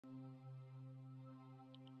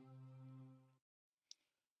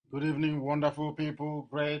Good evening, wonderful people,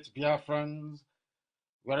 great Biafrans,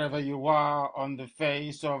 wherever you are on the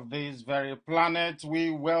face of this very planet.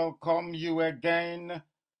 We welcome you again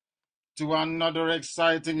to another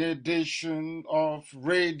exciting edition of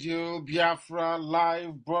Radio Biafra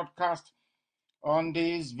live broadcast on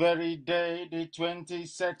this very day, the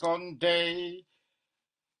 22nd day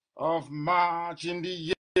of March in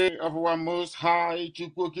the year of our Most High,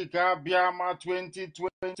 Chukwukika Biama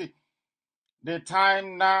 2020. The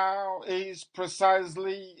time now is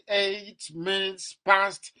precisely 8 minutes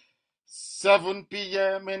past 7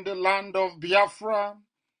 p.m. in the land of Biafra.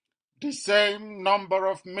 The same number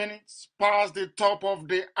of minutes past the top of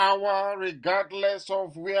the hour, regardless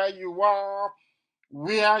of where you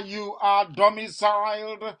are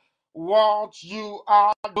domiciled, what you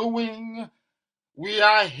are doing. We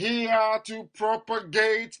are here to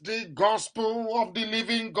propagate the gospel of the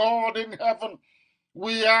living God in heaven.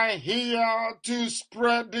 We are here to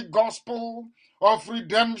spread the gospel of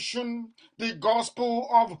redemption, the gospel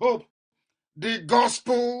of hope, the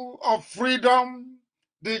gospel of freedom,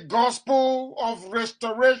 the gospel of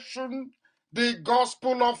restoration, the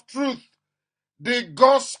gospel of truth, the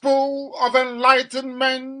gospel of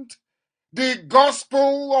enlightenment, the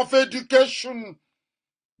gospel of education,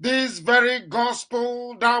 this very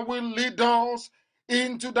gospel that will lead us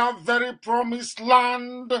into that very promised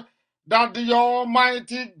land that the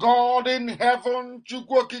Almighty God in heaven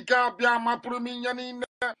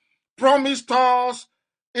promised us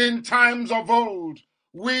in times of old,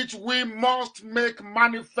 which we must make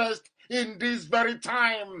manifest in this very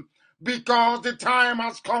time, because the time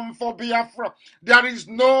has come for Biafra. There is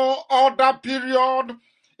no other period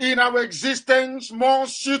in our existence more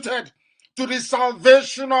suited to the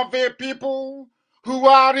salvation of a people who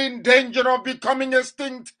are in danger of becoming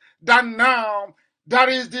extinct than now. That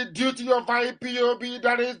is the duty of IPOB,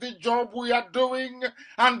 that is the job we are doing,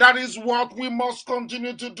 and that is what we must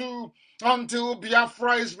continue to do until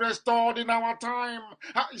Biafra is restored in our time.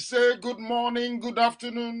 I say good morning, good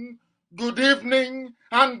afternoon, good evening,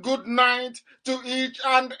 and good night to each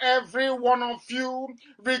and every one of you,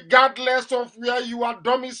 regardless of where you are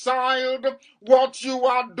domiciled, what you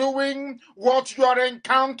are doing, what you are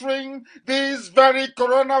encountering, this very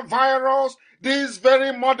coronavirus, this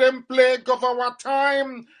very modern plague of our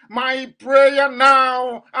time. My prayer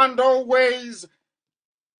now and always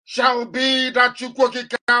shall be that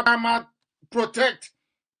Chukwukika protect,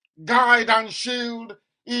 guide, and shield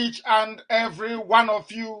each and every one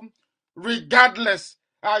of you, regardless,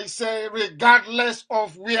 I say, regardless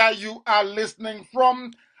of where you are listening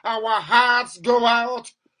from. Our hearts go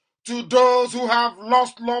out to those who have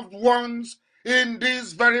lost loved ones in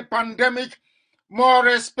this very pandemic, more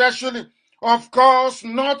especially, of course,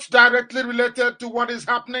 not directly related to what is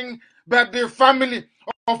happening, but the family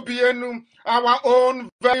of Bienu, our own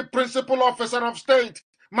very principal officer of state,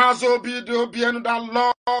 Mazobido Bienu,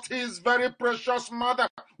 that lost his very precious mother.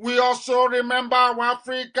 We also remember our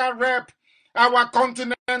Africa rep, our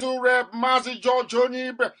continental rep, Mazi George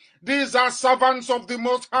Onibe. These are servants of the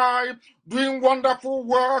Most High, doing wonderful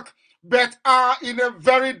work, but are in a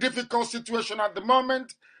very difficult situation at the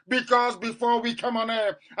moment. Because before we come on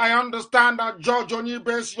air, I understand that George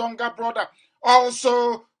Onibe's younger brother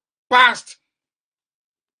also passed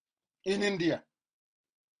in India.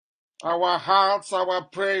 Our hearts, our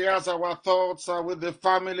prayers, our thoughts are with the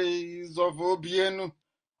families of Obienu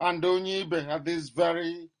and Onibe at this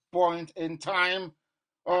very point in time,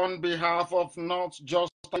 on behalf of not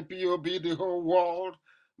just IPOB, the whole world,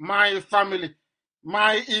 my family,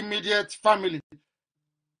 my immediate family.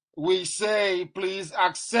 We say, please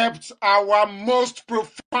accept our most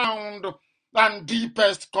profound and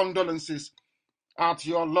deepest condolences at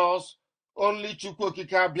your loss. Only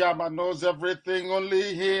Chukwukika Biama knows everything.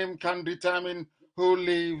 Only him can determine who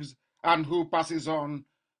lives and who passes on.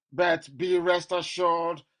 But be rest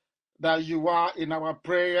assured that you are in our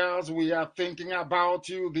prayers. We are thinking about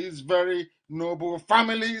you, these very noble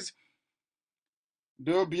families,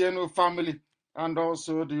 the Obienu family and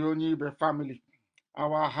also the Onibe family.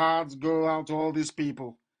 Our hearts go out to all these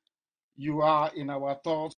people. You are in our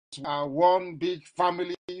thoughts. We are one big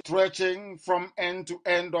family stretching from end to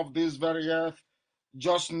end of this very earth.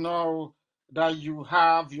 Just know that you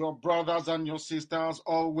have your brothers and your sisters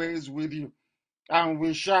always with you. And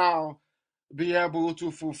we shall be able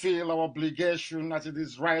to fulfill our obligation as it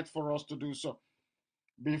is right for us to do so.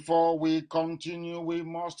 Before we continue, we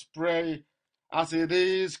must pray as it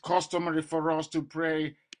is customary for us to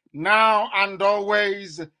pray now and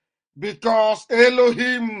always, because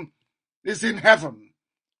Elohim is in heaven,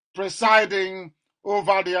 presiding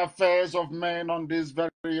over the affairs of men on this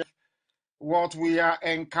very earth. what we are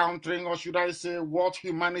encountering, or should I say, what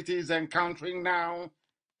humanity is encountering now,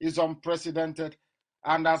 is unprecedented.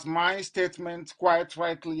 And as my statement quite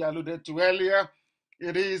rightly alluded to earlier,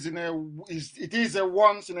 it is a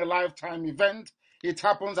once in a lifetime event. It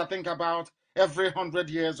happens, I think, about every 100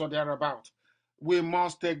 years or thereabout. We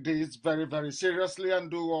must take this very, very seriously and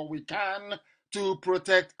do all we can to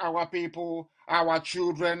protect our people, our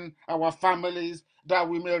children, our families, that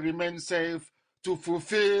we may remain safe, to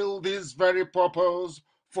fulfill this very purpose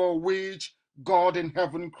for which God in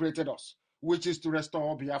heaven created us, which is to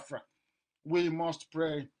restore Biafra. We must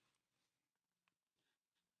pray.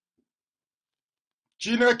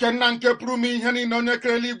 Chineke nna nke pụrụ m ihe niile, onye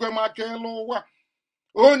kere eluigwe ma ka elu ụwa,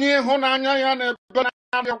 onye ịhụnanya ya na ebe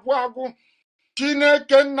na-adị agwụ agwụ,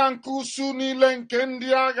 Chineke nna nke usu niile nke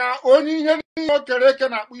ndị agha, onye ihe niile o kere eke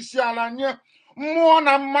na-akpụ isi ala nye, mmụọ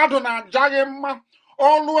na mmadụ na-ajaghị mma,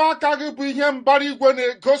 ọlụ aka gị bụ ihe mbara igwe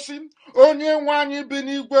na-egosi. Onye nwe anyị bi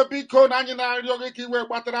n'igwe, biko na anyị na-arịọ gị ka iwe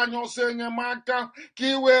gbatara anyị ọsọ enyemaka, ka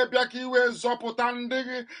iwe bịa, ka iwe zọpụta ndị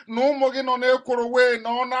gị na ụmụ gị nọ n'ekworo wee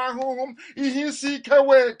nọ n'ahụhụ, ihe isi ike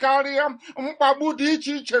wee karịa, mkpagbu dị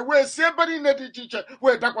iche iche wee si ebe niile dị iche iche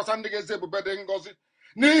wee dakwasa ndị gị ezi ebube dị ngọzi,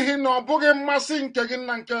 n'ihi na ọ bụghị mmasị nke gị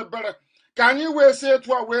nna nke ebere ka anyị wee si etu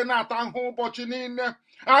a wee na-ata ahụ ụbọchị niile.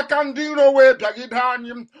 Aka ndị iro wee bịagide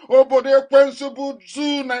anyị, obodo ekwensu bụ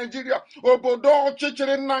zu Naijiria, obodo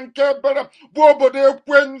ọchịchịrị nna nke ebere bụ obodo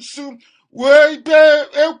ekwensu, wee ikpe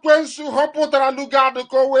ekwensu họpụtara lugado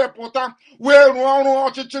ka o wee pụta wee rụọ ọrụ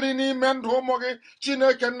ọchịchịrị n'ime ndụ ụmụ gị.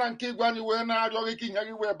 Chineke nna nke igwe, anyị wee na-arịọ gị ka inye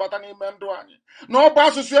gị wee bata n'ime ndụ anyị, na ọ bụ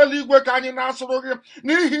asụsụ eluigwe ka anyị na-asụrụ gị,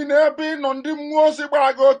 n'ihi na ebe ị nọ ndị mmụọ ozi gbara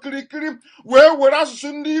gị okirikiri wee were asụsụ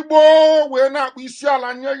ndị Igbo wee na-akpụ isi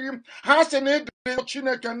ala nye gị. Ha sị na ịdị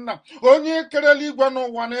Chineke nna, onye kere eluigwe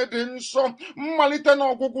n'ụwa na ịdị nsọ, mmalite na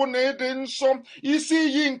ọgwụgwụ na ịdị nsọ, isi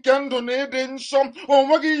iyi nke ndụ na ịdị nsọ. O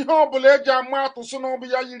nweghị ihe ọ bụla eji ama atụ sị na ọ bụ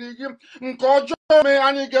ya yiri gị. Nke ọjọọ mee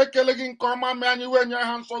anyị ga-ekele gị nke ọma, mee anyị wee nye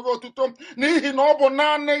ha nsọ gị otuto, n'ihi na ọ bụ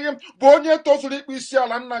naanị gị bụ onye tozuru ikpe isi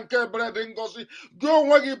ala nna nke ebere dị ngọzi. Gị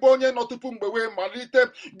onwe gị bụ onye nọ tupu mgbe wee malite,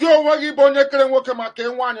 gị onwe gị bụ onye kere nwoke ma kee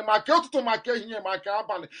nwaanyị, ma kee ụtụtụ ma kee ehihie ma kee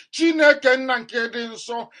abalị. Chineke nna nke dị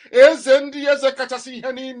nsọ, eze ndị eze kachasị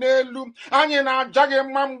ihe niile elu, anyị na-aja gị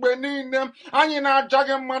mma mgbe niile. Anyị na-aja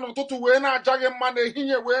gị mma n'ụtụtụ, wee na-aja gị mma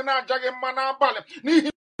n'ehihie, wee na-aja gị mma n'abalị, n'ihi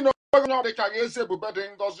na onye ọ dị ka gị eze ebube dị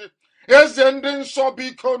ngọzi. Eze ndị nsọ,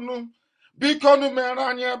 bikonu mere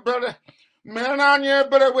anyị ebere, mere anyị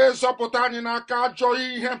ebere, wee zọpụta anyị n'aka ajọ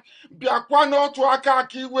ihe. Bịakwa n'otu aka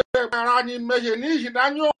ka iwe gbara anyị mmehie, n'ihi na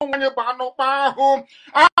anyị onwe anyị bụ anụkpa ahụ.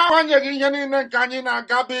 Agbanyeghị ihe niile nke anyị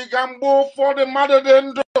na-agabiga, mgbe ụfọdụ mmadụ dị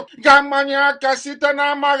ndụ ga-amanye aka site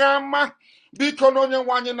n'amaghị ama. Biko na onye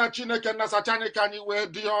nwe anyị na Chineke na-asacha anyị ka anyị wee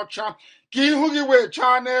dị ọcha, ka ihu gị wee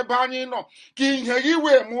chaa n'ebe anyị nọ, ka ihe gị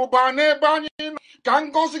wee mụbaa n'ebe anyị nọ, ka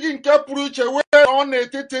ngọzi gị nke pụrụ iche wee nọ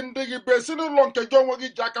n'etiti ndị gị, bụ ezinụlọ nke gị onwe gị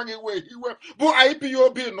ji aka gị wee hiwe, bụ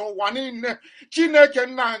IPOB n'ụwa niile. Chineke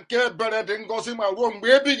nna nke ebere dị ngọzi ma ruo mgbe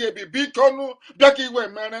ebighị ebi, bikonu bịa ka iwe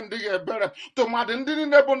mere ndị gị ebere, tụmadị ndị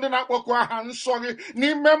niile bụ ndị na-akpọku aha nsọ gị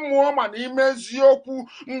n'ime mmụọ ma n'ime eziokwu.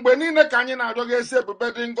 Mgbe niile ka anyị na-arịọ gị ezi ebube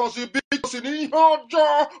dị ngọzi, biko si n'ihe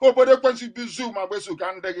ọjọọ obodo ekwensị bizu ma gbezuga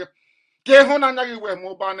ndị gị, ka ịhụnanya gị wee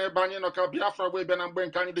mụbaa n'ebe anyị nọ, ka Biafra wee bịa na mgbe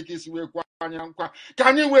nke anyị dịka isi wee kwa anyị nkwa, ka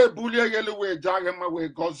anyị wee bulie gị elu, wee jaa gị mma, wee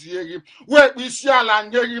gọzie gị, wee kpụ isi ala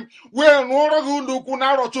nye gị, wee rụọrọ gị ụlọ ukwu na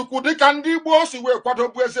Arọchukwu dịka ndị Igbo si wee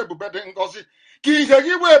kwadobu eze ebube dị ngọzi. Ka ihe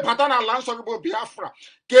gị wee bata n'ala nsọ gị bụ Biafra,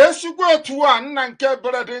 ka esikwa otu a nna nke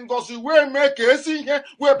ebere dị ngọzi wee mee ka ezi ihe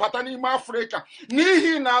wee bata n'ime Afrịka,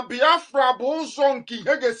 n'ihi na Biafra bụ ụzọ nke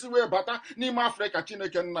ihe ga-esi wee bata n'ime Afrịka.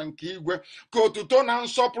 Chineke nna nke igwe, ka otuto na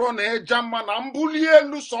nsọpụrụ na ịja mma na mbuli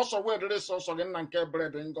elu sọsọ wee dịrị sọsọ gị nna nke ebere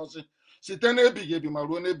dị ngọzi, site n'ebighị ebi ma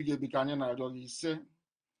ruo n'ebighị ebi, ka anyị na-arịọ gị.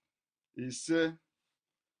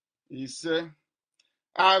 Ise.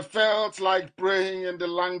 I felt like praying in the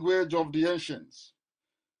language of the ancients.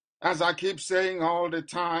 As I keep saying all the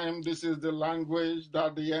time, this is the language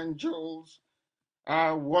that the angels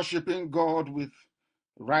are worshiping God with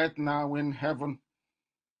right now in heaven.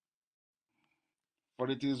 For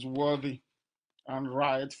it is worthy and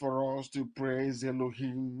right for us to praise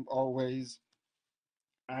Elohim always.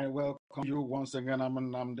 I welcome you once again. I'm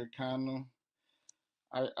Nnamdi Kanu.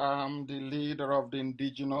 I am the leader of the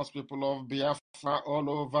indigenous people of Biafra all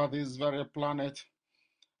over this very planet.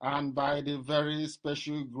 And by the very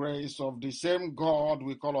special grace of the same God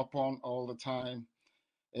we call upon all the time,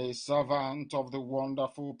 a servant of the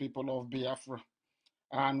wonderful people of Biafra.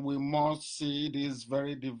 And we must see this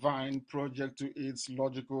very divine project to its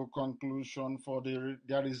logical conclusion, for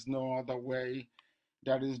there is no other way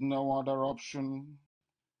There is no other option.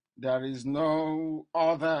 There is no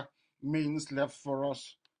other means left for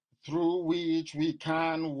us through which we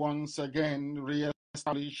can once again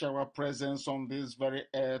reestablish our presence on this very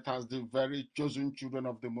earth as the very chosen children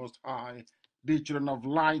of the Most High, the children of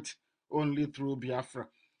light, only through Biafra.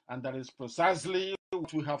 And that is precisely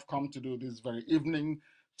what we have come to do this very evening,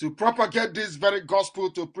 to propagate this very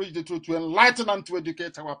gospel, to preach the truth, to enlighten and to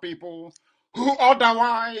educate our people who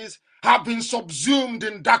otherwise have been subsumed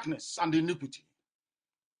in darkness and iniquity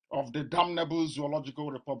of the damnable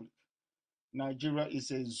zoological republic. Nigeria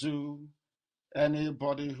is a zoo.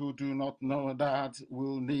 Anybody who do not know that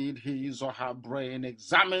will need his or her brain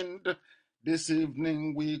examined. This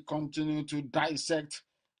evening we continue to dissect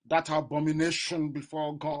that abomination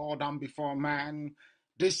before God and before man.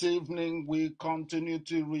 This evening we continue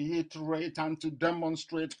to reiterate and to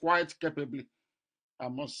demonstrate quite capably, I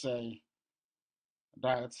must say,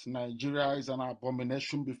 that Nigeria is an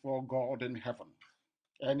abomination before God in heaven.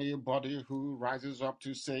 Anybody who rises up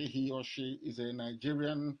to say he or she is a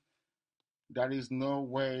Nigerian, there is no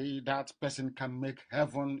way that person can make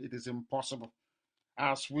heaven. It is impossible.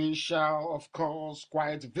 As we shall, of course,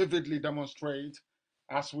 quite vividly demonstrate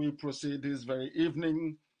as we proceed this very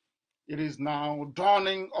evening, it is now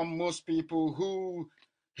dawning on most people who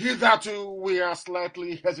hitherto we are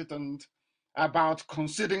slightly hesitant about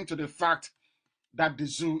conceding to the fact that the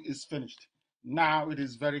zoo is finished. Now it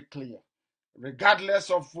is very clear. Regardless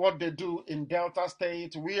of what they do in Delta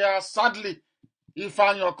State, we are sadly,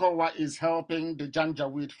 Ifeanyi Okowa is helping the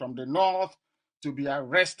Janjaweed from the north to be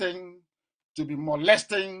arresting, to be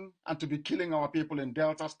molesting, and to be killing our people in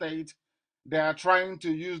Delta State. They are trying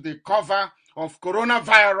to use the cover of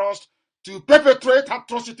coronavirus to perpetrate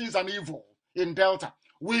atrocities and evil in Delta.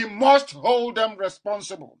 We must hold them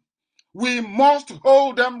responsible. We must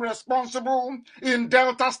hold them responsible in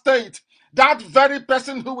Delta State. That very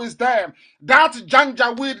person who is there, that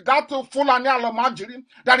Janjaweed, that Fulani Alomajiri,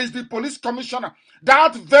 that is the police commissioner,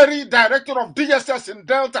 that very director of DSS in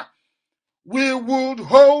Delta, we would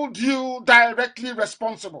hold you directly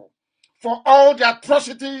responsible for all the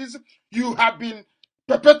atrocities you have been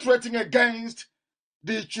perpetrating against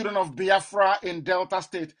the children of Biafra in Delta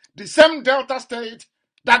State. The same Delta State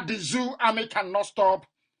that the Zoo army cannot stop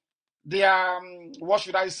their, what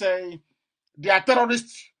should I say, their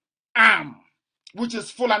terrorist arm, which is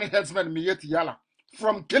Fulani headsman Miyetti Yala,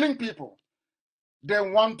 from killing people. They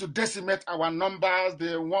want to decimate our numbers.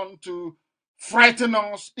 They want to frighten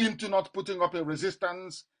us into not putting up a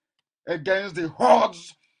resistance against the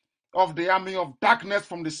hordes of the army of darkness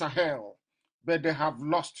from the Sahel. But they have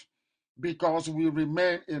lost because we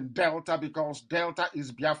remain in Delta, because Delta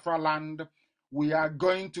is Biafra land. We are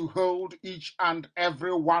going to hold each and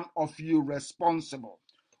every one of you responsible.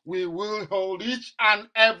 We will hold each and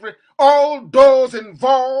every, all those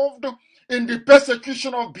involved in the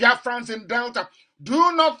persecution of Biafrans in Delta.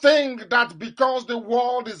 Do not think that because the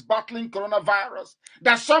world is battling coronavirus,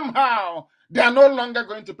 that somehow they are no longer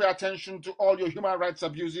going to pay attention to all your human rights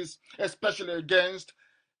abuses, especially against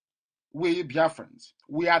we Biafrans.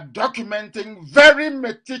 We are documenting very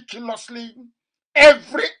meticulously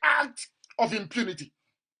every act of impunity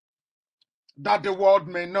that the world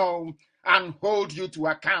may know and hold you to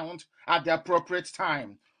account at the appropriate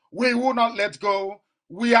time. We will not let go.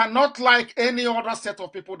 We are not like any other set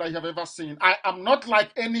of people that you have ever seen. I am not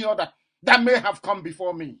like any other that may have come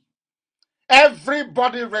before me.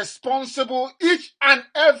 Everybody responsible, each and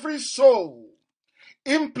every soul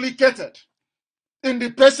implicated in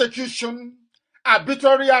the persecution,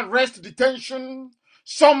 arbitrary arrest, detention,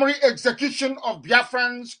 summary execution of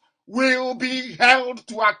Biafrans will be held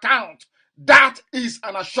to account. That is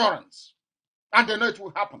an assurance. And they know it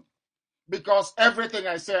will happen. Because everything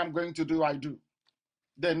I say I'm going to do, I do.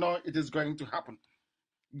 They know it is going to happen.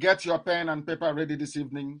 Get your pen and paper ready this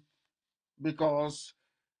evening, because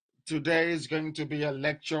today is going to be a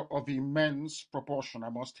lecture of immense proportion. I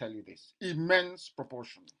must tell you this. Immense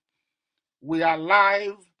proportion. We are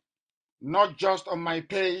live, not just on my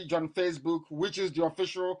page on Facebook, which is the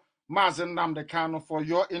official Mazen Nnamdi Kanu, for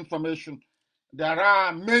your information. There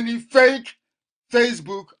are many fake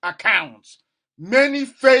Facebook accounts, many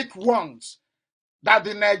fake ones that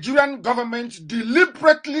the Nigerian government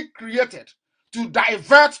deliberately created to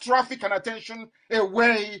divert traffic and attention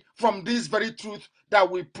away from this very truth that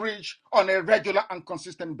we preach on a regular and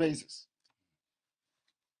consistent basis.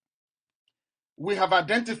 We have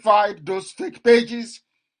identified those fake pages,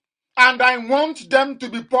 and I want them to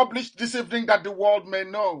be published this evening that the world may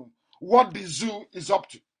know what the zoo is up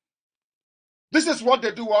to. This is what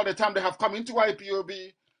they do all the time. They have come into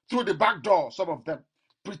IPOB through the back door, some of them,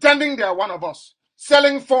 pretending they are one of us,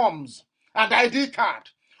 selling forms, and ID card,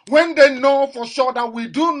 when they know for sure that we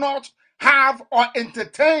do not have or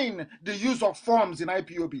entertain the use of forms in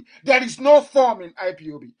IPOB. There is no form in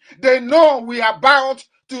IPOB. They know we are about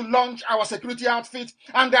to launch our security outfit,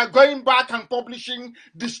 and they're going back and publishing,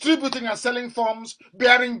 distributing and selling forms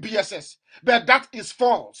bearing BSS. But that is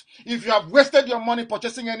false. If you have wasted your money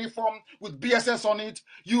purchasing any form with BSS on it,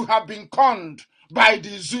 you have been conned by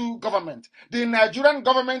the zoo government. The Nigerian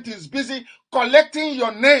government is busy collecting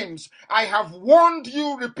your names. I have warned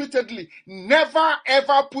you repeatedly, never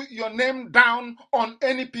ever put your name down on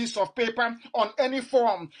any piece of paper, on any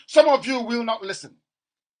form. Some of you will not listen.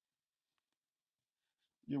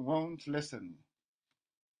 You won't listen.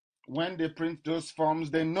 When they print those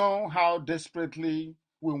forms, they know how desperately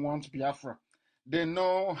we want Biafra. They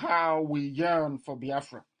know how we yearn for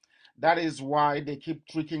Biafra. That is why they keep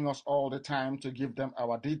tricking us all the time to give them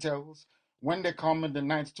our details. When they come in the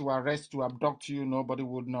night to arrest, to abduct you, nobody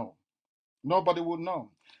would know. Nobody would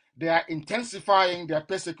know. They are intensifying their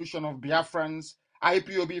persecution of Biafrans,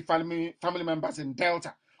 IPOB family members in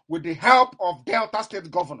Delta, with the help of Delta State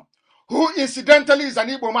Governor, who incidentally is an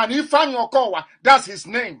Igbo man. Ifeanyi Okowa, that's his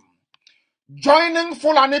name. Joining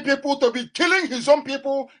Fulani people to be killing his own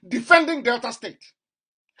people, defending Delta State.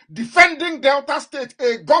 Defending Delta State,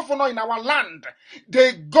 a governor in our land.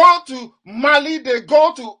 They go to Mali, they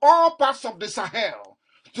go to all parts of the Sahel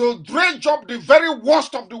to dredge up the very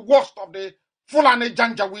worst of the Fulani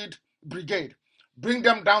Janjaweed Brigade. Bring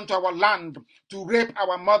them down to our land to rape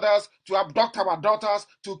our mothers, to abduct our daughters,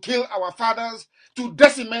 to kill our fathers, to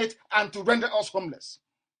decimate and to render us homeless.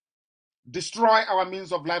 Destroy our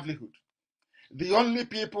means of livelihood. The only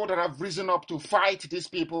people that have risen up to fight these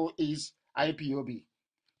people is IPOB.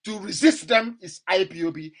 To resist them is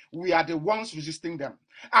IPOB. We are the ones resisting them.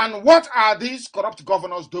 And what are these corrupt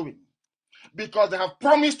governors doing? Because they have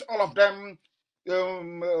promised all of them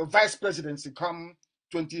vice presidency come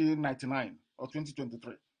 2099 or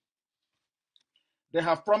 2023. They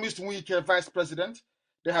have promised Wike vice president.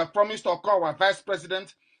 They have promised Okowa vice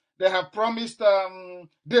president. They have promised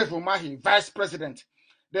Dave Umahi vice president.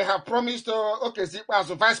 They have promised Okezipa as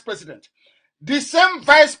a vice president. The same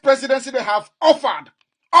vice presidency they have offered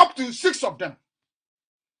up to 6 of them.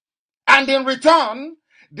 And in return,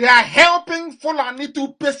 they are helping Fulani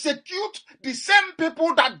to persecute the same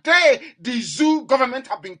people that the zoo government,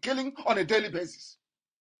 have been killing on a daily basis.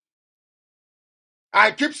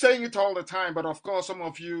 I keep saying it all the time, but of course some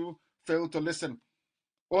of you fail to listen.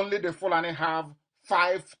 Only the Fulani have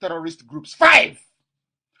 5 terrorist groups. 5!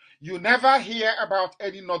 You never hear about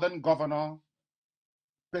any northern governor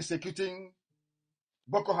persecuting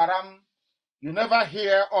Boko Haram. You never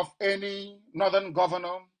hear of any northern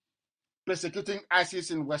governor persecuting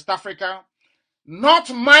ISIS in West Africa,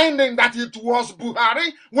 not minding that it was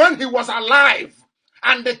Buhari when he was alive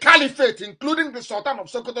and the caliphate, including the Sultan of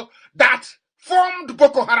Sokoto, that formed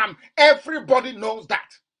Boko Haram. Everybody knows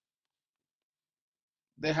that.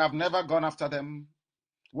 They have never gone after them.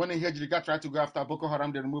 When Ihejriga tried to go after Boko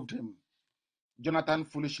Haram, they removed him. Jonathan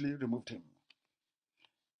foolishly removed him.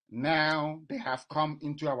 Now they have come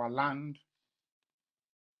into our land.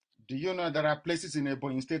 Do you know there are places in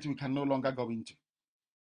Ebonyi State we can no longer go into?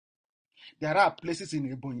 There are places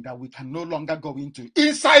in Ebonyi that we can no longer go into.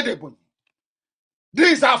 Inside Ebonyi.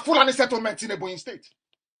 These are Fulani settlements in Ebonyi State.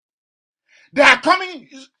 They are coming.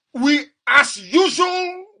 As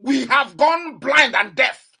usual, we have gone blind and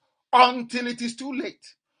deaf until it is too late.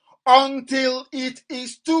 Until it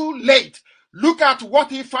is too late. Look at what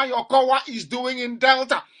Ifeanyi Okowa is doing in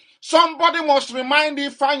Delta. Somebody must remind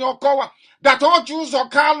Ifeanyi Okowa that Oju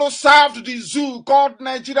Zokalo served the zoo called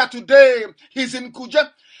Nigeria Today. He's in Kuje.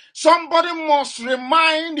 Somebody must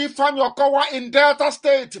remind Ifeanyi Okowa in Delta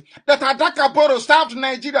State that Adaka Boro served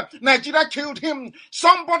Nigeria. Nigeria killed him.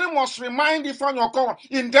 Somebody must remind Ifeanyi Okowa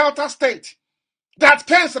in Delta State that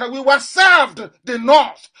we were served the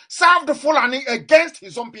North, served the Fulani against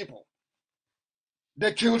his own people.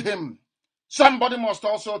 They killed him. Somebody must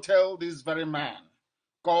also tell this very man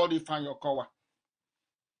called Ifeanyi Okowa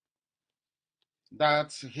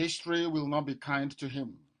that history will not be kind to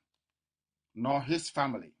him, nor his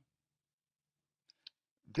family.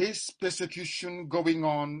 This persecution going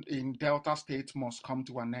on in Delta State must come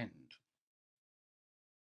to an end.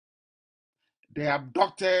 They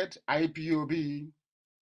abducted IPOB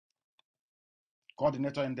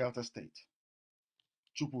coordinator in Delta State,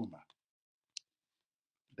 Chupuma.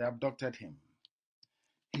 They abducted him.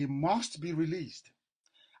 He must be released.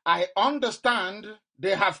 I understand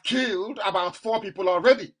they have killed about 4 people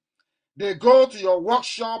already. They go to your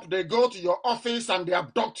workshop, they go to your office, and they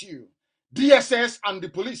abduct you. DSS and the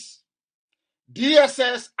police.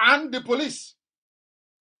 DSS and the police.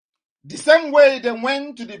 The same way they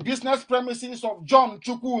went to the business premises of John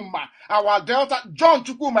Chukwuma, our Delta, John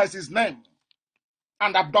Chukwuma is his name,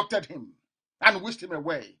 and abducted him and whisked him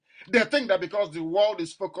away. They think that because the world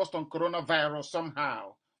is focused on coronavirus,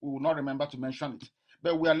 somehow we will not remember to mention it.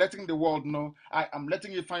 But we are letting the world know. I am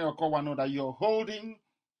letting Ifeanyi Okowa know that you're holding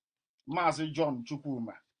Mazi John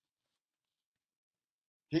Chukwuma.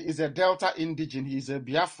 He is a Delta indigene. He is a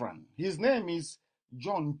Biafran. His name is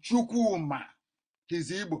John Chukwuma.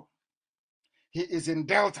 He's Igbo. He is in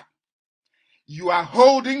Delta. You are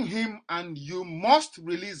holding him and you must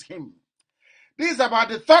release him. This is about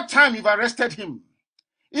the third time you've arrested him.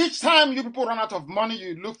 Each time you people run out of money,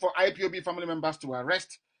 you look for IPOB family members to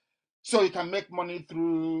arrest so you can make money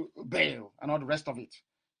through bail and all the rest of it.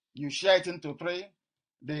 You share it into three.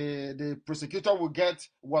 The prosecutor will get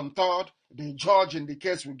 1/3, the judge in the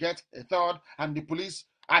case will get 1/3, and the police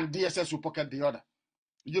and DSS will pocket the other.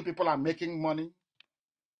 You people are making money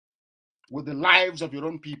with the lives of your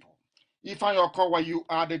own people. Ifeanyi Okowa, you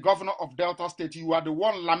are the governor of Delta State. You are the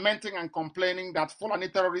one lamenting and complaining that Fulani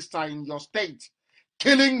terrorists are in your state,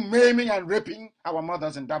 killing, maiming, and raping our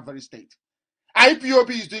mothers in that very state.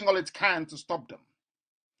 IPOB is doing all it can to stop them.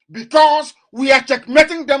 Because we are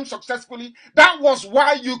checkmating them successfully. That was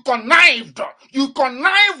why you connived. You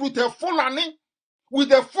connived with the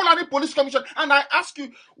Fulani police commission. And I ask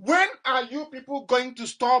you, when are you people going to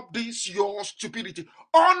stop this, your stupidity,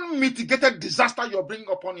 unmitigated disaster you're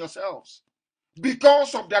bringing upon yourselves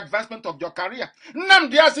because of the advancement of your career?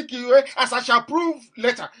 Nnamdi Kanu, as I shall prove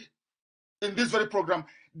later in this very program,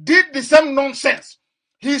 did the same nonsense.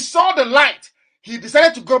 He saw the light. He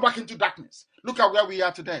decided to go back into darkness. Look at where we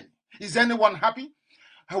are today. Is anyone happy?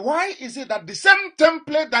 Why is it that the same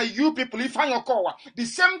template that you people, Ifeanyi Okowa, the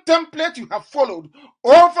same template you have followed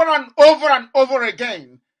over and over and over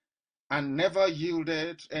again and never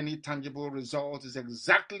yielded any tangible result is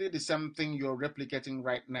exactly the same thing you're replicating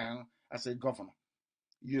right now as a governor?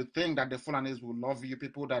 You think that the Fulanis will love you,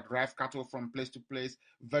 people that drive cattle from place to place,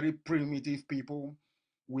 very primitive people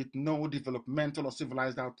with no developmental or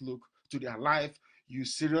civilized outlook to their life. You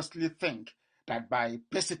seriously think that by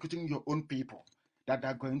persecuting your own people, that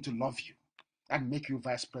they're going to love you and make you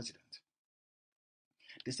vice president?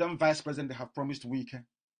 The same vice president they have promised Wike,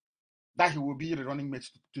 that he will be the running mate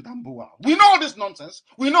to Dambuwa. We know this nonsense.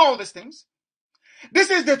 We know all these things.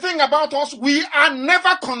 This is the thing about us. We are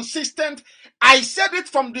never consistent. I said it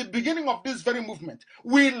from the beginning of this very movement.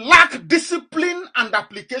 We lack discipline and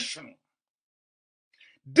application.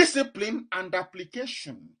 Discipline and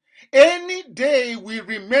application. Any day we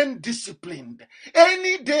remain disciplined,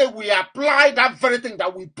 any day we apply that very thing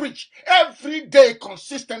that we preach, every day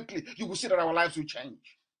consistently, you will see that our lives will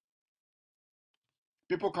change.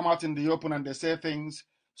 People come out in the open and they say things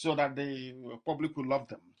so that the public will love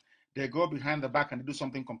them. They go behind the back and do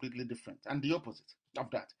something completely different. And the opposite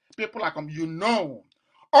of that. People are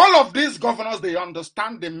all of these governors, they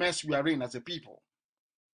understand the mess we are in as a people.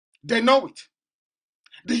 They know it.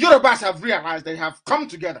 The Yorubas have realized, they have come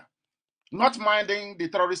together, not minding the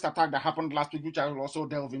terrorist attack that happened last week, which I will also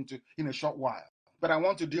delve into in a short while. But I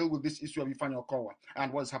want to deal with this issue of Ifeanyi Okowa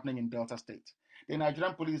and what's happening in Delta State. The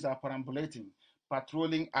Nigerian police are perambulating,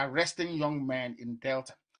 patrolling, arresting young men in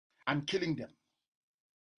Delta and killing them.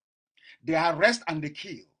 They arrest and they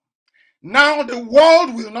kill. Now the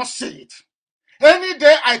world will not see it. Any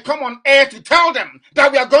day I come on air to tell them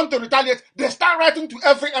that we are going to retaliate, they start writing to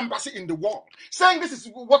every embassy in the world, saying this is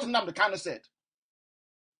what Nnamdi Kanu said.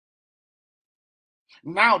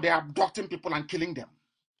 Now they are abducting people and killing them.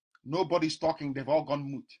 Nobody's talking. They've all gone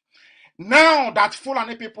mute. Now that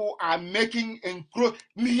Fulani people are making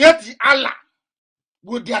Mieti Allah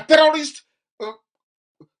with their terrorist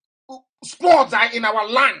squads are in our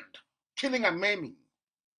land, killing and maiming.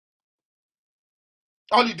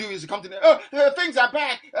 All you do is come to the things are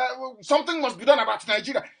bad. Something must be done about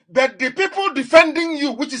Nigeria. But the people defending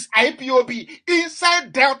you, which is IPOB,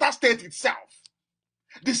 inside Delta State itself,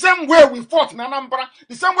 the same way we fought in Anambra,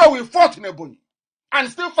 the same way we fought in Ebonyi, and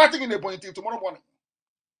still fighting in Ebonyi till tomorrow morning.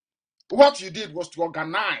 What you did was to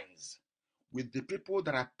organize with the people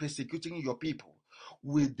that are persecuting your people,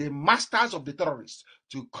 with the masters of the terrorists,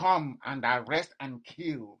 to come and arrest and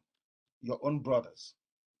kill your own brothers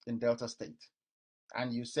in Delta State.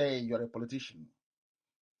 And you say you're a politician.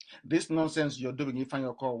 This nonsense you're doing,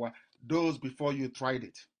 Ifeanyi Okowa, those before you tried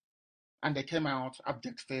it. And they came out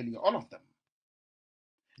abject failure, all of them.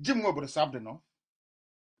 Jim Wood served enough.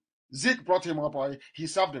 Zeke brought him up, or he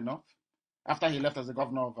served enough after he left as the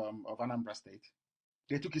governor of Anambra State.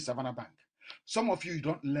 They took his Savannah Bank. Some of you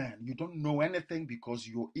don't learn. You don't know anything because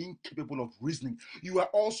you're incapable of reasoning. You are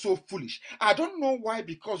also foolish. I don't know why,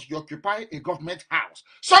 because you occupy a government house.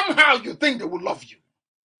 Somehow you think they will love you.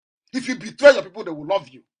 If you betray your people, they will love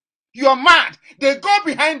you. You're mad. They go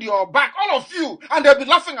behind your back, all of you, and they'll be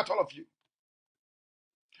laughing at all of you.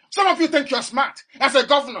 Some of you think you're smart. As a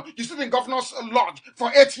governor, you sit in governor's lodge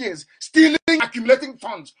for 8 years, stealing, accumulating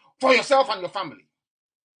funds for yourself and your family.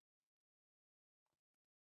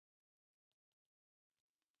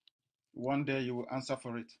 One day you will answer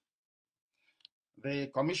for it. The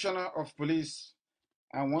commissioner of police,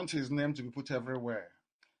 I want his name to be put everywhere.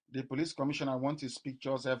 The police commissioner, I want his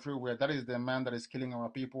pictures everywhere. That is the man that is killing our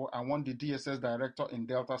people. I want the DSS director in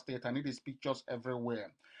Delta State. I need his pictures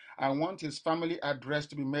everywhere. I want his family address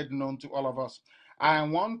to be made known to all of us. I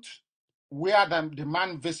want where the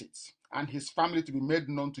man visits and his family to be made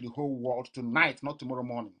known to the whole world tonight, not tomorrow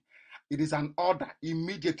morning. It is an order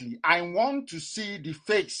immediately. I want to see the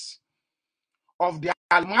face of the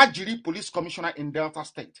Almajiri police commissioner in Delta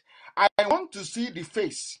State. I want to see the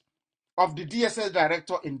face of the DSS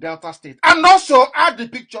director in Delta State, and also add the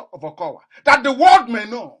picture of Okowa, that the world may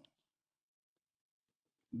know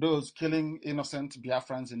those killing innocent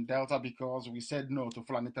Biafrans in Delta because we said no to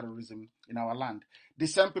Fulani terrorism in our land. The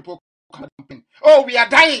same people complain, oh, we are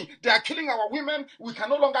dying, they are killing our women, we can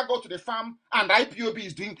no longer go to the farm, and IPOB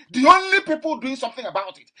is doing, the only people doing something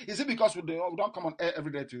about it. Is it because we don't come on air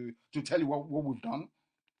every day to tell you what we've done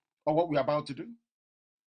or what we're about to do?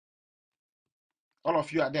 All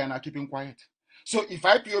of you are there and are keeping quiet. So if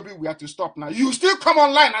IPOB were to stop now, you still come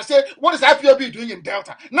online and say, what is IPOB doing in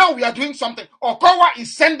Delta? Now we are doing something. Okowa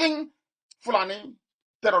is sending Fulani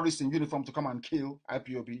terrorists in uniform to come and kill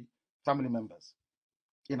IPOB family members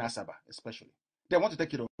in Asaba, especially. They want to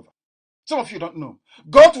take it over. Some of you don't know.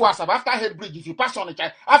 Go to Asaba after Head Bridge. If you pass on it,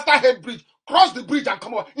 after Head Bridge, cross the bridge and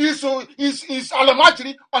come over. Is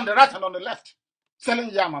Alamajiri on the right and on the left,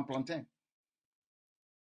 selling yam and plantain.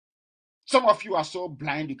 Some of you are so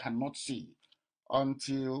blind you cannot see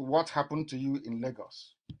until what happened to you in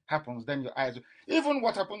Lagos happens. Then your eyes. Even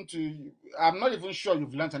what happened to you, I'm not even sure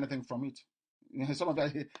you've learned anything from it. Some of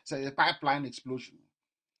that say a pipeline explosion.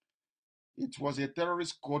 It was a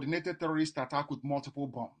coordinated terrorist attack with multiple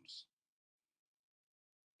bombs.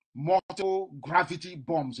 Multiple gravity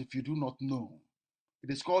bombs, if you do not know.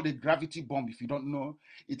 It is called a gravity bomb. If you don't know,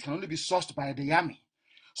 it can only be sourced by the army.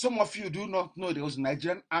 Some of you do not know there was a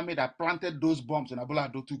Nigerian army that planted those bombs in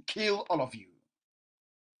Abulado to kill all of you.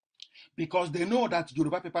 Because they know that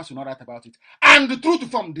Yoruba papers will not write about it. And the truth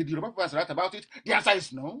from did Yoruba papers write about it? The answer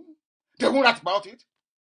is no. They won't write about it.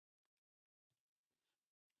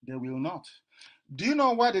 They will not. Do you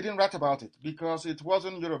know why they didn't write about it? Because it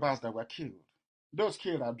wasn't Yorubas that were killed. Those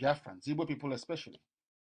killed are Biafrans, Igbo people especially.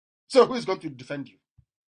 So who is going to defend you?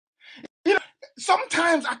 You know,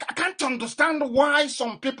 sometimes I can't understand why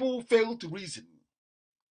some people fail to reason.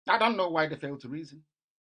 I don't know why they fail to reason.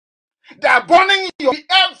 They are burning you.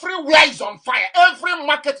 Everywhere is on fire. Every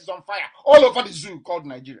market is on fire. All over the zoo called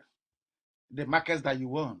Nigeria. The markets that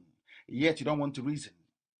you own, yet you don't want to reason.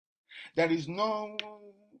 There is no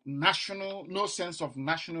sense of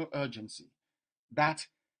national urgency. That,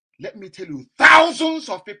 let me tell you, thousands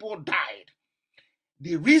of people died.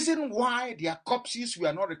 The reason why their corpses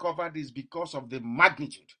were not recovered is because of the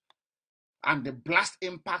magnitude and the blast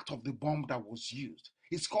impact of the bomb that was used.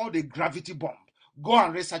 It's called a gravity bomb. Go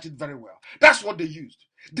and research it very well. That's what they used.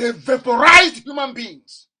 They vaporized human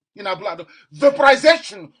beings in our blood.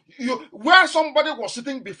 Vaporization. Where somebody was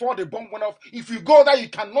sitting before the bomb went off, if you go there, you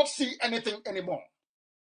cannot see anything anymore.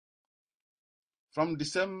 From the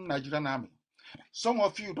same Nigerian army. Some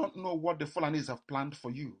of you don't know what the Fulanis have planned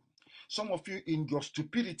for you. Some of you, in your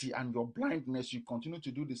stupidity and your blindness, you continue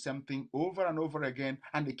to do the same thing over and over again,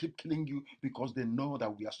 and they keep killing you because they know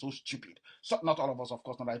that we are so stupid. So, not all of us, of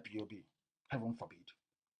course, not IPOB. Heaven forbid.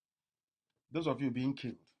 Those of you being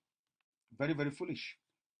killed. Very, very foolish.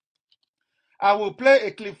 I will play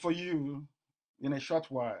a clip for you in a short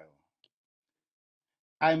while.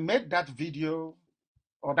 I made that video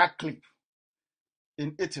or that clip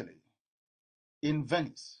in Italy, in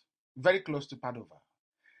Venice, very close to Padova.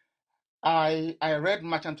 I read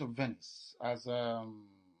Merchant of Venice as a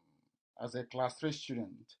class 3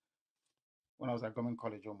 student when I was at Government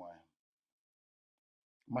College, Omoy.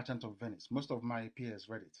 Merchant of Venice. Most of my peers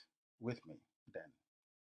read it with me then.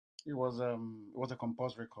 It was a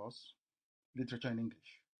compulsory course, literature in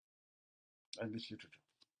English literature.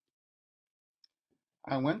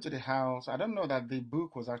 I went to the house. I don't know that the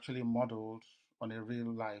book was actually modeled on a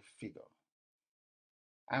real life figure.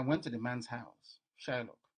 I went to the man's house,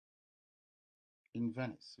 Shylock, in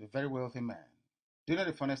Venice, a very wealthy man. Do you know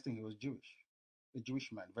the funniest thing? He was Jewish, a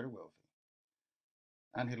Jewish man, very wealthy,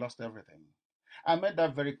 and he lost everything. I made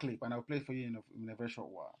that very clip, and I'll play it for you in a very short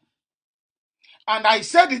while. And I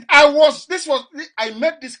said it. I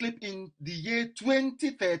made this clip in the year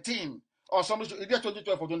 2013 or something, either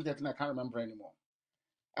 2012 or 2013. I can't remember anymore.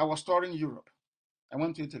 I was touring Europe. I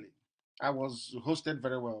went to Italy. I was hosted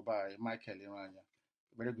very well by Michael Irania,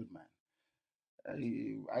 a very good man.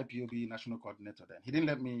 IPOB national coordinator then. He didn't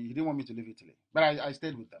want me to leave Italy. But I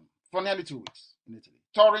stayed with them for nearly 2 weeks in Italy,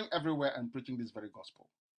 touring everywhere and preaching this very gospel.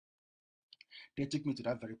 They took me to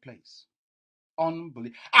that very place.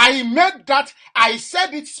 Unbelievable. I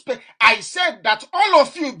said that all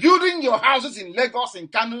of you building your houses in Lagos, in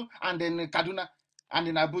Kanu, and in Kaduna, and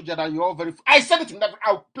in Abuja, that you're all very. I said it in that.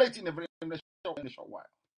 I'll play it in a short while.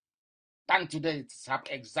 And today it's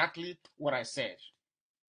exactly what I said.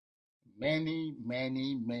 Many,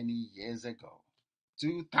 many, many years ago,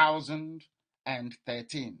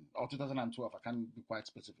 2013 or 2012. I can't be quite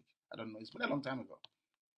specific. I don't know. It's been a long time ago.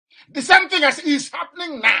 The same thing as is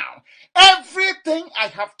happening now. Everything I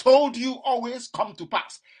have told you always come to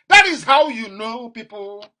pass. That is how you know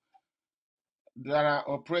people that are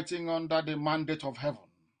operating under the mandate of heaven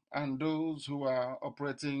and those who are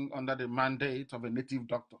operating under the mandate of a native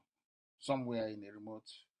doctor somewhere in a remote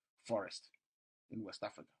forest in West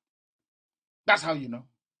Africa. That's how you know.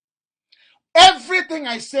 Everything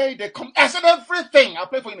I say, I said everything. I'll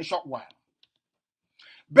play for you in a short while.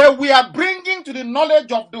 But we are bringing to the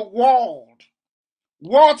knowledge of the world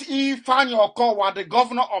what Ifeanyi Okowa, the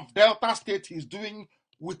governor of Delta State, is doing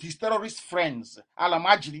with his terrorist friends,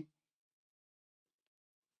 Alamajiri,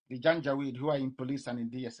 the Janjaweed, who are in police and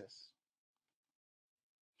in DSS.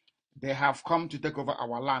 They have come to take over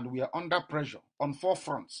our land. We are under pressure on 4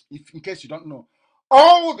 fronts. In case you don't know,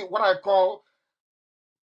 all what I call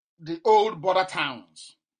the old border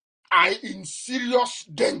towns are in serious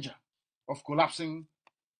danger of collapsing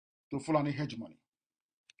to Fulani hegemony.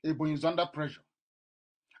 Ebonyi is under pressure.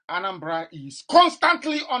 Anambra is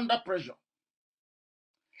constantly under pressure.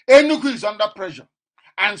 Enugu is under pressure.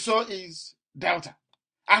 And so is Delta.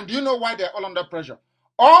 And do you know why they're all under pressure?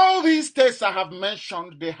 All these states I have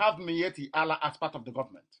mentioned, they have Miyetti Allah as part of the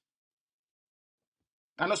government.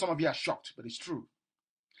 I know some of you are shocked, but it's true.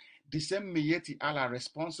 The same Miyetti Allah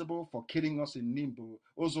responsible for killing us in Nimbu,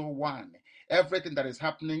 Ozo 1, everything that is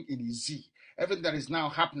happening in Izi, everything that is now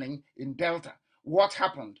happening in Delta, what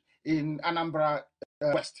happened in Anambra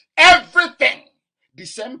West, everything. The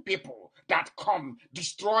same people that come,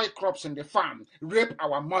 destroy crops in the farm, rape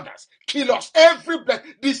our mothers, kill us,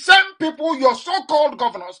 the same people, your so-called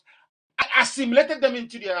governors, assimilated them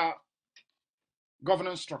into their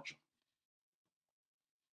governance structure.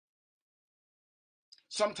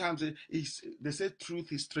 Sometimes they say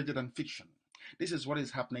truth is stranger than fiction. This is what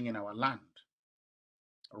is happening in our land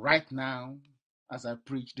right now as I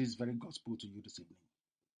preach this very gospel to you this evening.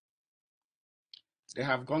 They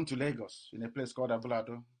have gone to Lagos in a place called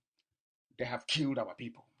Abulado. They have killed our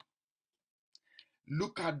people.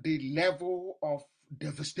 Look at the level of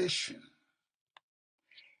devastation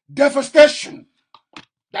that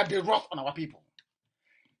they wrought on our people.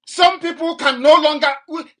 Some people can no longer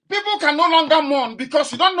mourn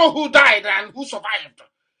because you don't know who died and who survived.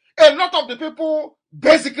 A lot of the people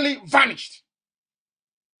basically vanished.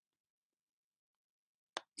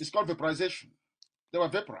 It's called vaporization. They were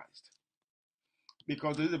vaporized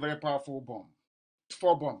because this is a very powerful bomb.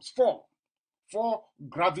 4 bombs. 4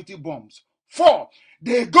 gravity bombs. 4.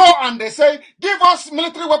 They go and they say, give us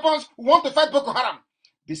military weapons. We want to fight Boko Haram.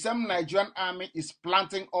 The same Nigerian army is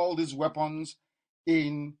planting all these weapons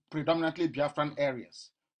in predominantly Biafran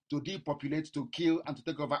areas to depopulate, to kill, and to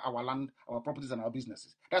take over our land, our properties, and our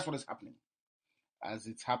businesses. That's what is happening. As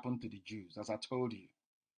it's happened to the Jews, as I told you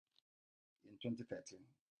in 2013.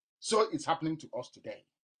 So it's happening to us today.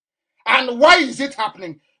 And why is it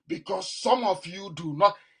happening? Because some of you do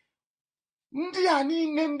not.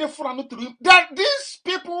 That these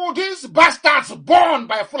people, these bastards born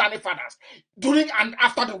by Fulani fathers during and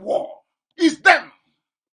after the war, is them.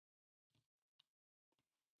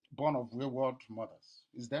 Born of wayward mothers,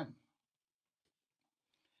 is them.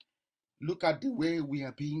 Look at the way we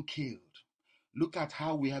are being killed. Look at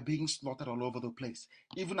how we are being slaughtered all over the place.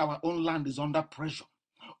 Even our own land is under pressure.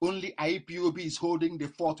 Only IPOB is holding the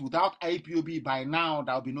fort. Without IPOB, by now,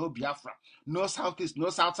 there will be no Biafra. No Southeast, no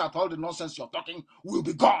South-South. All the nonsense you're talking will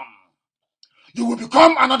be gone. You will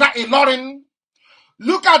become another Ilorin.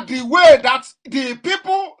 Look at the way that the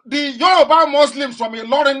people, the Yoruba Muslims from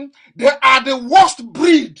Ilorin, they are the worst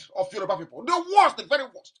breed of Yoruba people. The worst, the very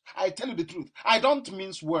worst. I tell you the truth. I don't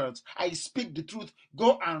mince words. I speak the truth.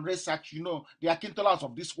 Go and research, you know, the Akintolas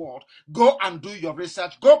of this world. Go and do your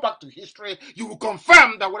research. Go back to history. You will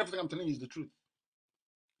confirm that whatever I'm telling you is the truth.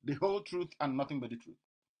 The whole truth and nothing but the truth.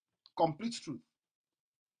 Complete truth.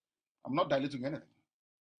 I'm not diluting anything.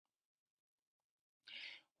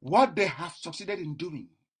 What they have succeeded in doing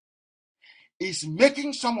is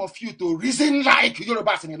making some of you to reason like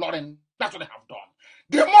Yorubas in Ilorin. That's what they have done.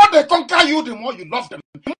 The more they conquer you, the more you love them.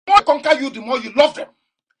 The more they conquer you, the more you love them.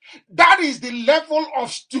 That is the level of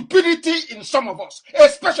stupidity in some of us,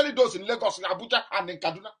 especially those in Lagos, in Abuja, and in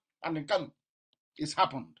Kaduna, and in Kanu. It's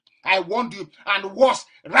happened. I warned you, and worse,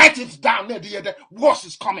 write it down. Worse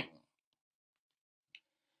is coming.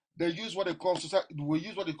 They use what they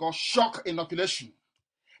call shock inoculation.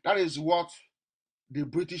 That is what the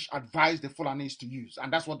British advised the Fulanis to use,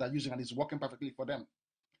 and that's what they're using, and it's working perfectly for them.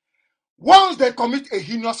 Once they commit a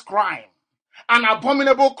heinous crime, an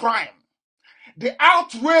abominable crime, the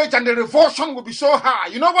outrage and the revulsion will be so high.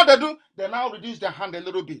 You know what they do? They now reduce their hand a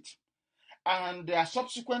little bit, and their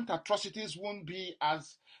subsequent atrocities won't be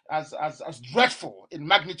as dreadful in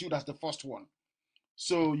magnitude as the first one.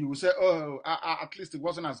 So you will say, oh, at least it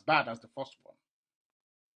wasn't as bad as the first one.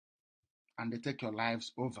 And they take your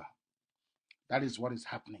lives over. That is what is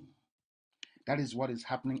happening. That is what is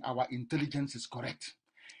happening. Our intelligence is correct.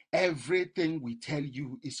 Everything we tell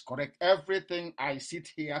you is correct. Everything I sit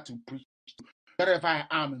here to preach, wherever I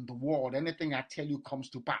am in the world, anything I tell you comes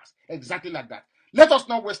to pass. Exactly like that. Let us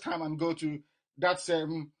not waste time and go to that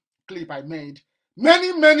same clip I made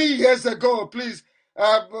many years ago. Please,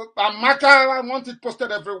 Amaka, I want it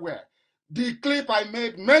posted everywhere. The clip I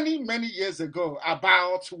made many years ago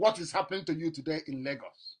about what is happening to you today in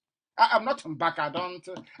Lagos. I'm not from back. I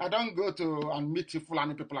don't go to and meet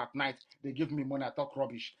Fulani people at night. They give me money. I talk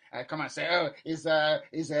rubbish. I come and say, oh, it's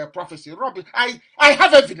a prophecy. Rubbish. I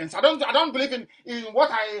have evidence. I don't believe in what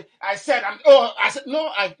I said. And I said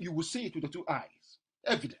no. You will see it with the two eyes.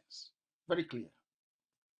 Evidence, very clear,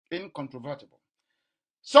 incontrovertible.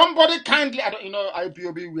 Somebody kindly,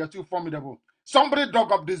 IPOB, we are too formidable. Somebody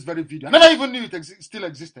dug up this very video. I never even knew it still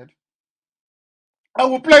existed. I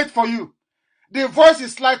will play it for you. The voice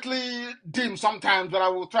is slightly dim sometimes, but I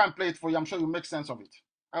will try and play it for you. I'm sure you'll make sense of it.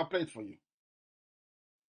 I'll play it for you.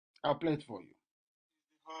 I'll play it for you.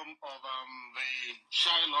 Home of the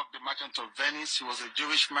Shylock, the merchant of Venice. He was a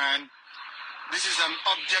Jewish man. This is an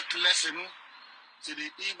object lesson to the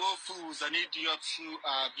Igbo fools and idiots who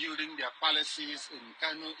are building their palaces in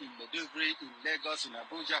Kanu, in Maiduguri, in Lagos, in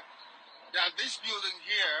Abuja. That this building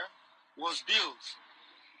here was built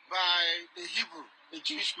by a Hebrew, a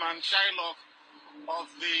Jewish man, Shylock, of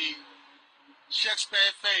the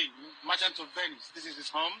Shakespeare fame, Merchant of Venice. This is his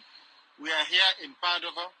home. We are here in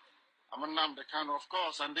Padova. I'm Nnamdi Kanu, of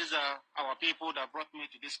course, and these are our people that brought me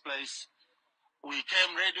to this place. We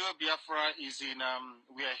came, Radio Biafra is in,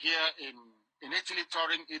 we are here in Italy,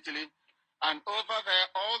 touring Italy, and over there,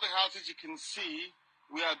 all the houses you can see,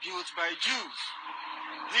 we are built by Jews.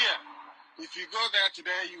 Here, if you go there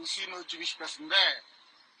today, you will see no Jewish person there.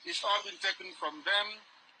 It's all been taken from them.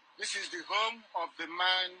 This is the home of the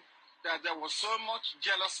man that there was so much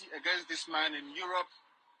jealousy against this man in Europe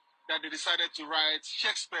that they decided to write.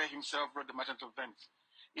 Shakespeare himself wrote The Merchant of Venice.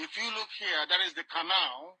 If you look here, that is the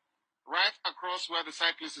canal. Right across where the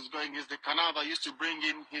cyclist is going is the canal that used to bring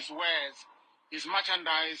in his wares, his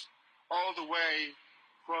merchandise, all the way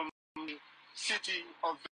from the city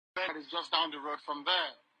of Venice that is just down the road from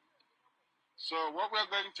there. So what we're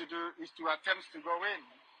going to do is to attempt to go in.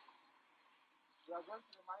 We are going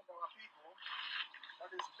to remind our people that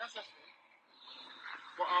it's necessary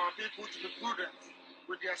for our people to be prudent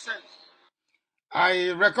with their sense. I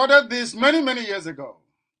recorded this many years ago,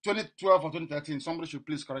 2012 or 2013. Somebody should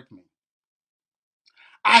please correct me.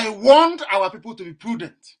 I want our people to be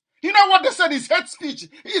prudent. You know what they said is hate speech.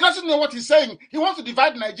 He doesn't know what he's saying. He wants to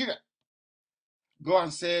divide Nigeria. Go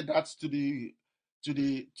and say that to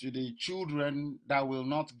the children that will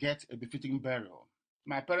not get a befitting burial.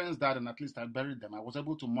 My parents died, and at least I buried them. I was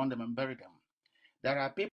able to mourn them and bury them. There are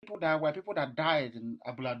people that died in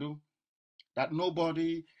Abulado that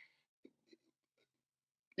nobody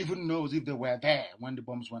even knows if they were there when the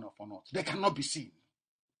bombs went off or not. They cannot be seen.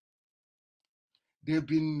 They've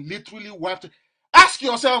been literally wiped. Ask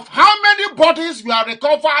yourself, how many bodies were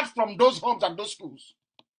recovered from those homes and those schools?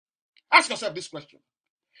 Ask yourself this question.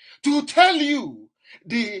 To tell you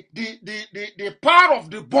the power of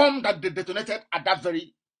the bomb that they detonated at that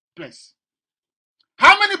very place.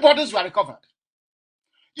 How many bodies were recovered?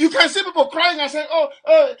 You can see people crying and saying,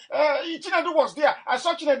 Chinedu was there. I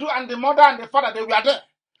saw Chinedu and the mother and the father, they were there.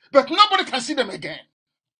 But nobody can see them again.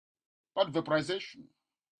 Not vaporization.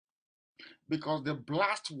 Because the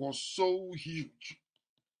blast was so huge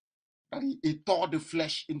that it tore the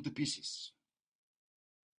flesh into pieces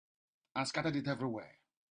and scattered it everywhere.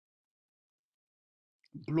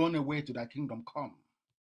 Blown away to thy kingdom come.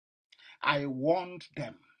 I warned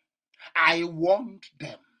them. I warned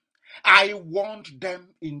them. I warned them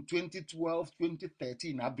in 2012,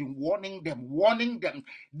 2013. I've been warning them.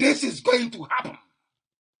 This is going to happen.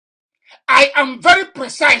 I am very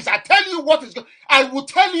precise. I tell you what is going. I will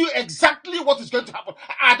tell you exactly what is going to happen.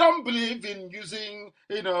 I don't believe in using,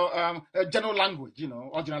 general language,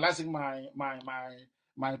 or generalizing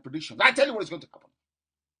my predictions. I tell you what is going to happen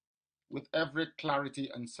with every clarity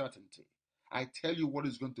and certainty. I tell you what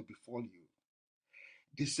is going to befall you.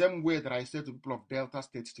 The same way that I said to people of Delta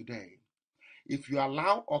State today, if you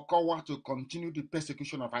allow Okowa to continue the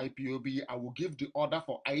persecution of IPOB, I will give the order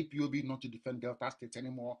for IPOB not to defend Delta State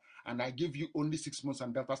anymore, and I give you only 6 months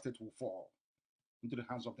and Delta State will fall into the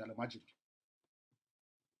hands of the Almighty.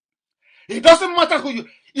 It doesn't matter who you,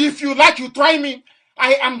 if you like, you try me.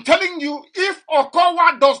 I am telling you, if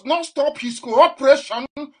Okowa does not stop his cooperation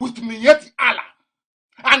with Miyetti Allah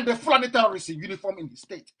and the Fulani terrorists in uniform in the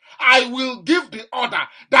state, I will give the order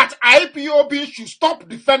that IPOB should stop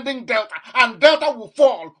defending Delta and Delta will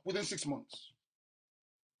fall within 6 months.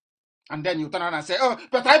 And then you turn around and say, oh,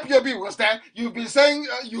 but IPOB was there. You've been saying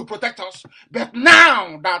you protect us. But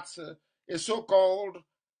now that a so-called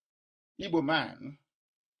Igbo man,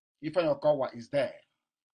 Ifeanyi Okowa, is there,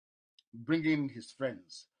 bringing his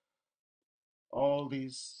friends, all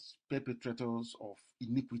these perpetrators of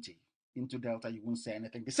iniquity into Delta, you won't say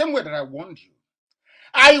anything. The same way that I warned you.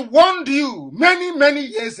 I warned you many, many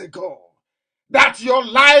years ago that your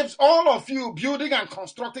lives, all of you building and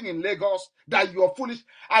constructing in Lagos, that you are foolish.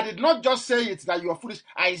 I did not just say it that you are foolish.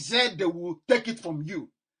 I said they will take it from you.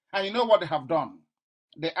 And you know what they have done?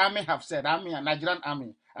 The army have said, army and Nigerian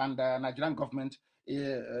army and Nigerian government,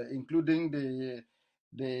 including the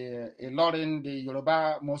Ilorin, the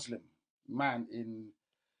Yoruba Muslim man in,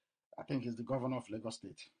 I think he's the governor of Lagos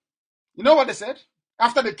State. You know what they said?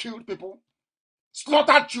 After they killed people,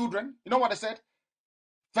 slaughtered children, you know what they said?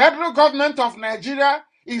 Federal government of Nigeria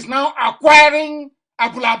is now acquiring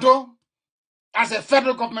Abulado as a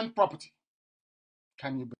federal government property.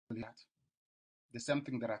 Can you believe that? The same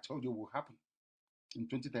thing that I told you will happen in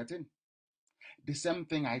 2013. The same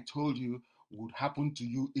thing I told you would happen to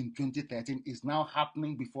you in 2013 is now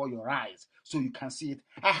happening before your eyes. So you can see it.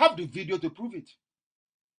 I have the video to prove it.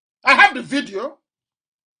 I have the video.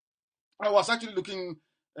 I was actually looking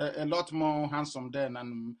a lot more handsome then,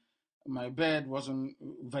 and my beard wasn't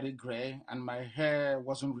very gray, and my hair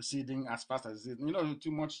wasn't receding as fast as it.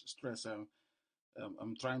 Too much stress.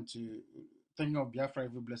 I'm trying to thinking of Biafra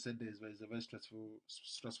every blessed day is a very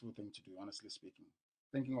stressful thing to do. Honestly speaking,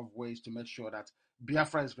 thinking of ways to make sure that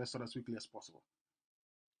Biafra is restored as quickly as possible.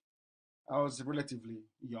 I was relatively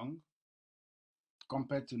young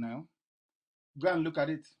compared to now. Go and look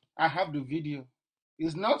at it. I have the video.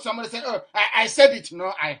 It's not somebody saying, oh, I said it.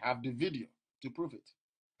 No, I have the video to prove it.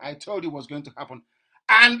 I told you it was going to happen.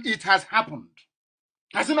 And it has happened.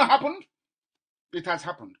 Has it not happened? It has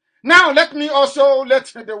happened. Now, let me also let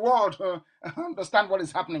the world understand what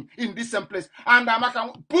is happening in this same place. And I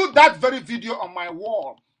can put that very video on my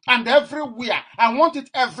wall. And everywhere. I want it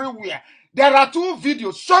everywhere. There are 2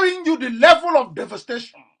 videos showing you the level of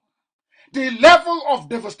devastation. The level of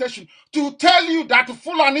devastation to tell you that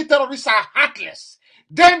Fulani terrorists are heartless.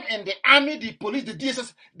 Them in the army, the police, the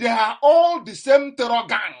DSS, they are all the same terror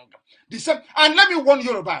gang. The same. And let me warn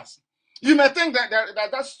Yorubas. You may think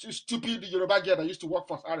that's stupid Yoruba girl that used to work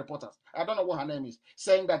for our reporters. I don't know what her name is.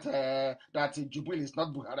 Saying that Jubilee is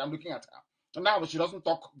not Buhari. I'm looking at her. And now she doesn't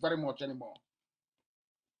talk very much anymore.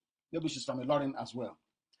 Maybe she's from Ilorin as well.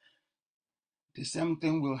 The same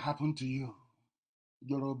thing will happen to you.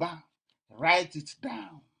 Yoruba, write it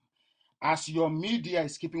down. As your media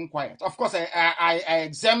is keeping quiet. Of course, I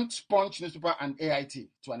exempt Punch newspaper and AIT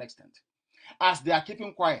to an extent. As they are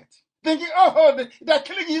keeping quiet. Thinking, they're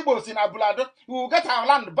killing Igbos in Abulado. We will get our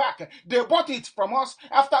land back. They bought it from us.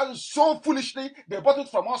 After so foolishly, they bought it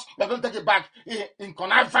from us. We're going to take it back in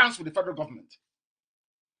connivance with the federal government.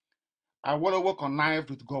 Awolowo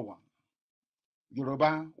connived with Gowon.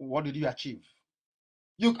 Yoruba, what did you achieve?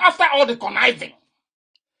 After all the conniving,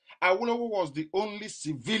 Awolowo was the only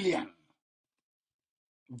civilian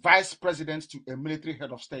vice president to a military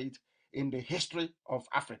head of state in the history of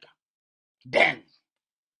Africa. Then,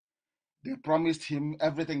 they promised him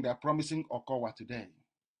everything they're promising Okowa today.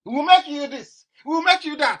 We'll make you this. We'll make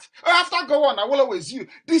you that. After go on, Awolowo is you.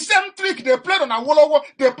 The same trick they played on Awolowo,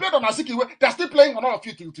 they played on Azikiwe, they're still playing on all of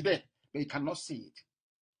you till today. But you cannot see it.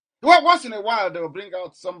 Well, once in a while, they'll bring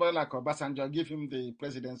out somebody like Obasanjo, give him the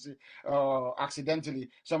presidency, accidentally,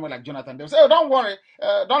 someone like Jonathan. They'll say, oh, don't worry,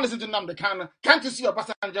 don't listen to Nnamdi Kanu. Can't you see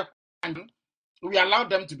Obasanjo? And we allowed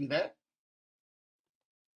them to be there.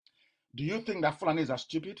 Do you think that Fulanis are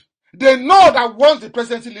stupid? They know that once the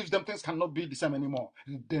presidency leaves them, things cannot be the same anymore.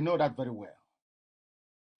 They know that very well.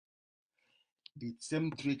 The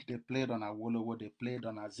same trick they played on Awolowo, they played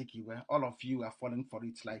on Azikiwe. All of you are falling for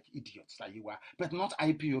it like idiots that you are. But not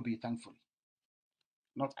IPOB, thankfully.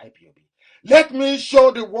 Not IPOB. Let me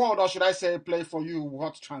show the world, or should I say, play for you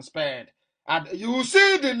what transpired. And you will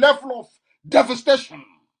see the level of devastation.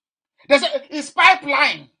 There's it's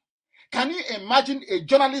pipeline. Can you imagine a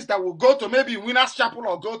journalist that will go to maybe Winners Chapel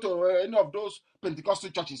or go to any of those Pentecostal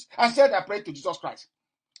churches and say they pray to Jesus Christ?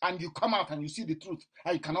 And you come out and you see the truth,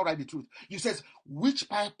 and you cannot write the truth. You says, which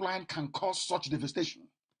pipeline can cause such devastation?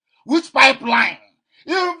 Which pipeline?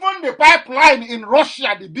 Even the pipeline in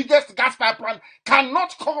Russia, the biggest gas pipeline,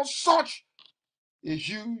 cannot cause such a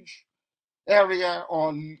huge area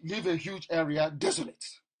or leave a huge area desolate.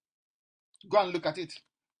 Go and look at it.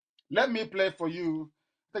 Let me play for you.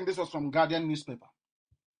 I think this was from Guardian newspaper.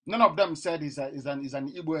 None of them said it's an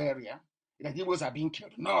Igbo area, that Igbos are being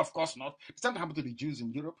killed. No, of course not. The same happened to the Jews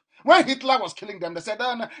in Europe. When Hitler was killing them, they said,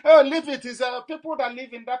 oh, no, oh leave it. It's people that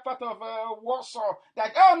live in that part of Warsaw.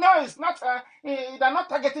 Like, oh, no, it's not. They're not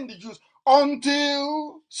targeting the Jews.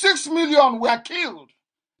 Until 6 million were killed.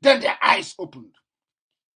 Then their eyes opened.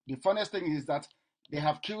 The funniest thing is that they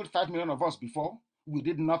have killed 5 million of us before. We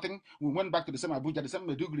did nothing. We went back to the same Abuja, the same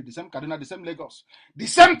Meduguri, the same Kaduna, the same Lagos. The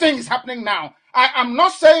same thing is happening now. I am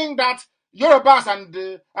not saying that Yorubas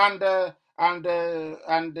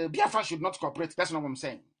and Biafra should not cooperate. That's not what I'm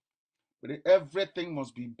saying. But everything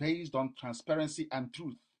must be based on transparency and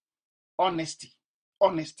truth. Honesty.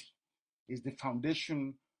 Honesty is the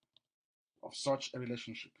foundation of such a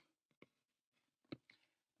relationship.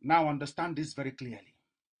 Now understand this very clearly.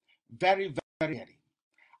 Very, very clearly.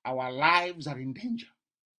 Our lives are in danger.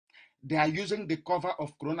 They are using the cover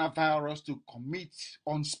of coronavirus to commit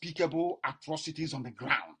unspeakable atrocities on the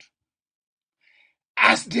ground.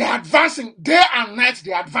 As they are advancing, day and night,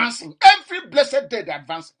 they are advancing. Every blessed day, they are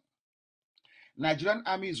advancing. Nigerian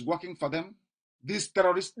army is working for them. These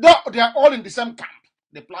terrorists, they are all in the same camp.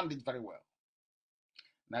 They planned it very well.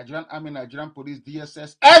 Nigerian army, Nigerian police,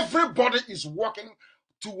 DSS, everybody is working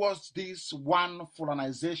towards this one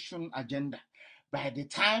colonization agenda. By the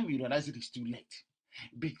time you realize it is too late.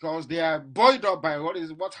 Because they are buoyed up by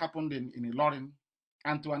what happened in Ilorin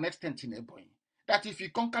and to an extent in Ebonyi. That if you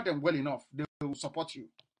conquer them well enough, they will support you.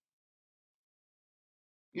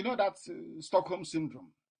 You know that Stockholm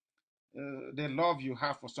syndrome, the love you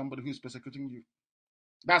have for somebody who is persecuting you.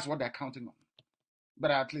 That's what they're counting on.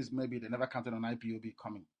 But at least maybe they never counted on IPOB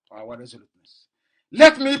coming or our resoluteness.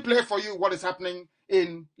 Let me play for you what is happening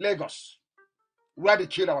in Lagos, where they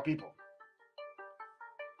kill our people.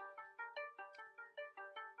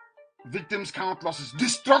 Victims count losses,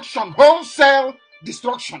 destruction, wholesale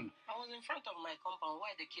destruction. I was in front of my compound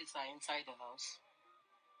where the kids are inside the house.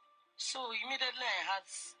 So immediately I had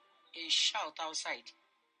a shout outside.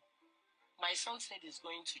 My son said he's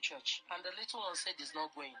going to church, and the little one said he's not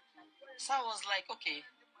going. So I was like, okay,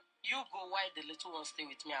 you go while the little one stay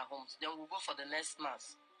with me at home. Then we'll go for the next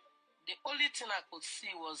mass. The only thing I could see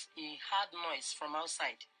was a hard noise from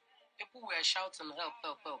outside. People were shouting, help,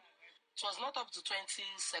 help, help. It was not up to 20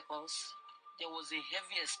 seconds. There was a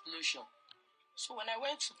heavy explosion. So when I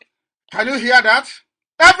went to... Can you hear that?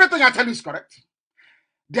 Everything I tell you is correct.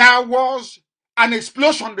 There was an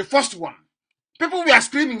explosion, the first one. People were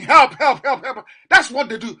screaming, help, help, help, help. That's what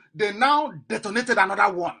they do. They now detonated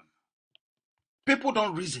another one. People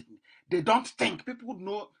don't reason. They don't think. People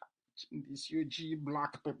know this UG,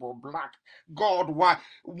 black people, black. God, why?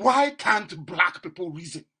 Why can't black people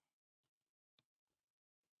reason?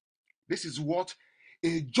 This is what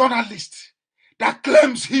a journalist that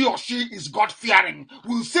claims he or she is God-fearing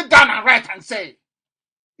will sit down and write and say,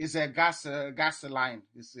 it's a gas line.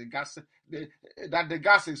 It's a gas that the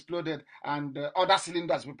gas exploded and other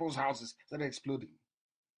cylinders in people's houses started exploding.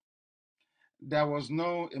 There was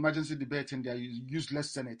no emergency debate in their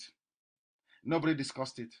useless Senate. Nobody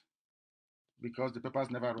discussed it because the papers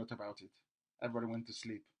never wrote about it. Everybody went to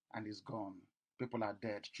sleep and it's gone. People are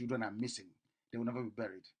dead. Children are missing. They will never be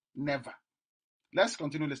buried. Never. Let's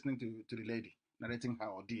continue listening to the lady narrating her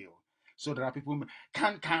ordeal. So there are people.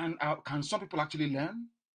 Can some people actually learn?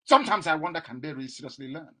 Sometimes I wonder, can they really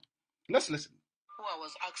seriously learn? Let's listen. Who I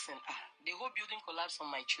was asking, The whole building collapsed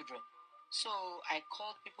on my children. So I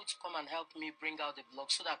called people to come and help me bring out the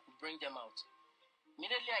blocks so that I could bring them out.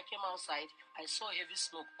 Immediately I came outside, I saw heavy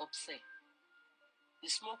smoke upstairs. The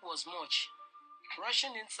smoke was much.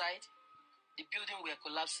 Rushing inside, the building were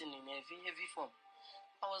collapsing in heavy form.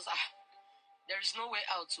 I was, there is no way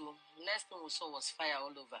out. So next thing we saw was fire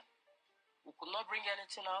all over. We could not bring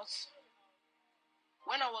anything out.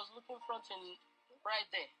 When I was looking front and right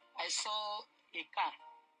there, I saw a car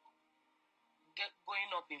going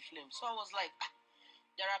up in flames. So I was like,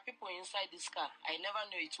 there are people inside this car. I never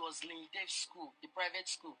knew it was Lynn Dave's school, the private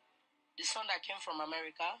school. The son that came from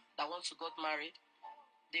America, that once got married,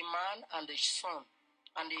 the man and the son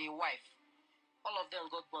and the wife, all of them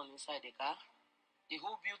got burned inside the car. The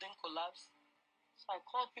whole building collapsed. So I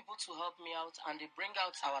called people to help me out, and they bring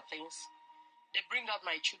out our things. They bring out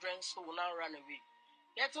my children, so we now run away.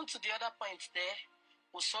 Getting to the other point there,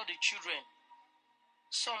 we saw the children.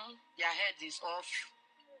 Some, their head is off,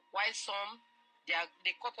 while some,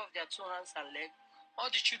 they cut off their 2 hands and legs.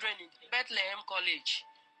 All the children in Bethlehem College,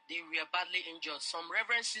 they were badly injured. Some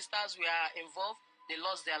reverend sisters were involved. They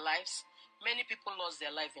lost their lives. Many people lost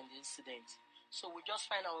their life in the incident. So we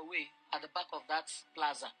just find our way at the back of that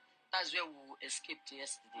plaza. That's where we escaped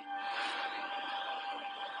yesterday.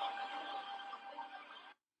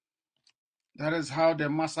 That is how they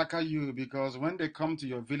massacre you, because when they come to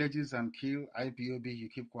your villages and kill IPOB, you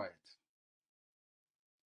keep quiet.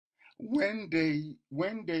 When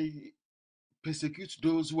they persecute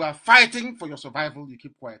those who are fighting for your survival, you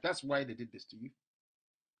keep quiet. That's why they did this to you.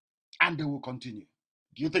 And they will continue.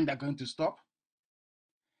 Do you think they're going to stop?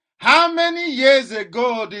 How many years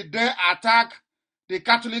ago did they attack the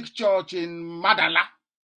Catholic Church in Madala?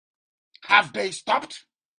 Have they stopped?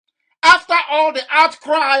 After all the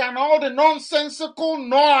outcry and all the nonsensical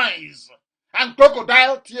noise and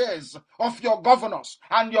crocodile tears of your governors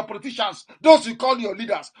and your politicians, those you call your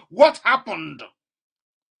leaders, what happened?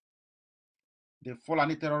 The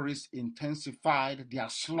Fulani terrorists intensified their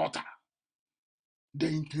slaughter. They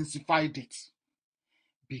intensified it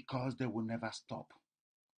because they will never stop.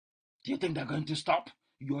 Do you think they're going to stop?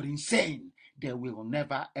 You're insane. They will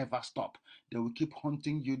never ever stop. They will keep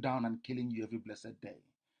hunting you down and killing you every blessed day.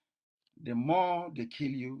 The more they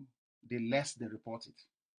kill you, the less they report it,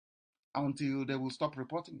 until they will stop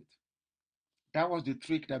reporting it. That was the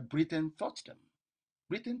trick that Britain taught them.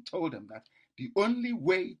 Britain told them that the only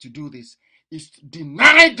way to do this is to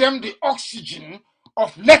deny them the oxygen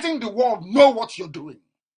of letting the world know what you're doing.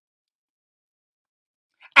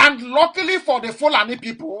 And luckily for the Fulani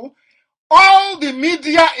people, all the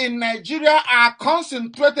media in Nigeria are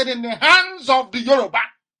concentrated in the hands of the Yoruba.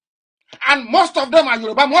 And most of them are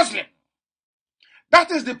Yoruba Muslim. That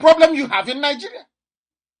is the problem you have in Nigeria.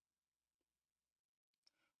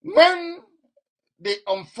 When the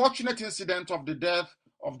unfortunate incident of the death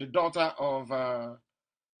of the daughter of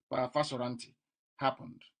Fasoranti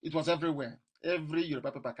happened, it was everywhere. Every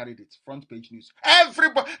Yoruba paper carried it, front page news.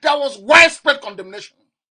 Everybody, there was widespread condemnation.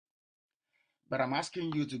 But I'm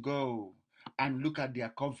asking you to go and look at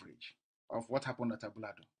their coverage of what happened at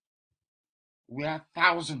Abulado, where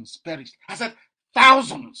thousands perished. I said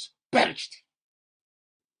thousands perished.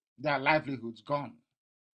 Their livelihoods gone.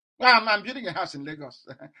 Well, I'm building a house in Lagos.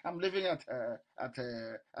 I'm living at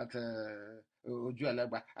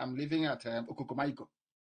Ojuelegba. I'm living at Okokomaiko.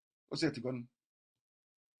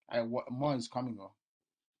 More is coming.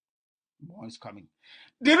 More is coming.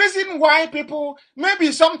 The reason why people,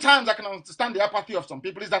 maybe sometimes I can understand the apathy of some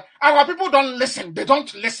people, is that our people don't listen. They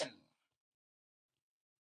don't listen.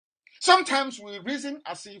 Sometimes we reason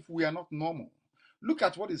as if we are not normal. Look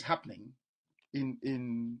at what is happening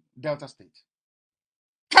in Delta State.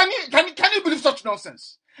 Can you believe such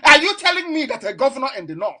nonsense? Are you telling me that a governor in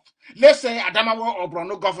the north, let's say Adamawa or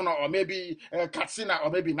Borno governor, or maybe Katsina, or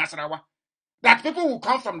maybe Nasarawa, that people will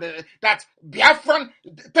come from that Biafran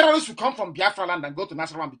terrorists will come from Biafra land and go to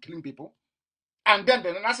Nasarawa and be killing people, and then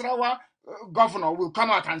the Nasarawa governor will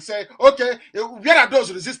come out and say, okay, where are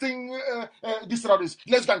those resisting these terrorists?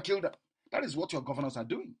 Let's go and kill them. That is what your governors are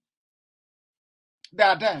doing. They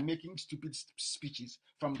are there making stupid speeches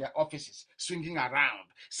from their offices, swinging around,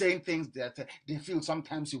 saying things that they feel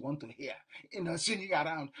sometimes you want to hear. Swinging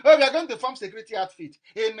around. Oh, we are going to form security outfit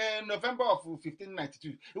in November of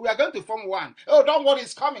 1592. We are going to form one. Oh, don't worry,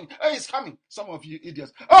 it's coming. Oh, it's coming. Some of you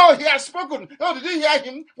idiots. Oh, he has spoken. Oh, did you hear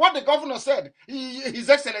him? What the governor said? His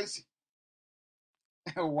Excellency.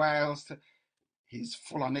 Whilst his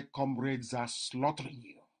Fulani comrades are slaughtering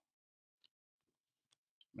you.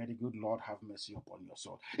 May the good Lord have mercy upon your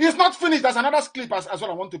soul. It's not finished. There's another clip as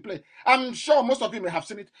well I want to play. I'm sure most of you may have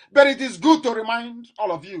seen it, but it is good to remind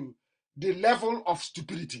all of you the level of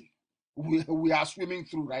stupidity we are swimming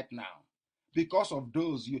through right now. Because of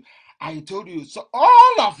those, I told you, so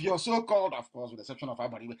all of your so-called, of course, with the exception of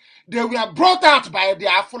everybody, they were brought out by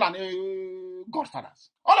their Fulani godfathers.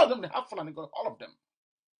 All of them, they have Fulani God, all of them.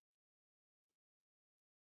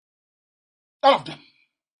 All of them.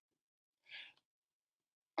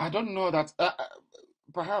 I don't know that,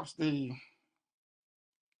 perhaps I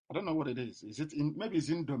don't know what it is. Is it, maybe it's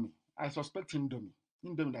Indomie. I suspect Indomie.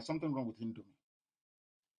 Indomie, there's something wrong with Indomie.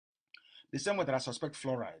 The same way that I suspect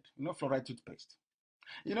fluoride. Fluoride toothpaste.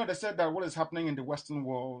 They said that what is happening in the Western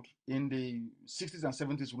world in the 60s and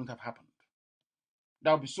 70s wouldn't have happened.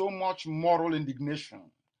 There will be so much moral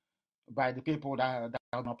indignation by the people that are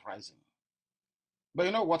not uprising. But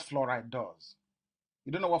you know what fluoride does?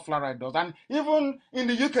 You don't know what fluoride does. And even in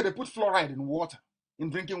the UK, they put fluoride in water, in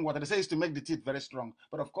drinking water. They say it's to make the teeth very strong.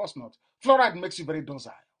 But of course not. Fluoride makes you very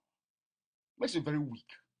docile, makes you very weak.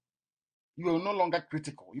 You are no longer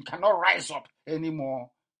critical. You cannot rise up anymore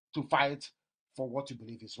to fight for what you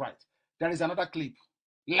believe is right. There is another clip.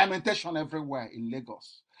 Lamentation everywhere in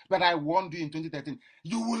Lagos. But I warned you in 2013,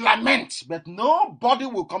 you will lament, but nobody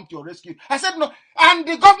will come to your rescue. I said no, and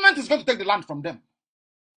the government is going to take the land from them.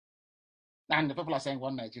 And the people are saying,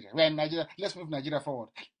 one Nigeria. We're in Nigeria. Let's move Nigeria forward.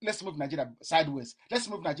 Let's move Nigeria sideways. Let's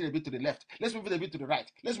move Nigeria a bit to the left. Let's move it a bit to the right.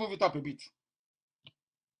 Let's move it up a bit.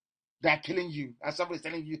 They are killing you. As somebody is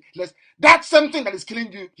telling you, that's something that is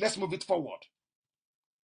killing you. Let's move it forward.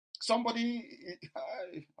 Somebody,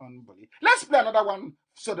 unbelievable. Let's play another one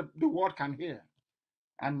so the world can hear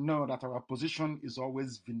and know that our position is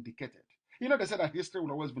always vindicated. They said that history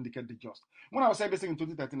will always vindicate the just. When I was saying this thing in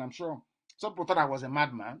 2013, I'm sure some people thought I was a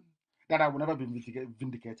madman, that I would never be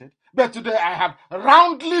vindicated. But today I have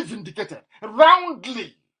roundly vindicated.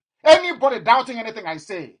 Roundly. Anybody doubting anything I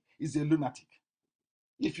say is a lunatic.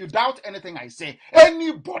 If you doubt anything I say,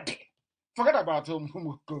 anybody, forget about Upper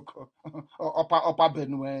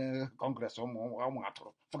Benue Congress.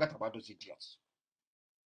 Forget about those idiots.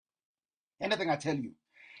 Anything I tell you,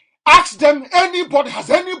 ask them. Has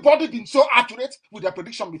anybody been so accurate with their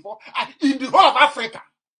prediction before? In the whole of Africa.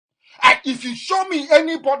 If you show me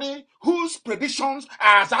anybody whose predictions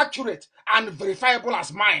are as accurate and verifiable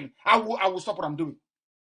as mine, I will stop what I'm doing.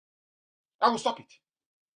 I will stop it.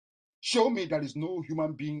 Show me there is no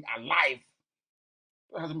human being alive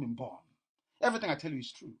that hasn't been born. Everything I tell you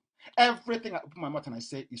is true. Everything I open my mouth and I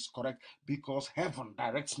say is correct because heaven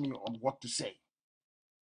directs me on what to say.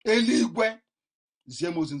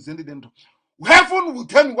 Heaven will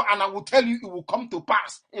tell me, and I will tell you it will come to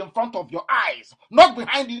pass in front of your eyes, not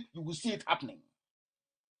behind you. You will see it happening.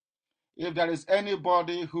 If there is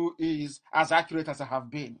anybody who is as accurate as I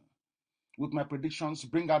have been with my predictions,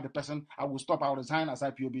 bring out the person. I will stop. I will resign as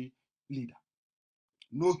IPOB leader.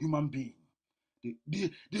 No human being.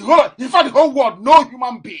 The whole world, no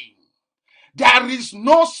human being. There is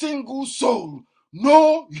no single soul,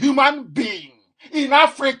 no human being in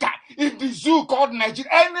Africa, in the zoo called Nigeria,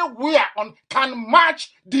 anywhere can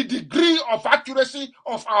match the degree of accuracy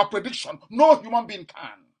of our prediction. No human being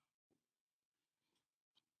can.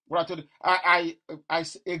 What I told you, I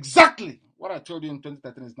exactly what I told you in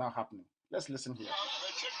 2013 is now happening. Let's listen here.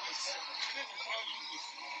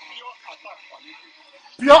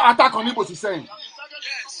 Pure attack on Igbo, he's saying.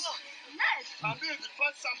 Yes. I'm doing the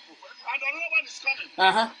first sample, and another one is coming.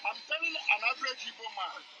 I'm telling an average Igbo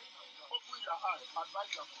man, open your eyes,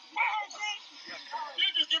 advise them.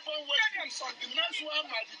 If you keep on waiting, the next one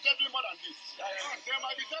might be deadly more than this. They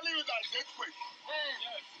might be telling you that it's earthquake.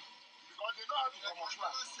 Yes. Because they know how to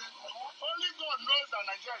camouflage. Only God knows that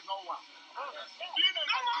Nigeria is not one. Being a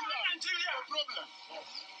Nigeria is a problem.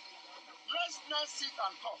 Let's not sit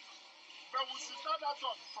and talk. But we should start that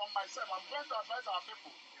talk from myself. I'm going to advise our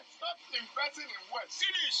people. Stop investing in West.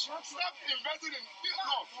 Stop investing in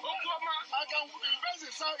no. I can invest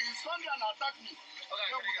in Sunday and attack me.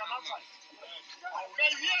 Okay, we cannot fight.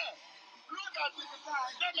 But here, look at the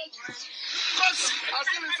damages. Cops are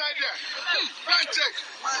still inside there. Go and check.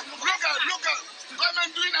 Look at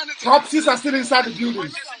government doing anything. Cops are still inside the building.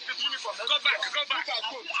 Go back.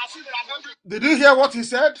 Did you hear what he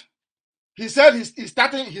said? He said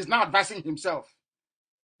he's now advising himself.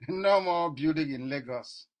 No more building in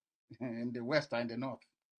Lagos, in the west and the north.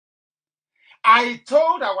 I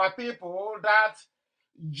told our people that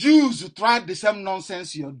Jews tried the same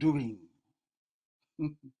nonsense you're doing.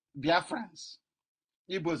 Biafrans,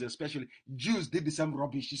 Igbos especially, Jews did the same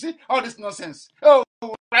rubbish. You see, all this nonsense. Oh,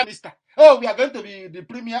 Prime Minister. Oh, we are going to be the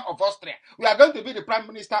Premier of Austria. We are going to be the Prime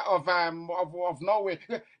Minister of Norway.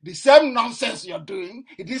 The same nonsense you're doing,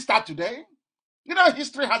 it didn't start today.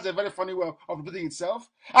 History has a very funny way of repeating itself.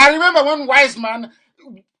 I remember one wise man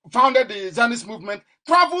founded the Zionist movement,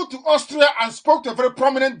 traveled to Austria and spoke to a very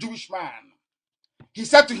prominent Jewish man. He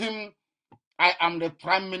said to him, I am the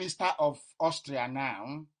prime minister of Austria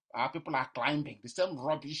now. Our people are climbing. The same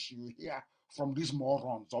rubbish you hear from these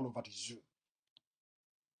morons all over the zoo.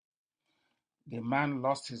 The man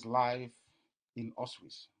lost his life in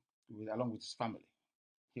Auschwitz along with his family.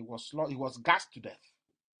 He was gassed to death.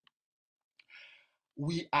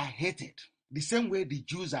 We are hated the same way the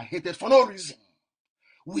Jews are hated for no reason.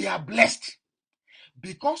 We are blessed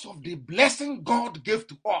because of the blessing God gave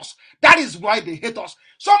to us. That is why they hate us.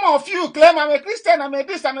 Some of you claim, I'm a Christian, I'm a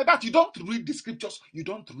this, I'm a that. You don't read the scriptures. You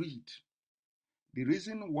don't read. The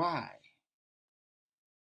reason why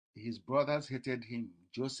his brothers hated him,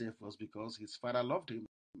 Joseph, was because his father loved him.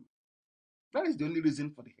 That is the only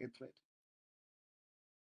reason for the hatred.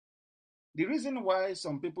 The reason why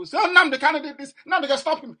some people say, oh, Nnamdi Kanu did this, Nnamdi can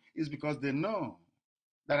stop him, is because they know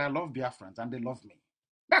that I love Biafrans and they love me.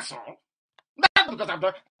 That's all. That's because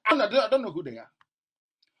I don't know who they are.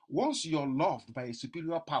 Once you're loved by a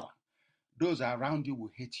superior power, those around you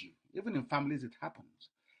will hate you. Even in families, it happens.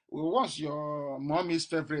 Well, once your mom is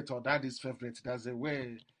favorite or dad is favorite, that's the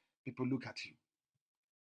way people look at you.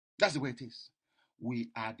 That's the way it is. We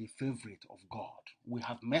are the favorite of God. We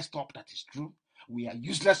have messed up, that is true. We are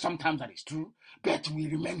useless sometimes, that is true. But we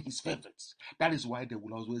remain his favorites. That is why they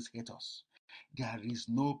will always hate us. There is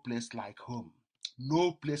no place like home.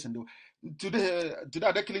 No place in the world. Today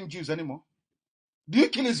are they killing Jews anymore? Do you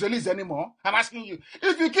kill Israelis anymore? I'm asking you.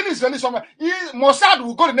 If you kill Israelis somewhere, Mossad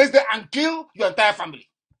will go the next day and kill your entire family.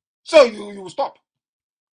 So you will stop.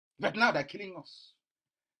 But now they're killing us.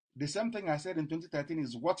 The same thing I said in 2013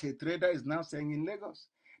 is what a trader is now saying in Lagos.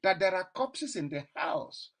 That there are corpses in the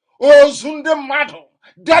house. Oh, Zunde Mado.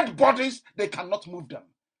 Dead bodies, they cannot move them.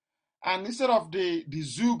 And instead of the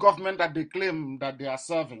zoo government that they claim that they are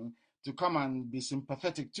serving to come and be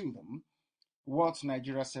sympathetic to them, what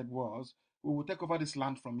Nigeria said was, we will take over this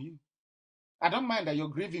land from you. I don't mind that you're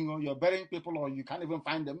grieving or you're burying people or you can't even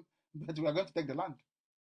find them, but we are going to take the land.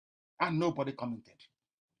 And nobody commented.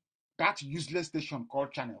 That useless station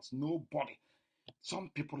called Channels, nobody. Some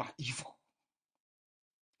people are evil.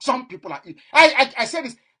 Some people are evil. I said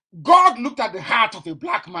this. God looked at the heart of a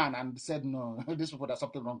black man and said, no, these people, there's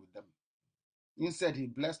something wrong with them. Instead, he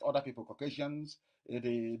blessed other people, Caucasians,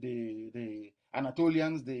 the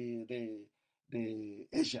Anatolians, the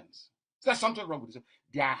Asians. So there's something wrong with it.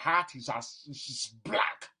 Their heart is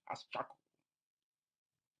black as charcoal.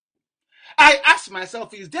 I ask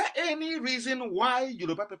myself, is there any reason why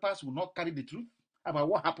Yoruba papers will not carry the truth about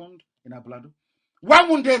what happened in Ablado? Why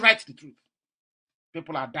won't they write the truth?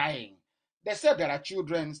 People are dying. They said there are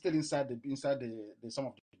children still inside the some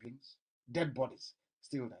of the buildings, dead bodies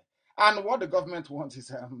still there. And what the government wants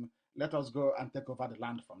is let us go and take over the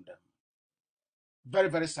land from them. Very,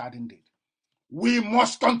 very sad indeed. We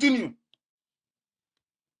must continue.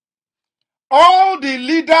 All the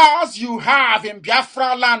leaders you have in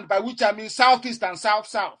Biafra land, by which I mean Southeast and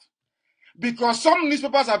South-South, because some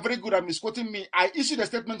newspapers are very good at misquoting me, I issued a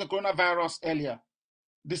statement on coronavirus earlier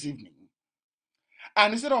this evening.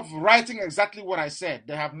 And instead of writing exactly what I said,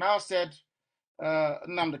 they have now said,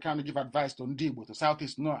 Nnamdi Kanu give advice to Ndibo, to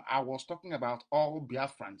Southeast. No, I was talking about all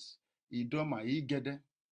Biafrans. Idoma, Igede,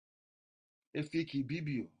 Efiki,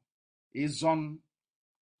 Bibio, Izon,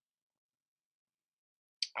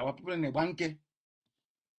 our people in Ebanke,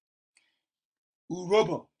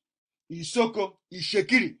 Urobo, Isoko,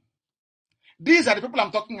 Ishekiri. These are the people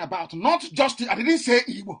I'm talking about, not just, I didn't say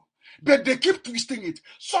Igbo, but they keep twisting it.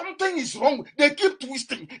 Something is wrong. They keep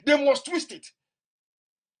twisting. They must twist it.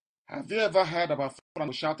 Have you ever heard about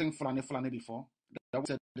Fulani shouting Fulani, Fulani before?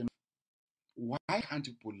 Why can't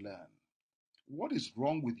people learn? What is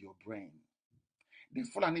wrong with your brain? The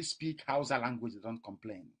Fulani speak Hausa language, they don't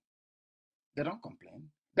complain. They don't complain.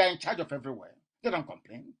 They're in charge of everywhere. They don't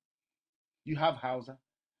complain. You have Hausa,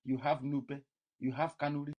 you have Nupe, you have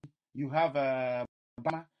Kanuri, you have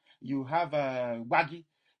Bama, you have Wagi,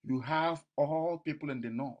 you have all people in the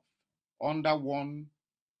north under one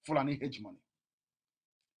Fulani hegemony.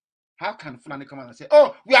 How can Fulani come out and say,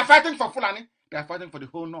 oh, we are fighting for Fulani? They are fighting for the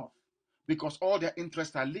whole north because all their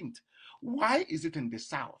interests are linked. Why is it in the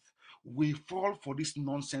south we fall for this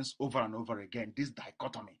nonsense over and over again, this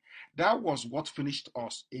dichotomy? That was what finished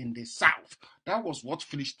us in the south. That was what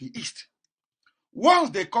finished the east. Once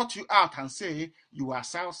they cut you out and say you are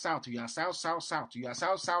south, you are south, you are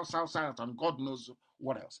south, and God knows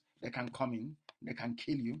what else, they can come in, they can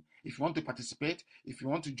kill you. If you want to participate, if you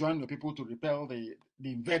want to join your people to repel the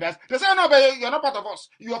invaders, they say, no, but you're not part of us.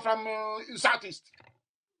 You are from Southeast.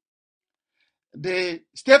 The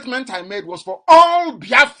statement I made was for all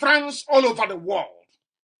Biafrans all over the world.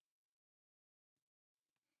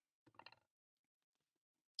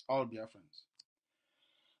 all Biafrans,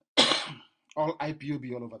 all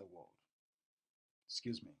IPOB all over the world.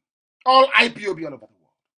 Excuse me. All IPOB all over the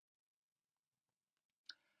world.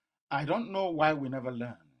 I don't know why we never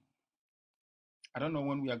learn. I don't know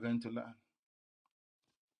when we are going to learn.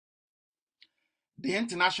 The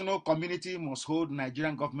international community must hold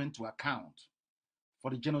Nigerian government to account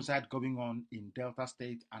for the genocide going on in Delta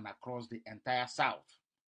State and across the entire South,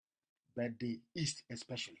 but the East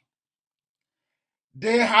especially.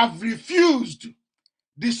 They have refused.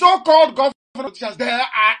 The so-called governors, they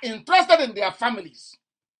are interested in their families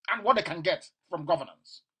and what they can get from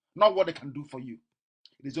governance, not what they can do for you.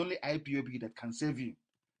 It is only IPOB that can save you.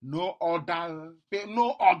 No order,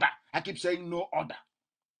 no order. I keep saying no order.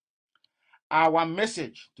 Our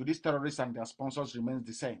message to these terrorists and their sponsors remains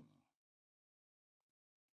the same.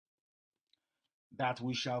 That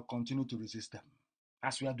we shall continue to resist them,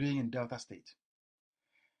 as we are doing in Delta State.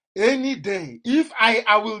 Any day, if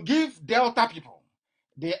I will give Delta people,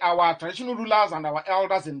 our traditional rulers and our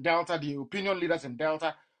elders in Delta, the opinion leaders in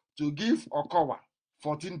Delta, to give Okowa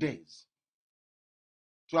 14 days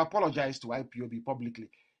to apologize to IPOB publicly.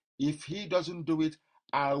 If he doesn't do it,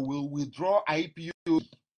 I will withdraw IPOB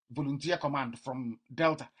volunteer command from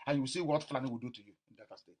Delta, and you will see what Fulani will do to you in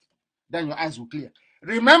Delta State. Then your eyes will clear.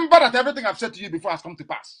 Remember that everything I've said to you before has come to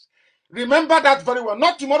pass. Remember that very well.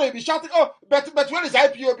 Not tomorrow you'll be shouting, oh, but where is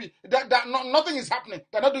IPOB? Nothing is happening.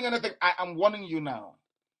 They're not doing anything. I am warning you now.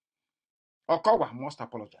 Okowa must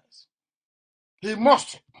apologize. He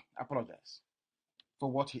must apologize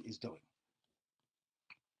for what he is doing.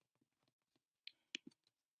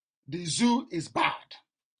 The zoo is bad.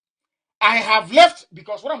 I have left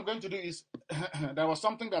because what I'm going to do is there was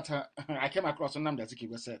something that I came across on Nnamdi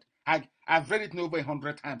Kanu said. I've read it over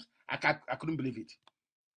 100 times. I couldn't believe it.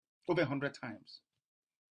 Over 100 times.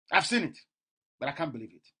 I've seen it, but I can't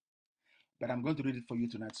believe it. But I'm going to read it for you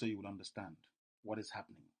tonight so you will understand what is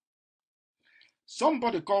happening.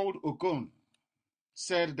 Somebody called Okon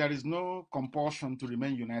said there is no compulsion to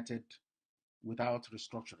remain united without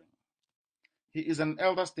restructuring. He is an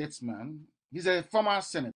elder statesman. He's a former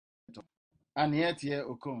senator. Aniyetie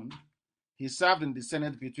Okon. He served in the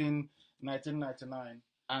Senate between 1999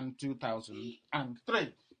 and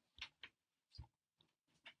 2003.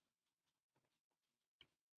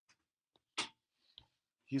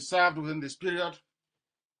 He served within this period,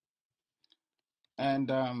 and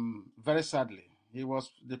very sadly, he was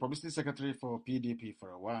the publicity secretary for PDP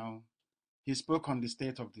for a while. He spoke on the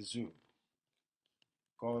state of the zoo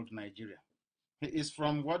called Nigeria. He is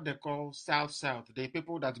from what they call South-South. The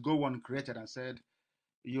people that go on created and said,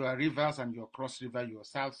 you are rivers and you are cross river, you are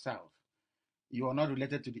South-South. You are not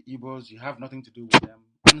related to the Igbos, you have nothing to do with them.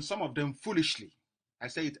 And some of them foolishly, I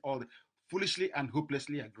say it all, foolishly and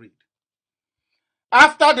hopelessly agreed.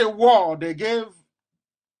 After the war, they gave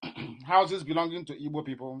houses belonging to Igbo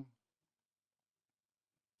people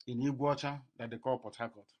in Iguacha that they call Port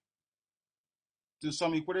Harcourt to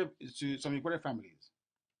some Ikwere families.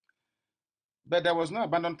 But there was no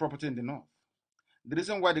abandoned property in the north. The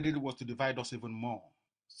reason why they did it was to divide us even more.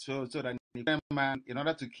 So that the man, in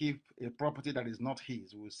order to keep a property that is not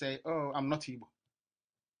his, will say, oh, I'm not Igbo.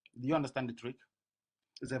 Do you understand the trick?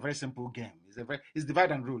 It's a very simple game. It's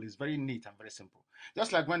divide and rule. It's very neat and very simple.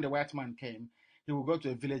 Just like when the white man came, he will go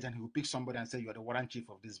to a village and he will pick somebody and say, you're the warrant chief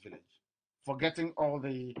of this village. Forgetting all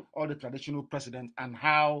the traditional precedent and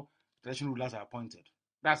how traditional rulers are appointed.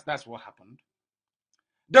 That's what happened.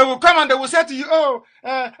 They will come and they will say to you, oh,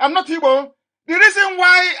 I'm not Igbo. The reason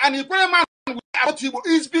why an Ikwere man will be not Igbo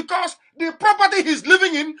is because the property he's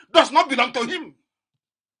living in does not belong to him.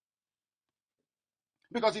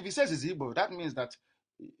 Because if he says he's Igbo, that means that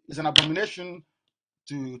it's an abomination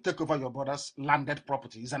to take over your brother's landed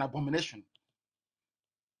property. It's an abomination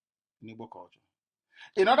in Igbo culture.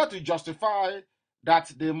 In order to justify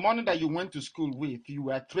that the money that you went to school with, you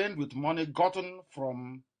were trained with money gotten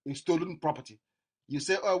from a stolen property. You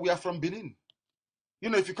say, oh, we are from Benin. You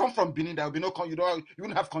know, if you come from Benin, there will be no, you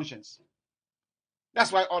wouldn't have conscience.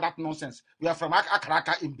 That's why all that nonsense. We are from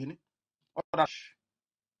Akaraka in Benin. All that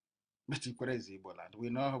crazy Igbo land. We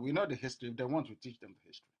know the history. If they want to teach them the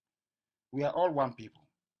history. We are all one people.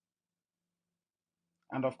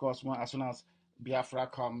 And of course, as soon as Biafra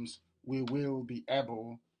comes, we will be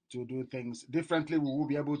able to do things differently. We will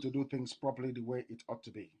be able to do things properly the way it ought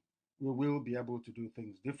to be. We will be able to do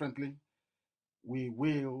things differently. We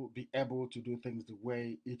will be able to do things the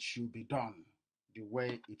way it should be done. The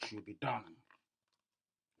way it should be done.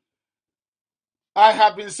 I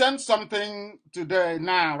have been sent something today,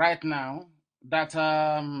 right now, that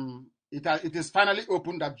it is finally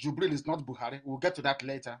open that Jubril is not Buhari. We'll get to that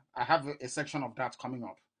later. I have a section of that coming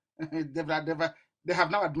up. They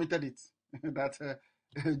have now admitted it that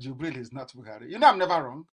Jubril is not Buhari. You know, I'm never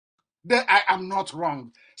wrong. I am not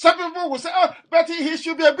wrong. Some people will say, oh, but he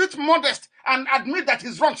should be a bit modest and admit that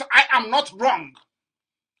he's wrong. So I am not wrong.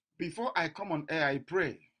 Before I come on air, I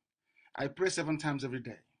pray. I pray 7 times every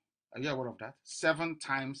day. Are you aware of that? 7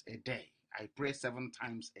 times a day. I pray 7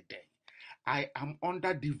 times a day. I am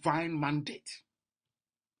under divine mandate.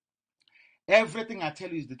 Everything I tell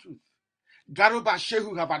you is the truth. Garuba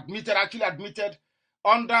Shehu have actually admitted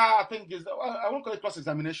under, I think, I won't call it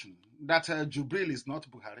cross-examination, that Jubril is not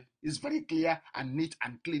Buhari. It's very clear and neat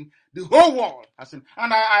and clean. The whole world has seen.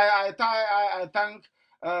 And I thank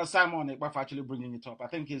Simon Ekpa for actually bringing it up. I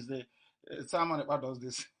think Simon Ekpa does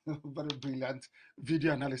this very brilliant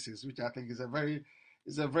video analysis, which I think is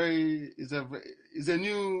a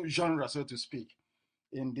new genre, so to speak,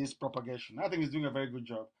 in this propagation. I think he's doing a very good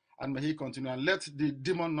job. And may he continue and let the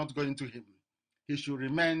demon not go into him. He should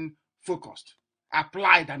remain focused,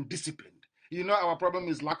 applied, and disciplined. You know, our problem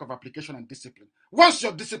is lack of application and discipline. Once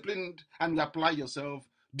you're disciplined and you apply yourself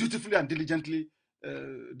dutifully and diligently,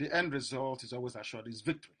 the end result is always assured, is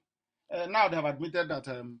victory. Now they have admitted that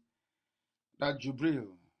that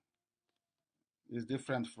Jubril is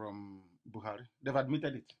different from Buhari. They've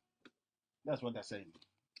admitted it. That's what they're saying.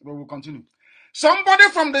 But we'll continue. Somebody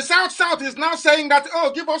from the south is now saying that,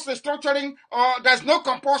 oh, give us restructuring, or there's no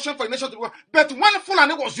compulsion for the nation to work. But when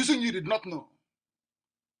Fulani was using you did not know.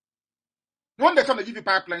 When they come to give you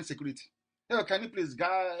pipeline security, oh, can you please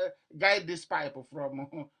guide this pipe from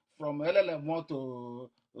LLM to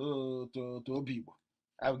Obibo?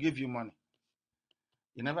 I'll give you money.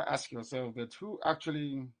 You never ask yourself, but who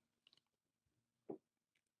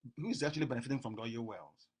is actually benefiting from the oil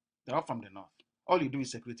wells? They're all from the north. All you do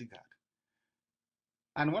is security guard.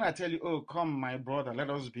 And when I tell you, oh, come, my brother, let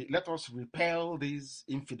us repel these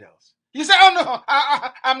infidels. You say, oh no,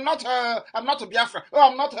 I'm not to Biafra. Oh,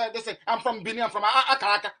 I'm not this. I'm from Bini. I'm from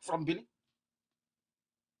Akaraka, from Bini.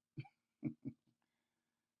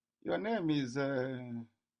 Your name is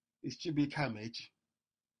Chibika Mechi.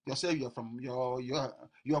 You say you're from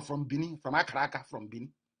Bini, from Akaraka, from Bini.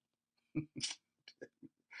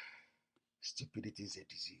 Stupidity is a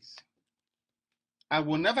disease. I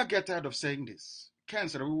will never get tired of saying this. Ken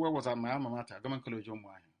Serewiwa was at my alma mater, Government College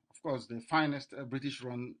Omwai. Of course, the finest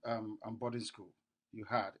British-run boarding school you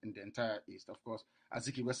had in the entire East. Of course,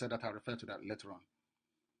 Azikiwe said that. I refer to that later on.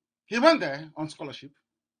 He went there on scholarship.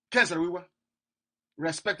 Ken Serewiwa,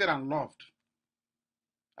 respected and loved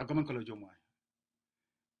at Government College Omwai.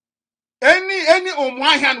 Any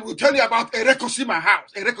Omwaian will tell you about Erekosima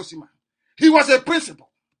House. Erekosima. He was a principal.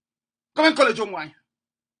 Government College Omwai.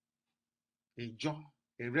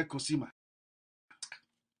 Erekosima.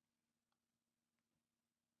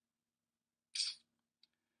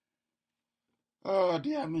 Oh,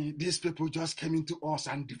 dear me. These people just came into us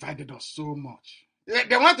and divided us so much.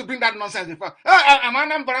 They want to bring that nonsense in front. Oh, I'm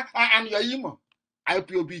Anambra and your Imo.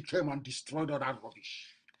 IPOB came and destroyed all that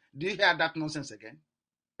rubbish. Do you hear that nonsense again?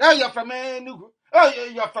 Oh, you're from Enugu. Oh,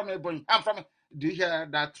 you're from Ebonyi. I'm from. Do you hear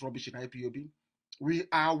that rubbish in IPOB? We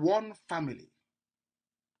are one family.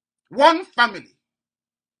 One family.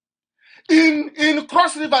 In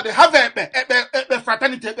Cross River, they have a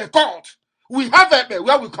fraternity, a cult. We have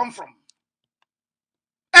where we come from.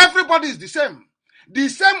 Everybody is the same. The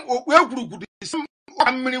same the same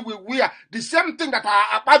family we wear. The same thing that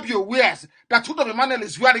Ababio wears, that Tuto Emmanuel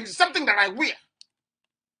is wearing, is something that I wear.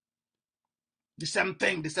 The same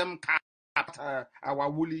thing, the same cat, our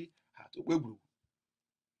woolly hat.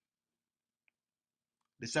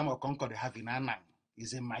 The same Okonko they have in Anang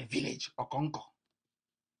is in my village, Okonko.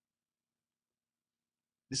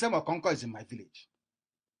 The same Okonko is in my village.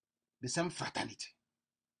 The same fraternity.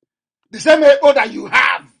 The same Eko that you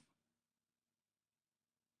have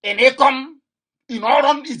in Ekom, in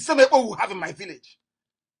Oron, it's the same Eko we have in my village.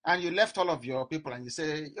 And you left all of your people and you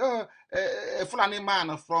say, oh, a Fulani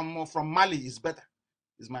man from Mali is better.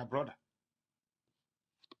 Is my brother.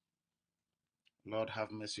 Lord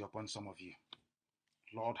have mercy upon some of you.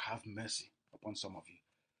 Lord have mercy upon some of you.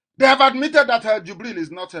 They have admitted that Jubril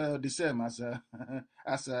is not the same as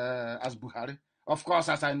Buhari. Of course,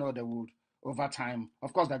 as I know they would, over time,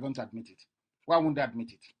 of course they're going to admit it. Why won't they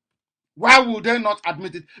admit it? Why would they not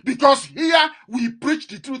admit it? Because here we preach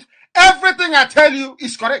the truth. Everything I tell you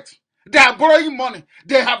is correct. They are borrowing money.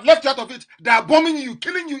 They have left out of it. They are bombing you,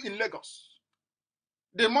 killing you in Lagos.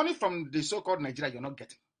 The money from the so-called Nigeria you're not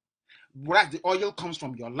getting. Whereas the oil comes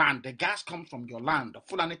from your land, the gas comes from your land, the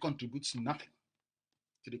Fulani contributes nothing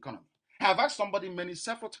to the economy. I have asked somebody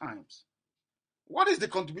several times, what is the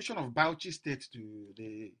contribution of Bauchi State to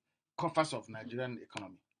the coffers of Nigerian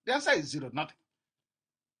economy? The answer is zero, nothing.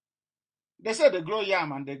 They say they grow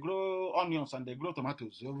yam and they grow onions and they grow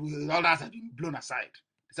tomatoes. All that has been blown aside.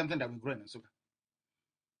 It's something that we grow in Nsukka.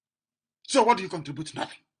 So what do you contribute?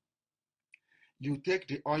 Nothing. You take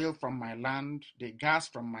the oil from my land, the gas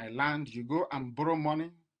from my land, you go and borrow money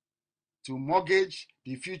to mortgage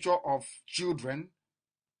the future of children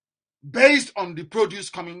based on the produce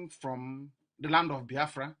coming from the land of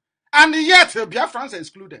Biafra. And yet Biafrans are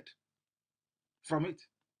excluded from it.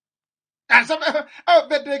 And some,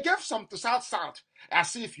 but they gave some to South,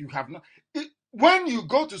 as if you have not. When you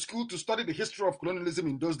go to school to study the history of colonialism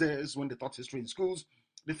in those days, when they taught history in schools,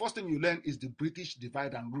 the first thing you learn is the British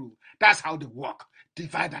divide and rule. That's how they work,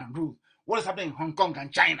 divide and rule. What is happening in Hong Kong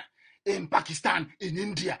and China, in Pakistan, in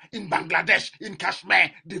India, in Bangladesh, in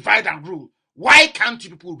Kashmir, divide and rule. Why can't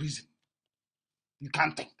you people reason? You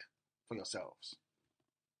can't think for yourselves.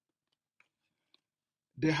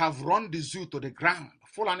 They have run the zoo to the ground.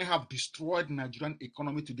 Fulani have destroyed Nigerian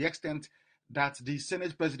economy to the extent that the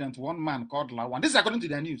Senate president, one man called Lawan, this is according to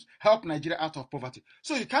their news, helped Nigeria out of poverty.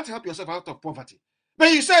 So you can't help yourself out of poverty.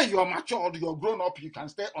 But you say you're matured, you're grown up, you can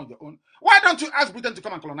stay on your own. Why don't you ask Britain to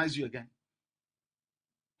come and colonize you again?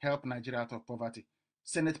 Help Nigeria out of poverty.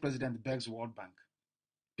 Senate president begs World Bank.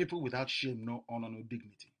 People without shame, no honor, no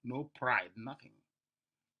dignity, no pride, nothing.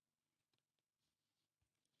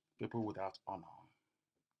 People without honor.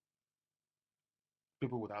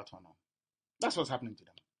 People without honor. That's what's happening to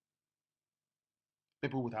them.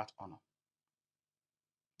 People without honor.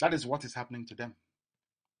 That is what is happening to them.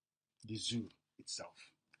 The zoo itself.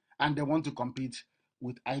 And they want to compete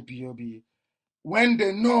with IPOB when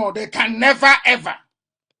they know they can never ever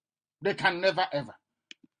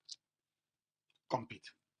compete.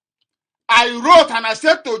 I wrote and I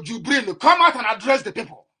said to Jubril, come out and address the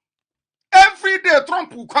people. Every day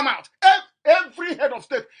Trump will come out. Every head of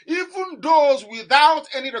state, even those without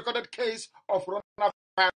any recorded case of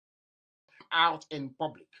coronavirus, out in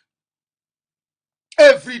public.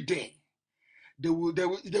 Every day. They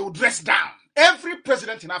will dress down. Every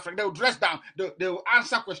president in Africa, they will dress down. They will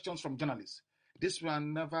answer questions from journalists. This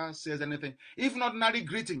one never says anything. Even ordinary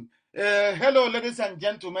greeting, hello, ladies and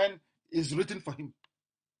gentlemen, is written for him.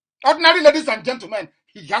 Ordinary ladies and gentlemen,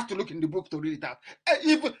 he has to look in the book to read it out.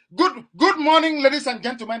 Even good morning, ladies and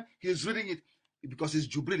gentlemen, he's reading it because it's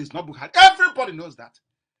Jubril, it's not Buhari. Everybody knows that.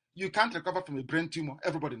 You can't recover from a brain tumor.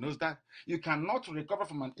 Everybody knows that. You cannot recover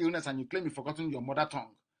from an illness and you claim you've forgotten your mother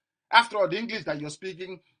tongue. After all, the English that you're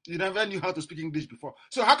speaking, you never knew how to speak English before.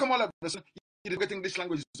 So how come all of a sudden you're getting English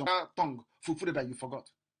language is on tongue, fufu that you forgot?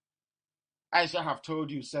 I shall have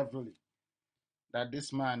told you severally that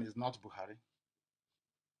this man is not Buhari.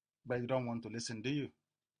 But you don't want to listen, do you?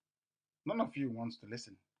 None of you wants to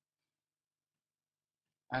listen.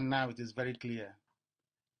 And now it is very clear.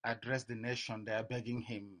 Address the nation, they are begging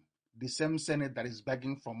him. The same Senate that is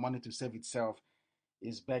begging for money to save itself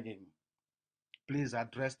is begging. Please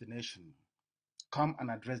address the nation. Come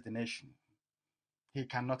and address the nation. He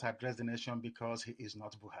cannot address the nation because he is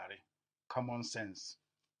not Buhari. Common sense.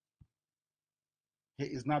 He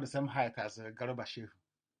is now the same height as Garuba Shehu.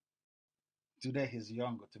 Today he's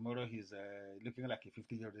young. Tomorrow he's looking like a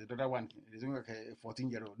 50-year-old. The other one is looking like a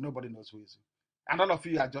 14-year-old. Nobody knows who is who. And all of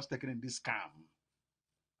you are just taking in this scam.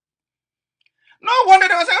 No wonder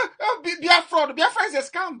they will say, oh, Biafra. Biafra is a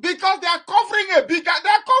scam because they are covering they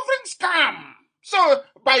are covering scam. So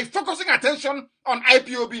by focusing attention on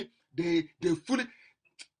IPOB, they fully,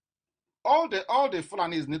 all the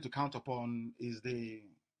Fulanis need to count upon is the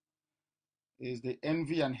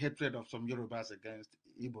envy and hatred of some Yorubas against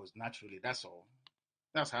Igbos. Naturally, that's all.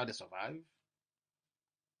 That's how they survive.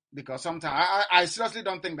 Because sometimes I seriously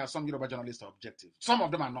don't think that some Yoruba journalists are objective. Some of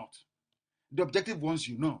them are not. The objective ones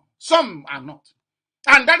you know. Some are not.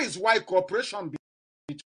 And that is why cooperation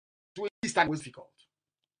between East and West is difficult.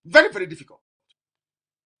 Very, very difficult.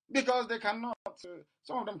 Because they cannot,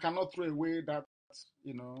 some of them cannot throw away that,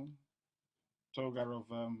 toga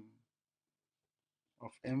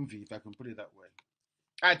of envy, if I can put it that way.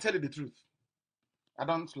 I tell you the truth. I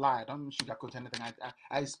don't lie. I don't sugarcoat anything.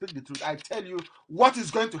 I speak the truth. I tell you what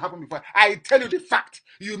is going to happen before. I tell you the fact.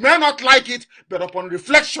 You may not like it, but upon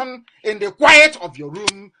reflection in the quiet of your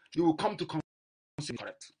room, you will come to consider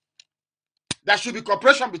correct. There should be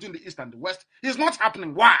cooperation between the East and the West. It's not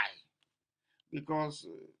happening. Why? Because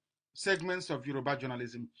segments of Yoruba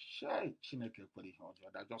journalism, they're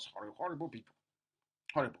just horrible people.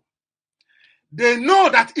 Horrible. They know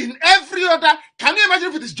that in every other, can you imagine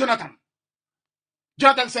if it is Jonathan?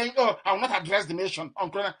 Jonathan saying, oh, I will not address the nation on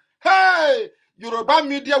Corona. Hey, Yoruba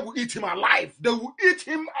media will eat him alive. They will eat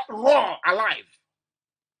him raw, alive.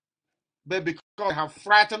 But because they have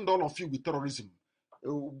frightened all of you with terrorism.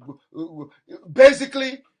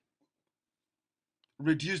 Basically,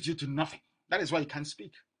 reduced you to nothing. That is why you can't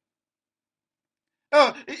speak.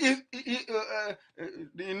 Oh, you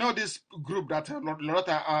know this group that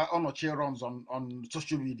Loretta Onoche runs on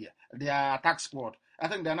social media, their attack squad. I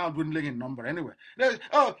think they're now dwindling in number anyway.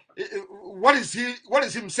 What is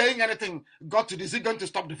him saying anything got to this? Is he going to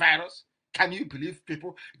stop the virus? Can you believe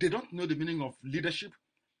people? They don't know the meaning of leadership.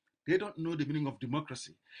 They don't know the meaning of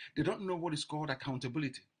democracy. They don't know what is called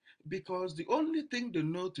accountability. Because the only thing they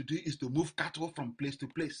know to do is to move cattle from place to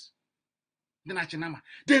place.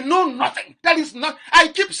 They know nothing. That is not, I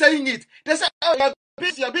keep saying it. They say, oh,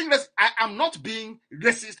 you're being racist. I am not being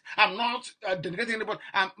racist. I'm not denigrating anybody.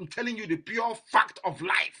 I'm telling you the pure fact of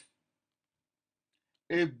life.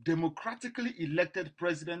 A democratically elected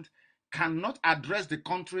president cannot address the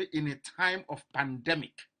country in a time of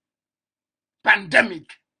pandemic. Pandemic.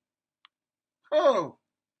 Oh.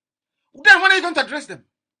 Then when are you going to address them?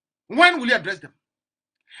 When will you address them?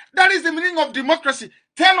 That is the meaning of democracy.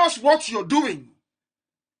 Tell us what you're doing.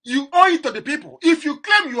 You owe it to the people. If you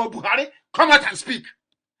claim you are Buhari, come out and speak.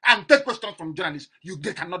 And take questions from journalists.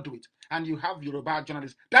 They cannot do it. And you have Yoruba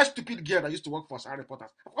journalists. That stupid girl that used to work for Sahara Reporters.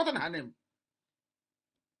 I've forgotten her name.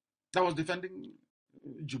 That was defending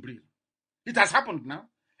Jubril. It has happened now.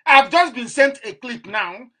 I've just been sent a clip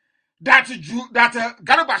now that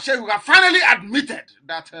Garba Shehu have finally admitted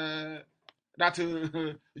that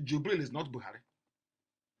Jubril is not Buhari.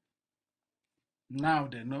 Now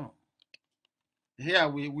they know. Here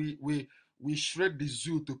we shred the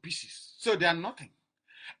zoo to pieces. So they are nothing.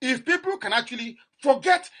 If people can actually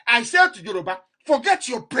forget, I said to Yoruba, forget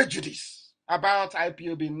your prejudice about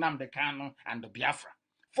IPOB, Nnamdi Kanu, and the Biafra.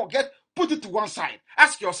 Forget, put it to one side.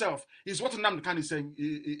 Ask yourself, is what Nnamdi Kanu is saying,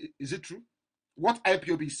 is it true? What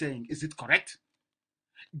IPOB is saying, is it correct?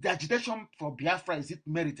 The agitation for Biafra, is it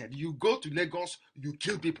merited? You go to Lagos, you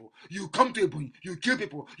kill people. You come to Ebonyi, you kill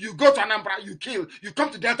people. You go to Anambra, you kill. You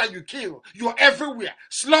come to Delta, you kill. You're everywhere,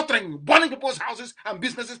 slaughtering, burning people's houses and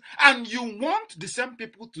businesses, and you want the same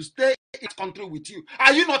people to stay in this country with you.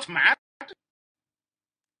 Are you not mad?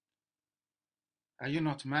 Are you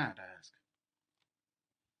not mad, I ask?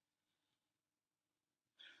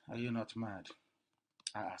 Are you not mad?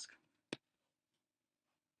 I ask.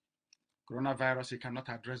 Coronavirus, you cannot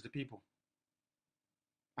address the people.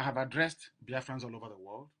 I have addressed Biafrans all over the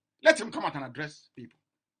world. Let him come out and address people.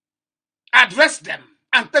 Address them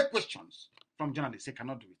and take questions from journalists. He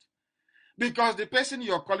cannot do it. Because the person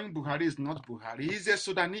you're calling Buhari is not Buhari. He's a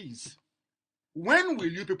Sudanese. When will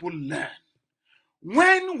you people learn?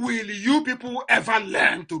 When will you people ever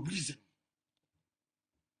learn to reason?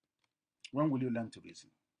 When will you learn to reason?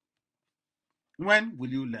 When will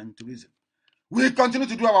you learn to reason? We continue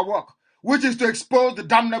to do our work, which is to expose the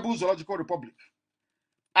damnable zoological republic.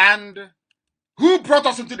 And who brought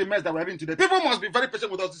us into the mess that we're in today? People must be very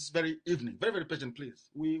patient with us this very evening. Very, very patient, please.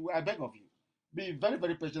 I beg of you. Be very,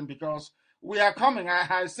 very patient because we are coming.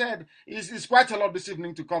 I said it's quite a lot this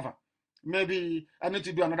evening to cover. Maybe I need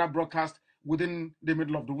to do another broadcast within the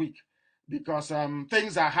middle of the week because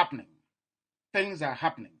things are happening. Things are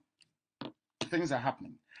happening. Things are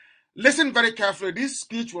happening. Listen very carefully. This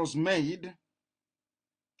speech was made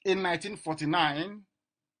in 1949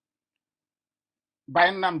 by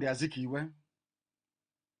Nnamdi Azikiwe.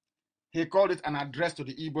 He called it an address to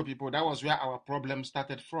the Igbo people. That was where our problem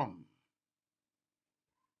started from.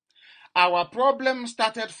 Our problem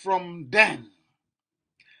started from then.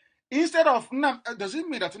 Instead of, does it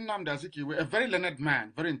mean that Nnamdi Azikiwe, a very learned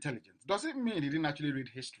man, very intelligent, does it mean he didn't actually read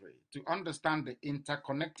history to understand the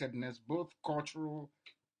interconnectedness, both cultural,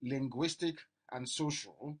 linguistic, and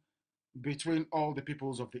social, between all the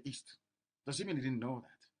peoples of the East? Does it mean he didn't know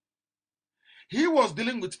that? He was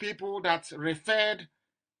dealing with people that referred,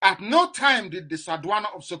 at no time did the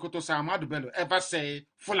Sadwana of Sokoto, Sir Ahmadu Bello, ever say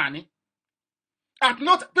Fulani.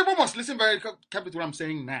 People must listen very carefully to what I'm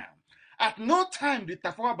saying now. At no time did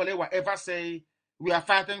Tafawa Balewa ever say, we are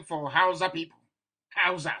fighting for Hausa people,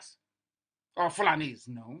 Hausas, or Fulanis,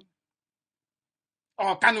 no.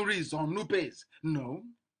 Or Kanuris, or Nupes, no.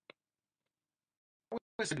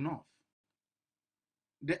 They said no.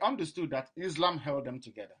 They understood that Islam held them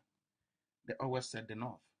together. They always said the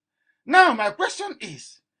North. Now, my question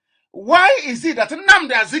is, why is it that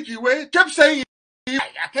Nnamdi Azikiwe kept saying,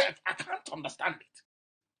 I can't understand it.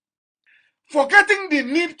 Forgetting the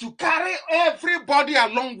need to carry everybody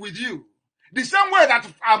along with you. The same way that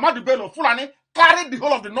Ahmadu Bello Fulani carried the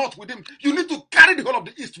whole of the North with him, you need to carry the whole of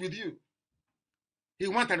the East with you. He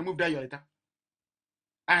went and removed that Yoruba.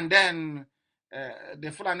 And then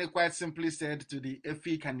the Fulani quite simply said to the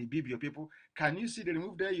Efik and the Bibio people, can you see they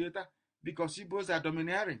removed their Yoruba? Because Igbos are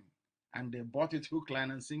domineering. And they bought it hook,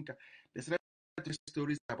 line, and sinker. They said,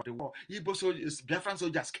 stories about the war. Igbo soldiers, Biafran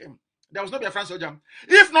soldiers came. There was no Biafran soldier.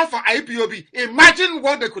 If not for IPOB, imagine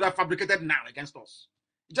what they could have fabricated now against us.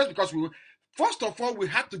 Just because first of all, we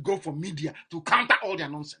had to go for media to counter all their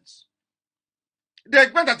nonsense. They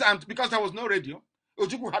expect that because there was no radio,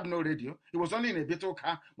 Ojukwu had no radio. He was only in a little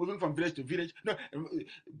car moving from village to village. No,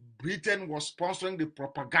 Britain was sponsoring the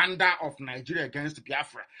propaganda of Nigeria against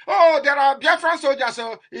Biafra. Oh, there are Biafran soldiers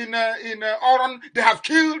in Oron. They have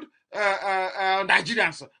killed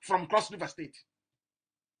Nigerians from Cross River State.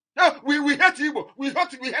 No, we hate Igbo. We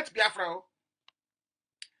hate Biafra.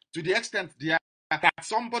 To the extent that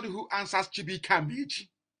somebody who answers Chibika Meiji,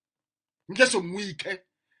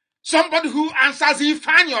 somebody who answers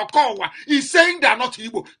Ifeanyi Okowa is saying they are not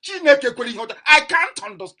Igbo. I can't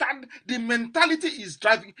understand. The mentality is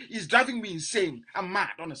driving me insane. I'm mad,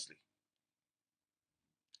 honestly.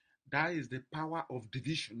 That is the power of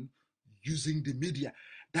division using the media.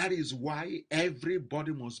 That is why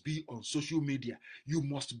everybody must be on social media. You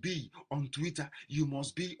must be on Twitter. You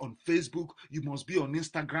must be on Facebook. You must be on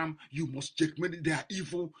Instagram. You must checkmate. They are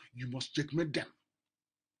evil. You must checkmate them.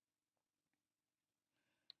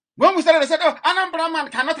 When we started, they said, oh, Anambra man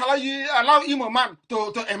cannot allow Imo man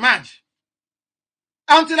to emerge.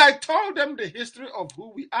 Until I told them the history of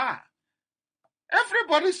who we are.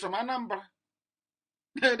 Everybody's from Anambra.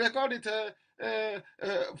 They called it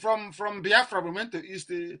from Biafra. We went to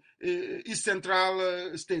East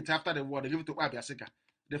Central State after the war. They gave it to Abiasika.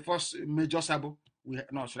 The first major Sabo.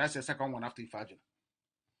 Should I say second one after Ifajo?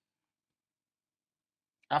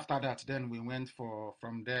 After that, then we went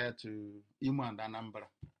from there to Imo and Anambra.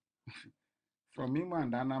 From Imo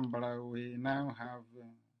and Anambra, we now have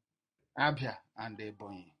Abia and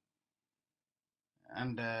Ebonyi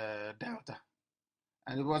and Delta.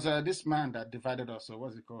 And it was this man that divided us. So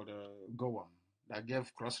what's it called? Gowon, that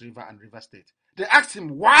gave Cross River and River State. They asked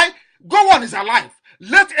him why Gowon is alive.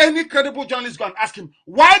 Let any credible journalist go and ask him,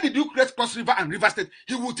 why did you create Cross River and River State?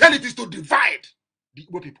 He will tell it is to divide the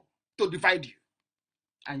Igbo people, to divide you.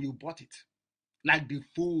 And you bought it. Like the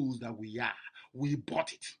fools that we are. We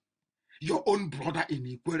bought it. Your own brother in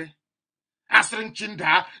Ikwere, Asrin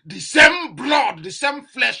Chinda, the same blood, the same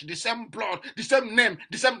flesh, the same blood, the same name,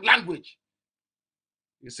 the same language.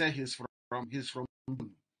 You say he's from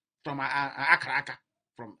Akraka,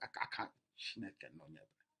 from Akaka.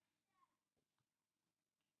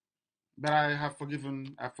 But I have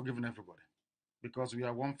forgiven everybody because we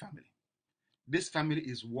are one family. This family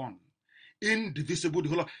is one, indivisible. The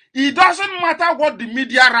whole. It doesn't matter what the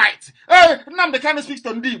media write. Nnamdi Kanu speaks to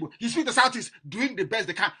Ndibo. He speaks to Southeast, doing the best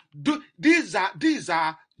they can. These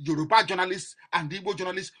are Yoruba journalists and Igbo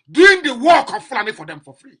journalists doing the work of Fulani for them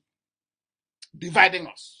for free. Dividing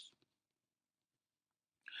us.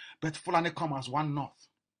 But Fulani come as one north.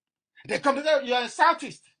 They come together, you're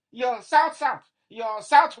southeast, you're south-south, you're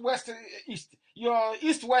southwest-east, you're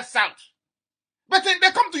east-west-south. But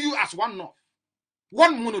they come to you as one north,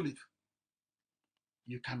 one monolith.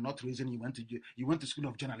 You cannot reason. You went to school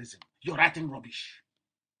of journalism. You're writing rubbish.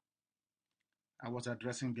 I was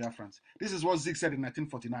addressing Biafrans. This is what Zeke said in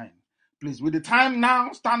 1949. Please, with the time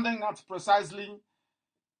now standing at precisely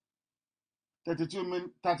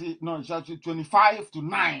 25 to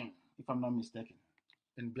 9, if I'm not mistaken,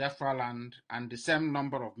 in Biafra land, and the same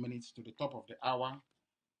number of minutes to the top of the hour,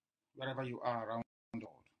 wherever you are around the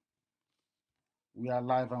world. We are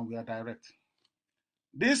live and we are direct.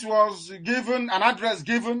 This was an address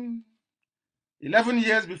given 11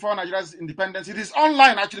 years before Nigeria's independence. It is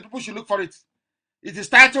online, actually. People should look for it. It is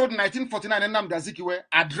titled 1949 Nnamdi Azikiwe,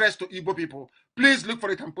 Address to Igbo People. Please look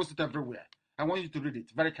for it and post it everywhere. I want you to read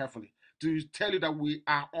it very carefully to tell you that we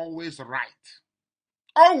are always right.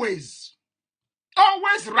 Always.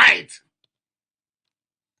 Always right.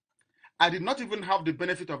 I did not even have the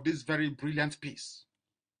benefit of this very brilliant piece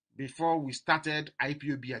before we started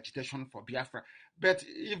IPOB agitation for Biafra. But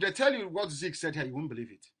if they tell you what Zeke said here, you won't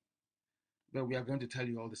believe it. But we are going to tell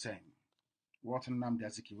you all the same what Nnamdi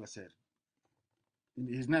Azikiwe said.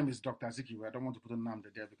 His name is Dr. Azikiwe. I don't want to put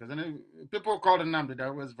Nnamdi there because people call Nnamdi, they're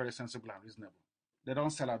always very sensible and reasonable. They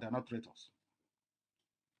don't sell out, they're not traitors.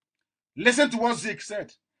 Listen to what Zeke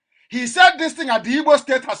said. He said this thing at the Igbo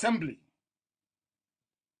State Assembly.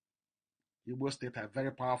 Igbo State had a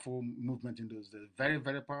very powerful movement in those days. Very,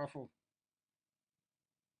 very powerful.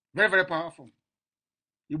 Very, very powerful.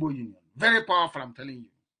 Igbo Union. Very powerful, I'm telling you.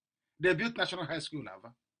 They built National High School,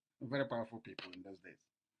 very powerful people in those days.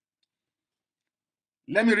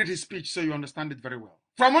 Let me read his speech so you understand it very well.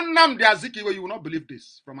 From Nnamdi Azikiwe, you will not believe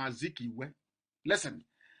this. From Azikiwe. Listen.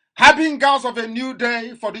 Harbingers of a new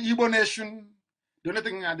day for the Igbo nation. The only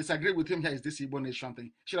thing I disagree with him here is this Igbo nation thing.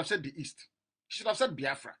 He should have said the East. He should have said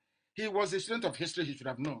Biafra. He was a student of history, he should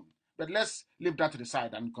have known. But let's leave that to the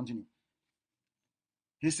side and continue.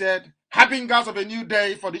 He said, harbingers of a new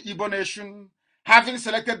day for the Igbo nation, having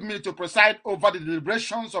selected me to preside over the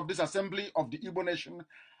deliberations of this assembly of the Igbo nation,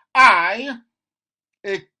 I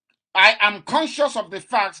am conscious of the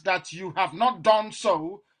fact that you have not done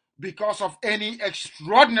so because of any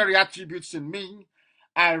extraordinary attributes in me.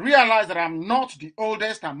 I realize that I'm not the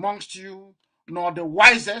oldest amongst you, nor the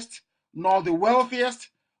wisest, nor the wealthiest,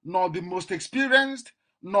 nor the most experienced,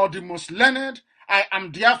 nor the most learned. I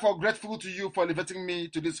am therefore grateful to you for elevating me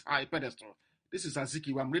to this high pedestal. This is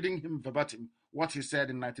Azikiwe. I'm reading him verbatim, what he said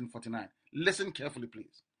in 1949. Listen carefully,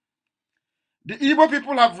 please. The Igbo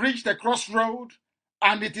people have reached a crossroad,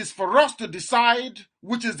 and it is for us to decide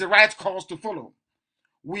which is the right course to follow.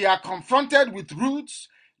 We are confronted with routes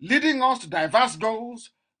leading us to diverse goals,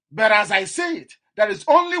 but as I say it, there is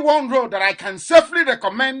only one road that I can safely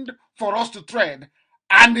recommend for us to tread,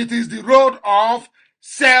 and it is the road of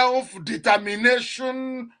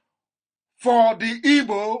self-determination for the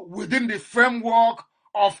Igbo within the framework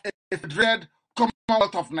of a federated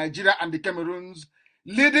Commonwealth of Nigeria and the Cameroons,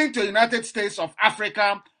 leading to the United States of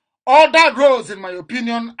Africa. Other roads, in my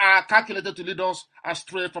opinion, are calculated to lead us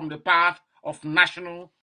astray from the path of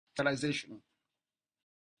national civilization.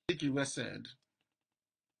 Azikiwe said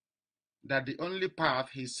that the only path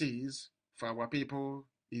he sees for our people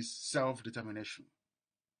is self-determination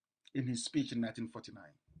in his speech in 1949.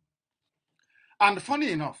 And funny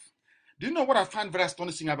enough, do you know what I find very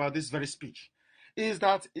astonishing about this very speech? Is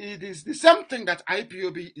that it is the same thing that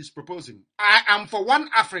IPOB is proposing. I am for one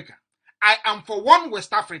Africa. I am for one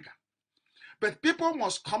West Africa. But people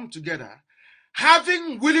must come together,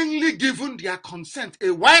 having willingly given their consent.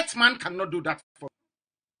 A white man cannot do that for you.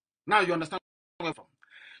 Now you understand where I'm from.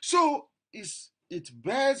 So it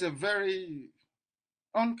bears a very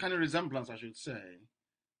uncanny resemblance, I should say,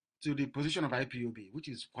 to the position of IPOB, which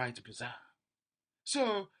is quite bizarre.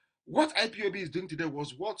 So what IPOB is doing today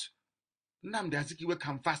was what Nnamdi Azikiwe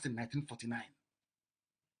canvassed in 1949.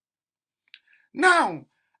 Now,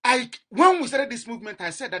 when we started this movement,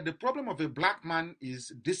 I said that the problem of a black man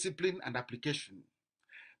is discipline and application.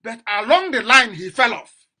 But along the line, he fell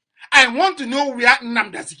off. I want to know where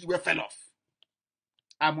Nnamdi Azikiwe fell off.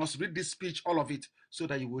 I must read this speech, all of it, so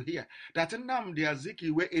that you will hear that Nnamdi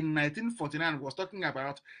Azikiwe in 1949 was talking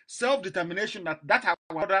about self-determination, that our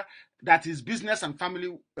brother, that his business and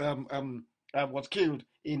family was killed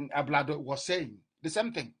in Ablado was saying. The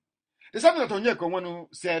same thing. The same thing that Onyeka Onwenu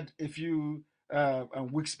said a few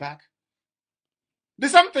weeks back. The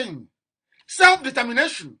same thing.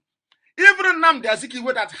 Self-determination. Even Nnamdi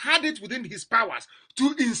Azikiwe that had it within his powers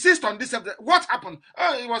to insist on this. What happened?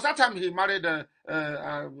 It was that time he married,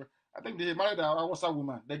 I think he married a Hausa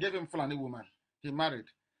woman. They gave him Fulani woman. He married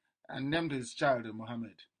and named his child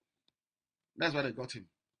Mohammed. That's why they got him.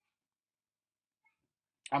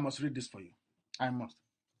 I must read this for you. I must.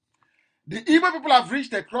 The Igbo people have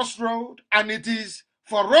reached a crossroad, and it is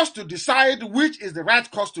for us to decide which is the right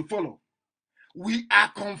course to follow. We are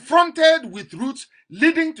confronted with routes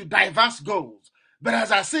leading to diverse goals. But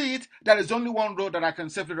as I see it, there is only one road that I can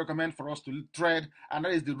safely recommend for us to tread, and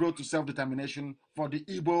that is the road to self-determination for the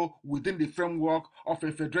Igbo within the framework of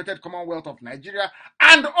a federated Commonwealth of Nigeria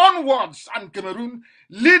and onwards, and Cameroon,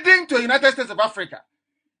 leading to the United States of Africa.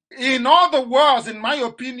 In other words, in my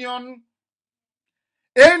opinion,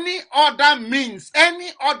 any other means, any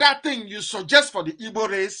other thing you suggest for the Igbo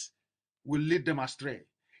race will lead them astray.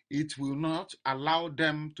 It will not allow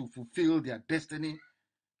them to fulfill their destiny.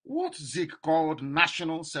 What Zeke called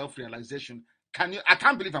national self-realization. I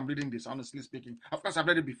can't believe I'm reading this, honestly speaking. Of course, I've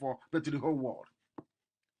read it before, but to the whole world.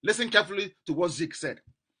 Listen carefully to what Zeke said.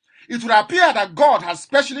 It would appear that God has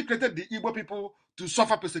specially created the Igbo people to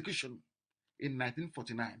suffer persecution in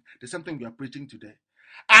 1949. The same thing we are preaching today.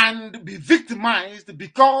 And be victimized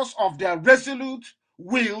because of their resolute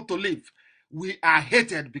will to live. We are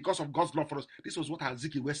hated because of God's love for us. This was what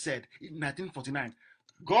Azikiwe said in 1949.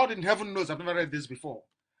 God in heaven knows I've never read this before.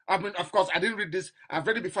 I mean, of course, I didn't read this. I've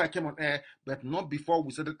read it before I came on air, but not before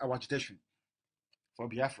we started our agitation for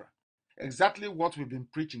Biafra. Exactly what we've been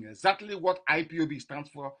preaching, exactly what IPOB stands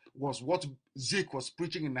for, was what Zeke was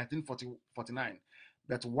preaching in 1949.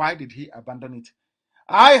 But why did he abandon it?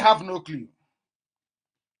 I have no clue.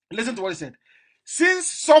 Listen to what he said. Since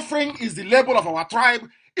suffering is the label of our tribe,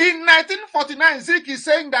 in 1949, Zeke is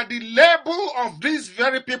saying that the label of these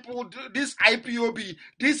very people, this IPOB,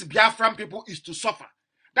 these Biafran people, is to suffer.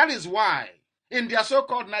 That is why in their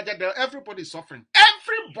so-called Niger, everybody is suffering.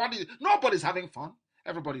 Nobody's having fun.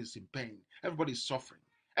 Everybody is in pain. Everybody is suffering.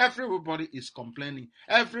 Everybody is complaining.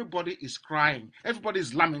 Everybody is crying. Everybody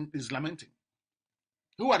is lamenting.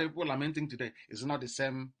 Who are the people lamenting today? Is it not the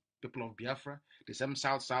same people of Biafra, the same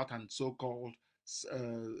South and so-called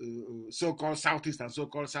Southeast and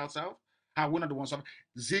so-called South? Are we not the ones?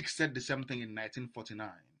 Zeke said the same thing in 1949,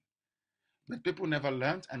 but people never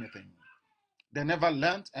learned anything. They never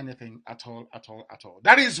learned anything at all.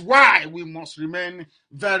 That is why we must remain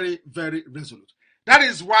very, very resolute. That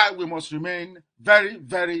is why we must remain very,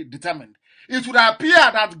 very determined. It would appear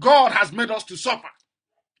that God has made us to suffer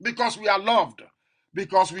because we are loved,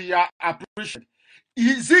 because we are appreciated.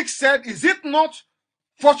 Zeke said, is it not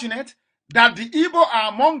fortunate that the Igbo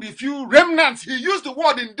are among the few remnants? He used the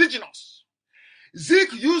word indigenous.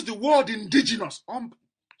 Zeke used the word indigenous.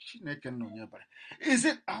 Is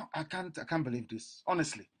it? Oh, I can't believe this.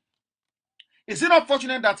 Honestly, is it not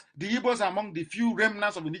fortunate that the Igbos are among the few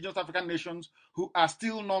remnants of indigenous African nations who are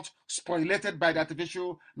still not spoliated by the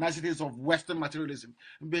artificial niceties of Western materialism?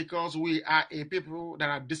 Because we are a people that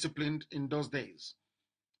are disciplined in those days.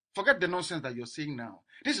 Forget the nonsense that you're seeing now.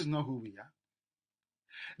 This is not who we are.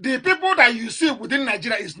 The people that you see within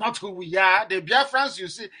Nigeria is not who we are. The Biafrans you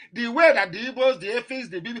see, the way that the Igbos, the Efes,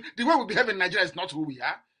 the Bibi, the way we behave in Nigeria is not who we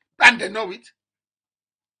are. And they know it.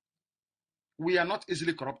 We are not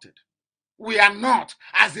easily corrupted. We are not.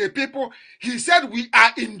 As a people, he said we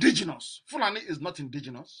are indigenous. Fulani is not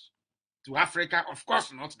indigenous to Africa. Of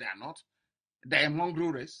course not. They are not. They are a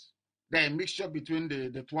mongrel race. They are a mixture between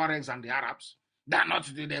the Tuaregs and the Arabs. They are not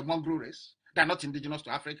the mongrel race. They are not indigenous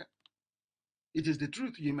to Africa. It is the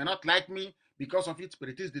truth. You may not like me because of it, but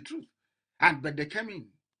it is the truth. But they came in.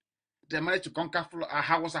 They managed to conquer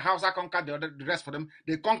Hausa conquered the rest for them.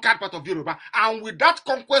 They conquered part of Yoruba. And with that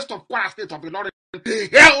conquest of Kwara State of Ilorin, they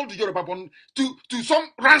held Yoruba to some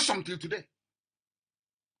ransom till today.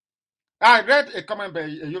 I read a comment by a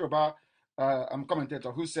Yoruba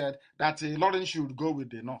commentator who said that Ilorin should go with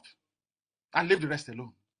the North and leave the rest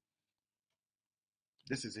alone.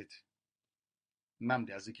 This is it.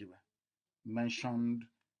 Nnamdi Azikiwe mentioned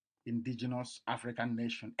indigenous African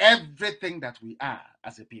nation, everything that we are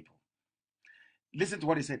as a people. Listen to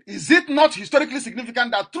what he said. Is it not historically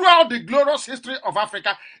significant that throughout the glorious history of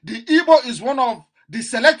Africa, the Igbo is one of the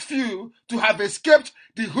select few to have escaped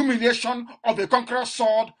the humiliation of a conqueror's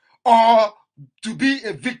sword or to be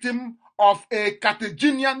a victim of a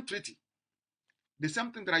Carthaginian treaty? The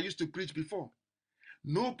same thing that I used to preach before.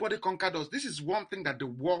 Nobody conquered us. This is one thing that the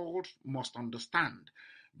world must understand.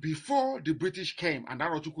 Before the British came and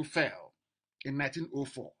Arochukwu fell in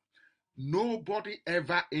 1904, nobody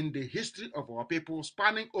ever in the history of our people,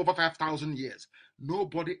 spanning over 5,000 years,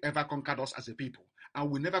 nobody ever conquered us as a people. And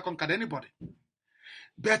we never conquered anybody.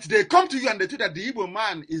 But they come to you and they tell that the Igbo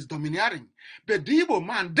man is domineering. But the Igbo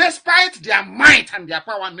man, despite their might and their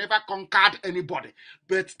power, never conquered anybody.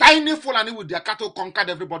 But tiny Fulani with their cattle conquered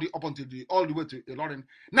everybody up until all the way to Ilorin.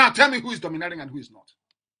 Now tell me who is domineering and who is not.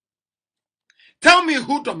 Tell me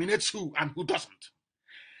who dominates who and who doesn't.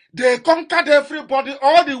 They conquered everybody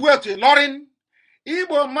all the way to Ilorin.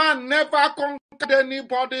 Igbo man never conquered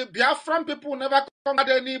anybody. Biafran people never conquered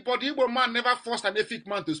anybody. Igbo man never forced an Efik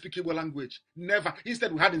man to speak Igbo language. Never.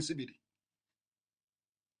 Instead, we had in CBD.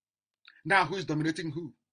 Now, who is dominating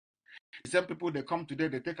who? The same people, they come today,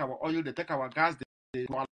 they take our oil, they take our gas, they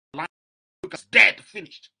our land, look us dead,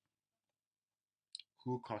 finished.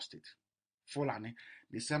 Who caused it? Fulani.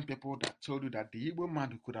 The same people that told you that the Igbo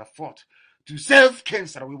man who could have fought to save Ken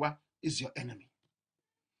Sarawiwa is your enemy.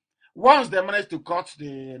 Once they managed to cut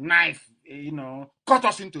the knife, cut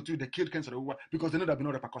us into two, they killed Ken Sarawiwa because they know there'll be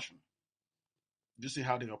no repercussion. Do you see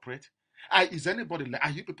how they operate? Are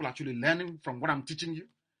you people actually learning from what I'm teaching you?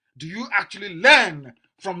 Do you actually learn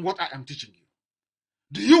from what I am teaching you?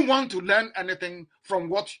 Do you want to learn anything from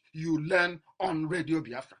what you learn on Radio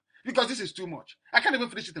Biafra? Because this is too much. I can't even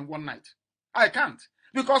finish it in one night. I can't.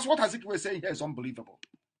 Because what Azikiwe is saying here is unbelievable.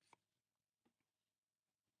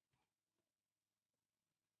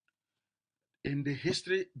 In the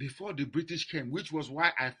history before the British came, which was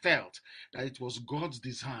why I felt that it was God's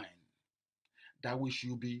design that we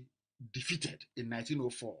should be defeated in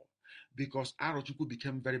 1904, because Arochukwu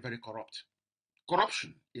became very, very corrupt.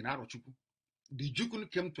 Corruption in Arochukwu. The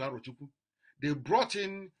Jukun came to Arochukwu. They brought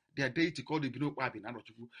in their deity called the Binokwabi in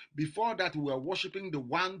Arochukwu. Before that, we were worshipping the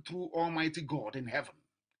one true Almighty God in heaven.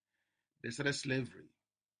 They started slavery.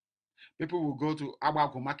 People will go to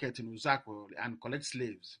Abago market in Uzako and collect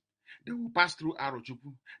slaves. They will pass through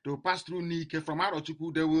Arochukwu. They will pass through Nike. From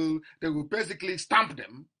Arochukwu, they will basically stamp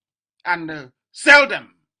them and sell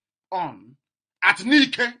them on at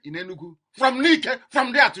Nike in Enugu. From Nike,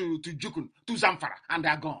 from there to Jukun, to Zamfara, and they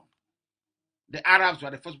are gone. The Arabs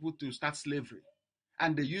were the first people to start slavery.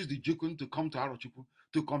 And they used the Jukun to come to Arochukwu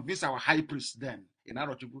to convince our high priests then in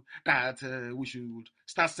Arochukwu that we should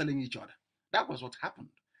start selling each other. That was what happened.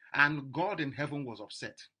 And God in heaven was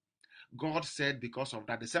upset. God said, because of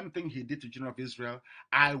that, the same thing he did to the children of Israel,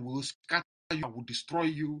 I will scatter you, I will destroy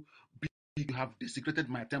you. You have desecrated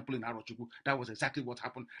my temple in Arochukwu. That was exactly what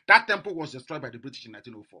happened. That temple was destroyed by the British in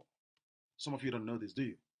 1904. Some of you don't know this, do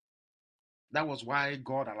you? That was why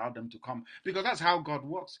God allowed them to come, because that's how God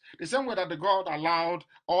works. The same way that the God allowed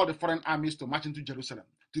all the foreign armies to march into Jerusalem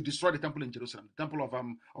to destroy the temple in Jerusalem, the temple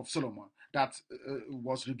of Solomon that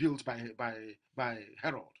was rebuilt by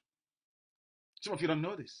Herod. Some of you don't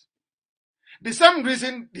know this. The same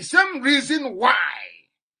reason why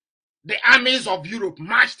the armies of Europe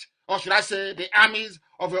marched, or should I say, the armies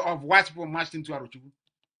of white people marched into Arochukwu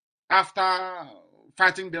after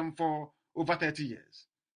fighting them for over 30 years.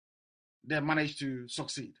 They managed to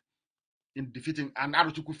succeed in defeating, and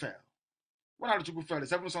Arochukwu fell. When Arochukwu fell, the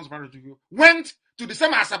 7 sons of Arochukwu went to the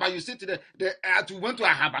same Asaba you see today. They went to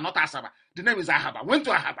Ahaba, not Asaba. The name is Ahaba. Went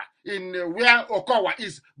to Ahaba in where Okowa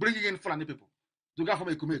is, bringing in Fulani people to go from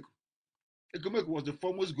Ekumeku. Ekumeku was the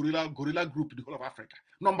foremost guerrilla group in the whole of Africa.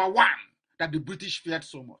 Number one that the British feared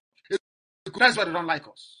so much. That's why they don't like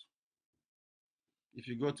us. If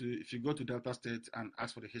you go to Delta State and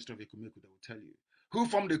ask for the history of Ekumeku, they will tell you who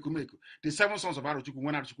formed Ekumeku. The 7 sons of Arochukwu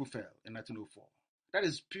when Arochukwu fell in 1904. That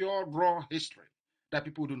is pure raw history that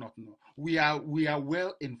people do not know. We are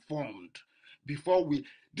well informed before we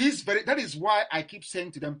that is why I keep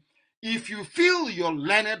saying to them, if you feel you're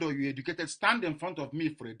learned or you're educated, stand in front of me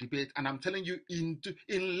for a debate, and I'm telling you,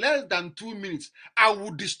 in less than 2 minutes, I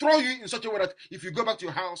will destroy you in such a way that if you go back to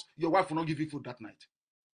your house, your wife will not give you food that night.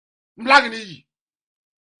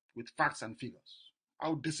 With facts and figures, I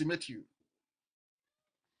will decimate you.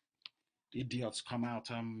 Idiots come out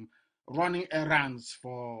running errands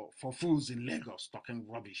for fools in Lagos, talking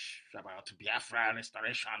rubbish about Biafra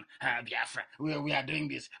restoration. Biafra, we are doing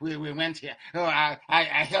this. We went here. Oh, I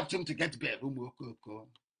helped him to get bail.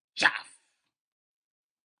 Chaff.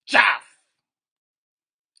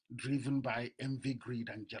 Driven by envy, greed,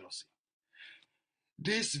 and jealousy.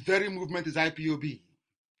 This very movement is IPOB.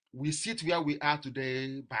 We sit where we are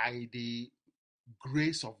today by the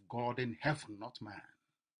grace of God in heaven, not man.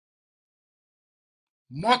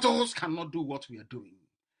 Mortals cannot do what we are doing.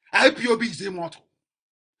 IPOB is immortal.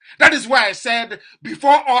 That is why I said,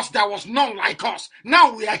 before us, there was none like us.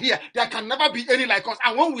 Now we are here. There can never be any like us.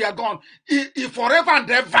 And when we are gone, if forever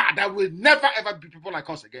and ever, there will never ever be people like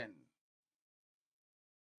us again.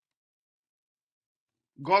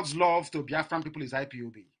 God's love to Biafran people is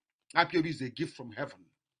IPOB. IPOB is a gift from heaven.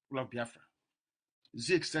 We love Biafra.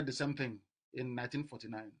 Zeke said the same thing in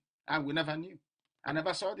 1949. And we never knew. I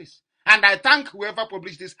never saw this. And I thank whoever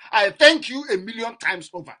published this. I thank you 1,000,000 times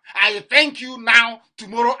over. I thank you now,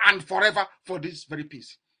 tomorrow, and forever for this very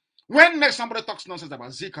piece. When next somebody talks nonsense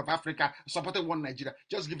about Zeke of Africa supporting one Nigeria,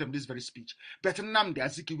 just give them this very speech. But Nnamdi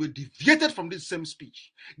Azikiwe deviated from this same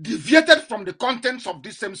speech, deviated from the contents of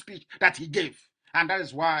this same speech that he gave. And that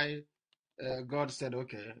is why God said,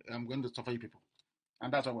 okay, I'm going to suffer you people.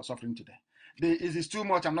 And that's why we're suffering today. It is too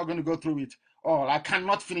much. I'm not going to go through it all. I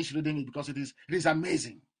cannot finish reading it because it is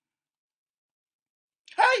amazing.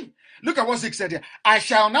 Hey, look at what Zeke said here. I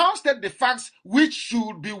shall now state the facts which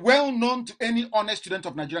should be well known to any honest student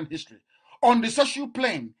of Nigerian history. On the social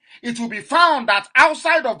plane, it will be found that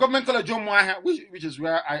outside of Government College Umuahia, which is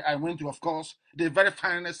where I went to, of course, the very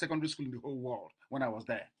finest secondary school in the whole world when I was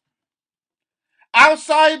there.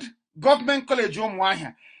 Outside Government College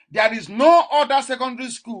Umuahia, there is no other secondary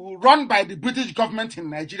school run by the British government in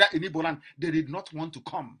Nigeria, in Igbo land. They did not want to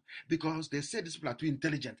come because they said these people are too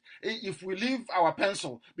intelligent. If we leave our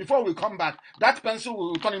pencil, before we come back, that pencil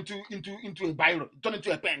will turn into a biro, turn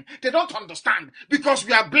into a pen. They don't understand because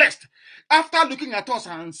we are blessed. After looking at us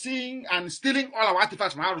and seeing and stealing all our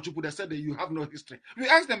artifacts from Arochukwu, they said that you have no history. We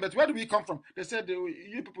asked them, but where do we come from? They said,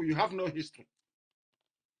 you people, you have no history.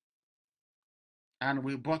 And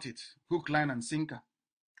we bought it, hook, line, and sinker.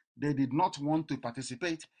 They did not want to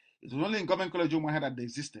participate. It was only in Government College Umuahia that they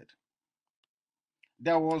existed.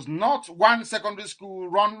 There was not one secondary school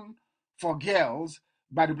run for girls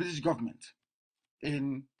by the British government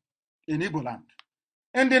in Igbo land.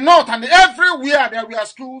 In the north and everywhere, there were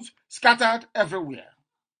schools scattered everywhere.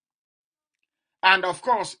 And of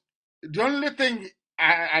course, the only thing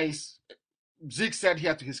Zeke said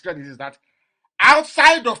here to his credit is that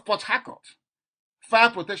outside of Port Harcourt,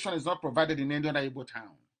 fire protection is not provided in any other Igbo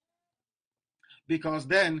town. Because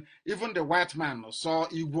then, even the white man saw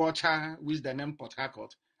Iguacha, which they named Port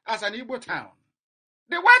Harcourt, as an Igbo town.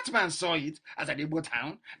 The white man saw it as an Igbo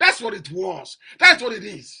town. That's what it was. That's what it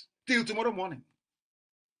is. Till tomorrow morning.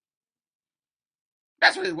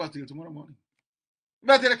 That's what it was till tomorrow morning.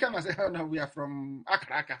 But they come and say, oh no, we are from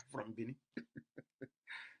Akaraka, from Bini.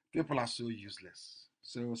 People are so useless.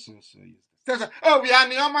 So useless. They say, oh, we are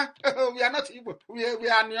Nioma. Oh, we are not Igbo. We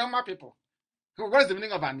are Nioma people. What is the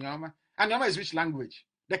meaning of Anioma? Anioma is which language?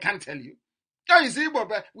 They can't tell you. Oh, it's Igbo,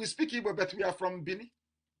 but we speak Igbo, but we are from Bini.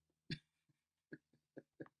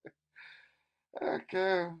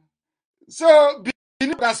 Okay. So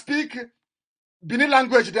Bini that speak Bini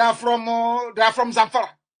language, they are from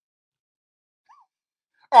Zamfara.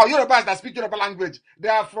 Or Yorubas that speak Yoruba language, they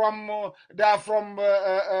are from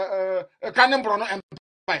Kanem Brono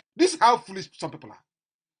Empire. This is how foolish some people are.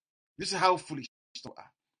 This is how foolish some are.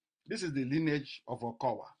 This is the lineage of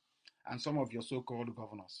Okowa and some of your so-called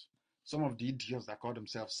governors. Some of the idiots that call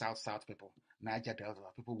themselves South people, Niger Delta,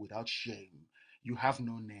 people without shame. You have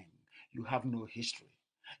no name. You have no history.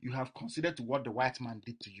 You have considered to what the white man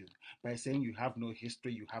did to you by saying you have no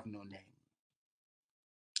history, you have no name.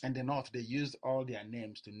 And the North, they used all their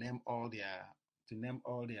names to name all their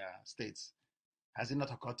states. Has it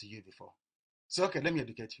not occurred to you before? So okay, let me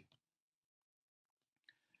educate you.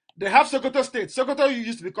 They have Sokoto State. Sokoto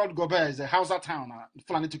used to be called Gobe, is a Hausa town.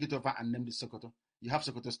 Fulani took it over and named it Sokoto. You have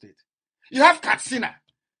Sokoto State. You have Katsina.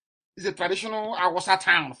 It's a traditional Hausa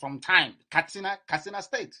town from time. Katsina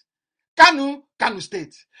State. Kanu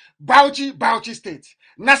State. Bauchi State.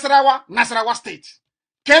 Nasarawa State.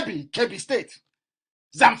 Kebbi State.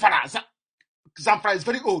 Zamfara is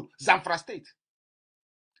very old. Zamfara State.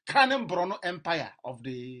 Kanem Brono Empire of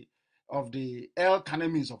the El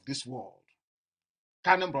Kanemis of this world.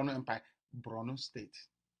 Kanem Brono Empire, Brono State.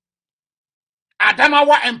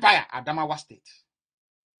 Adamawa Empire, Adamawa State.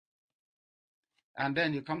 And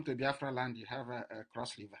then you come to Biafra land, you have a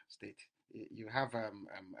Cross River State. You have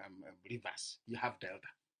rivers. You have Delta.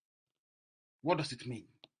 What does it mean?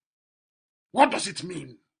 What does it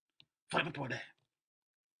mean for people there?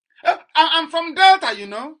 I'm from Delta, you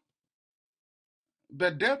know.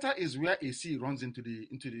 But Delta is where a sea runs into the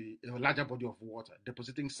larger body of water,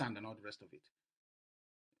 depositing sand and all the rest of it.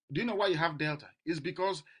 Do you know why you have Delta? It's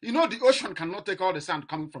because, you know, the ocean cannot take all the sand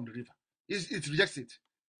coming from the river. It rejects it.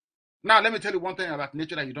 Now, let me tell you one thing about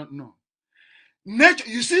nature that you don't know. Nature,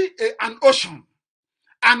 you see an ocean,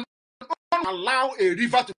 and allow a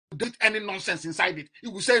river to do any nonsense inside it.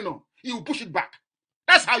 It will say no. It will push it back.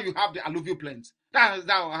 That's how you have the alluvial plains. That's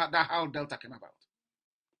how Delta came about.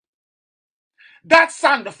 That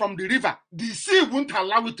sand from the river, the sea won't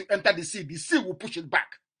allow it to enter the sea. The sea will push it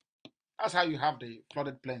back. That's how you have the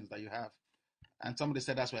flooded plains that you have. And somebody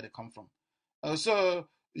said that's where they come from. So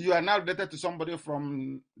you are now related to somebody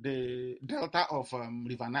from the delta of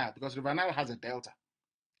River Nile, because River Nile has a delta.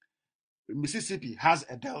 Mississippi has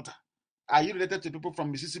a delta. Are you related to people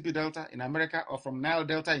from Mississippi Delta in America or from Nile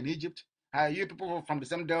Delta in Egypt? Are you people from the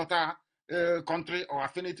same delta country or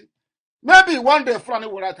affinity? Maybe one day Fulani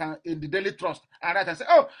will write in the Daily Trust and write and say,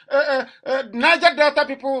 oh, Niger Delta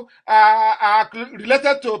people are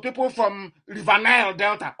related to people from River Nile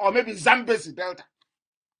Delta or maybe Zambezi Delta.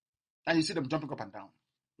 And you see them jumping up and down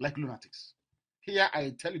like lunatics. Here,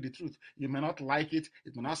 I tell you the truth. You may not like it.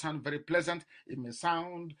 It may not sound very pleasant. It may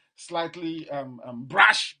sound slightly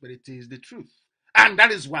brash, but it is the truth. And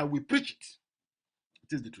that is why we preach it.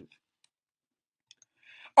 It is the truth.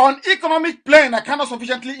 On economic plane, I cannot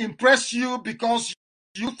sufficiently impress you because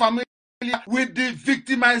you're familiar with the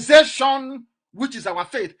victimization, which is our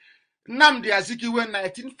faith. Nnamdi Azikiwe in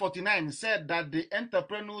 1949 said that the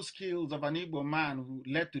entrepreneurial skills of an Igbo man who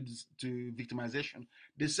led to victimization.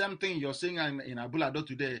 The same thing you're seeing in Abulado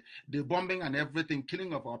today, the bombing and everything,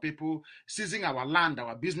 killing of our people, seizing our land,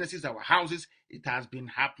 our businesses, our houses, it has been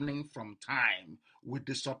happening from time with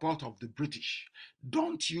the support of the British.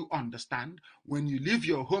 Don't you understand? When you leave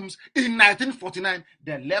your homes in 1949,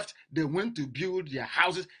 they left, they went to build their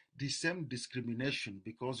houses. The same discrimination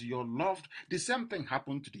because you're loved. The same thing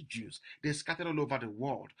happened to the Jews. They scattered all over the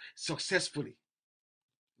world successfully,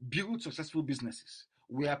 built successful businesses.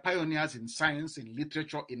 We are pioneers in science, in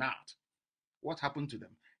literature, in art. What happened to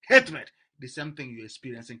them? Hatred. The same thing you're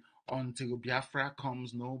experiencing. Until Biafra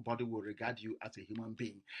comes, nobody will regard you as a human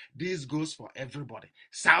being. This goes for everybody.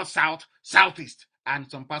 South, southeast,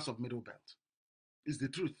 and some parts of Middle Belt. It's the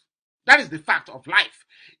truth. That is the fact of life.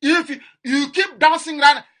 If you keep dancing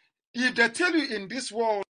around, if they tell you in this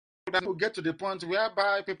world that will get to the point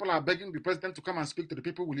whereby people are begging the president to come and speak to the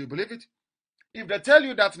people, will you believe it? If they tell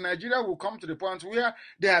you that Nigeria will come to the point where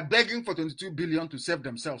they are begging for 22 billion to save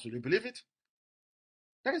themselves, will you believe it?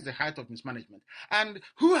 That is the height of mismanagement. And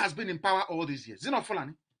who has been in power all these years? Is it not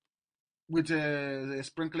Fulani? With a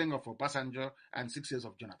sprinkling of Obasanjo and 6 years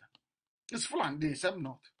of Jonathan. It's Fulani, the same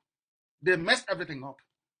North. They messed everything up.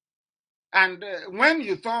 And when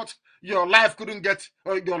you thought your life couldn't get,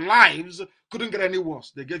 or your lives couldn't get any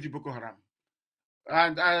worse, they gave you Boko Haram.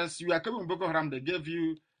 And as you are coming with Boko Haram, they gave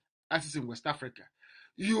you ISIS in West Africa.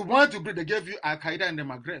 You want to breed, they gave you Al Qaeda in the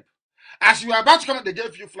Maghreb. As you are about to come, they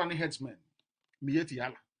gave you Fulani headsmen, Mieti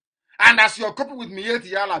Yala. And as you're coping with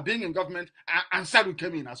Mieti Yala being in government, Ansari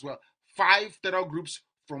came in as well. 5 terror groups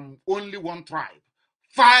from only one tribe.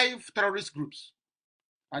 5 terrorist groups.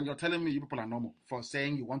 And you're telling me you people are normal for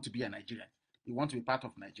saying you want to be a Nigerian. You want to be part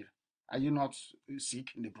of Nigeria. Are you not sick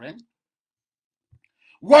in the brain?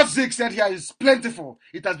 What Zeke said here is plentiful.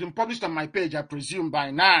 It has been published on my page, I presume,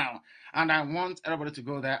 by now. And I want everybody to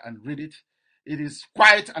go there and read it. It is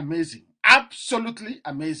quite amazing. Absolutely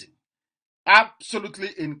amazing. Absolutely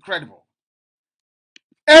incredible.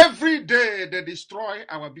 Every day they destroy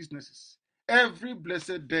our businesses. Every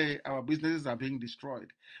blessed day our businesses are being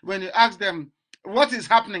destroyed. When you ask them, what is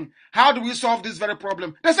happening? How do we solve this very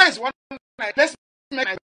problem? They say it's one night. Let's make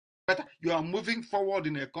it better. You are moving forward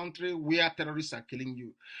in a country where terrorists are killing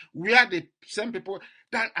you. Where the same people,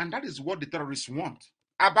 and that is what the terrorists want.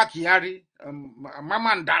 Abakari,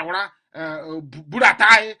 Mama Ndawra,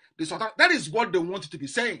 Buratai, the Sultan. That is what they want you to be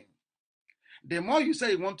saying. The more you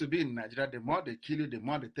say you want to be in Nigeria, the more they kill you, the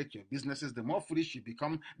more they take your businesses, the more foolish you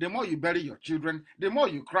become, the more you bury your children, the more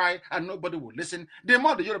you cry and nobody will listen, the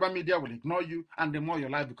more the Yoruba media will ignore you, and the more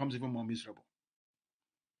your life becomes even more miserable.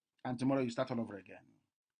 And tomorrow you start all over again.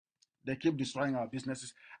 They keep destroying our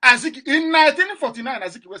businesses. In 1949,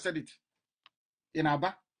 Azikiwe said it. In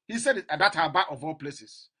Aba. He said it at that Aba of all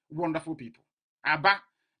places. Wonderful people. Aba.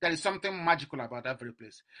 There is something magical about that very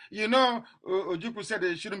place. You know, Ojukwu said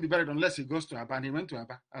he shouldn't be buried unless he goes to Aba, and he went to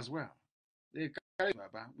Aba as well. They carried to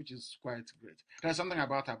Aba, which is quite great. There's something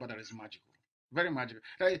about Aba that is magical. Very magical.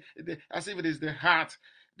 As if it is the heart,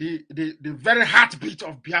 the very heartbeat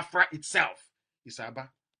of Biafra itself is Aba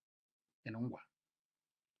in Ungwa.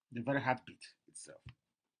 The very heartbeat itself.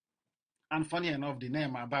 And funny enough, the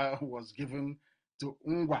name Aba was given to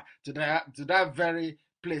Ungwa, to that very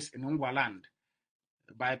place in Ungwa land,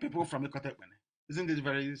 by people from Ikotekmene. Isn't it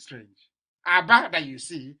very strange? Aba that you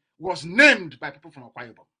see was named by people from Akwa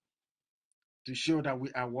Ibom to show that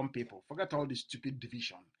we are one people. Forget all this stupid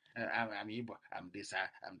division. I'm Igbo, I'm this,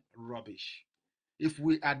 I'm rubbish. If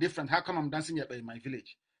we are different, how come I'm dancing in my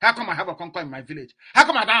village? How come I have a conquer in my village? How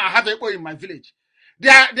come I don't have a in my village? The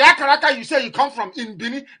Akaraka you say you come from in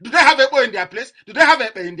Bini, do they have a in their place? Do they have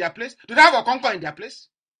a in their place? Do they have a conquer in their place?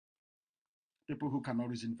 People who cannot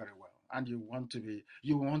reason very well. And you want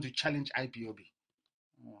to challenge IPOB.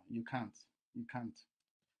 Oh, you can't.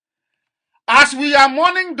 As we are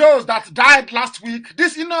mourning those that died last week,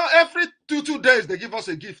 every two days they give us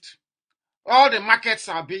a gift. All the markets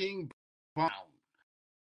are being burned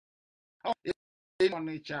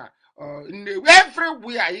down.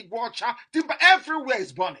 Everywhere, everywhere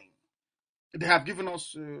is burning. They have given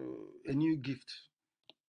us a new gift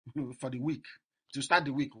for the week, to start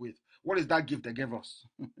the week with. What is that gift they gave us?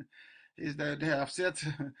 Is that they have set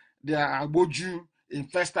their Agboju in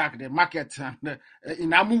Festac, the market, and in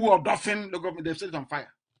Amuwu or Dauphin, they've set it on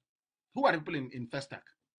fire. Who are the people in Festac?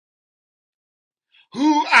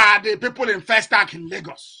 Who are the people in Festac in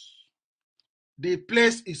Lagos? The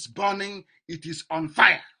place is burning. It is on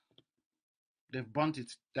fire. They've burnt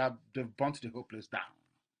it. They've burnt the whole place down.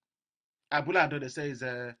 Abula Ado, they say, is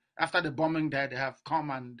after the bombing there, they have come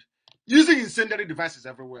and using incendiary devices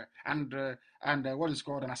everywhere and what is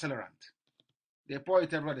called an accelerant. They pour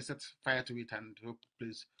it everywhere, they set fire to it, and the whole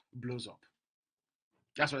place blows up.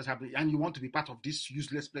 That's what is happening. And you want to be part of this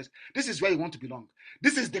useless place. This is where you want to belong.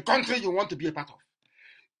 This is the country you want to be a part of.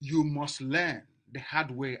 You must learn the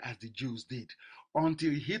hard way as the Jews did,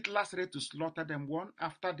 until Hitler started to slaughter them one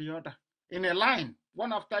after the other, in a line,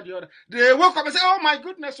 one after the other. They woke up and said, oh my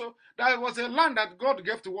goodness, so that was a land that God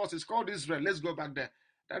gave to us. It's called Israel. Let's go back there.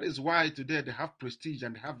 That is why today they have prestige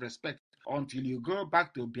and they have respect. Until you go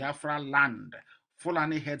back to Biafra land,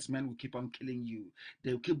 Fulani headsmen will keep on killing you.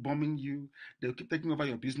 They will keep bombing you. They will keep taking over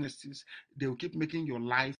your businesses. They will keep making your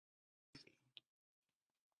life,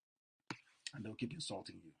 and they will keep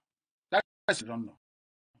insulting you. That's you don't know.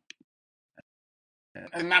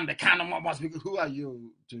 And Nnamdi Kanu must be. Who are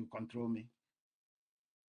you to control me?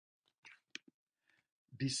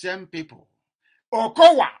 The same people.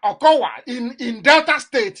 Okowa in Delta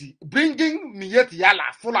State, bringing Mieti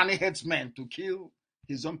Yala, Fulani headsmen to kill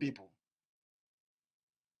his own people.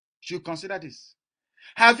 Should consider this.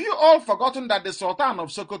 Have you all forgotten that the Sultan of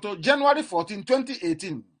Sokoto, January 14,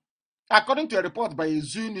 2018, according to a report by a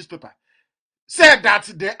Zoo newspaper, said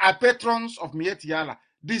that they are patrons of Mieti Yala,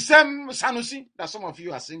 the same Sanusi that some of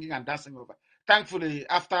you are singing and dancing over. Thankfully,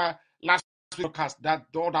 after last broadcast that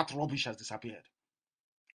all that rubbish has disappeared.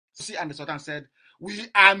 See, and the Sultan said, "We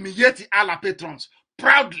are Miyetti Allah patrons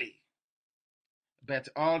proudly." But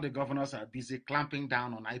all the governors are busy clamping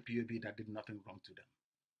down on IPOB that did nothing wrong to them.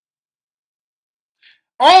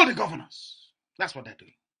 All the governors, that's what they're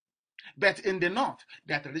doing. But in the north,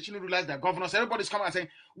 they are traditional rulers, the governors, everybody's coming and saying,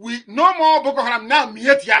 "We no more Boko Haram, now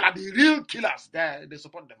Miyetti Allah, the real killers." They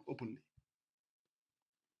support them openly.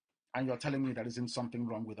 And you're telling me there isn't something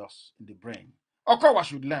wrong with us in the brain. Okowa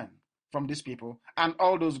should learn from these people and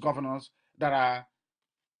all those governors that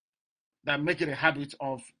make it a habit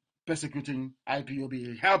of persecuting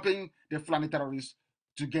IPOB, helping the Fulani terrorists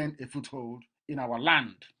to gain a foothold in our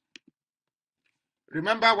land.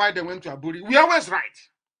 Remember why they went to Aburi? We are always right.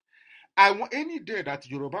 I want any day that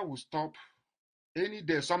Yoruba will stop, any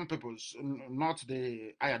day, some people's, not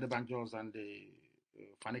the Ayadebanjos and the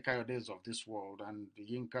Fani Kayodes of this world and the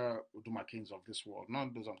Yinka Udumakins of this world,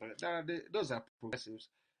 not those. Those are progressives.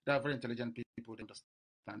 They are very intelligent people. They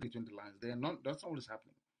understand between the lines. They are not. That's not what is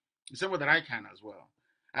happening. The same way that I can as well.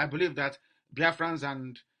 I believe that Biafrans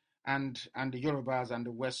and the Yorubas and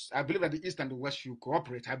the West. I believe that the East and the West should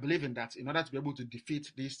cooperate. I believe in that in order to be able to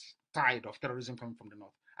defeat this tide of terrorism coming from the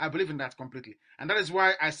North. I believe in that completely, and that is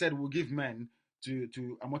why I said we'll give men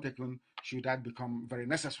to Amotekun should that become very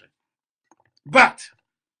necessary. But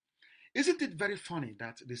isn't it very funny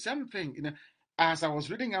that the same thing, as I was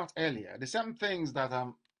reading out earlier, the same things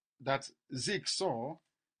that Zeke saw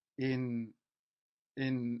in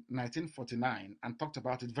 1949 and talked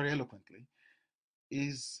about it very eloquently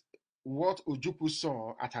is what Ojukwu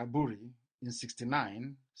saw at Aburi in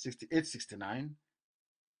 68, 69,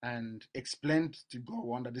 and explained to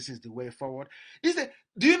Gowon that this is the way forward. Do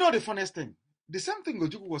you know the funniest thing? The same thing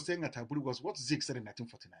Ojukwu was saying at Aburi was what Zeke said in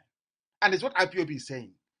 1949. And it's what IPOB is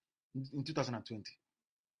saying in 2020.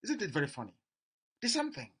 Isn't it very funny? The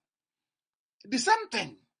same thing. The same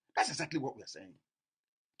thing. That's exactly what we're saying.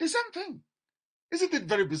 The same thing. Isn't it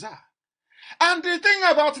very bizarre? And the thing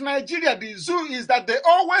about Nigeria, the zoo, is that they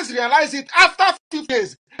always realize it after 50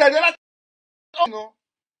 years. They realize,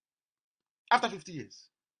 after 50 years.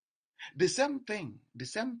 The same thing.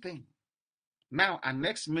 Now, our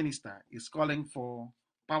next minister is calling for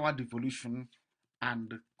power devolution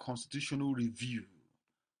and constitutional review.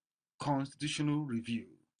 Constitutional review.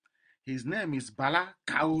 His name is Bala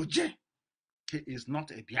Kaoje. He is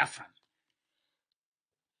not a Biafran.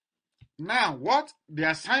 Now, what the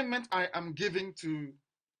assignment I am giving to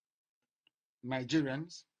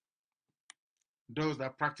Nigerians, those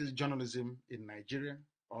that practice journalism in Nigeria,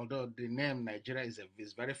 although the name Nigeria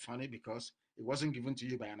is very funny because it wasn't given to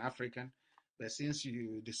you by an African, but since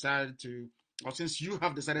you since you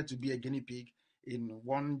have decided to be a guinea pig in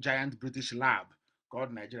one giant British lab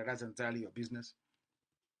called Nigeria, that's entirely your business.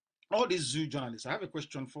 All these zoo journalists, I have a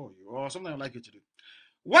question for you, or something I'd like you to do.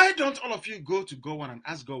 Why don't all of you go to Gowon and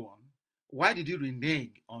ask Gowon, why did you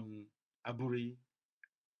renege on Aburi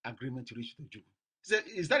agreement to reach the Juba?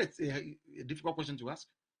 Is that a difficult question to ask?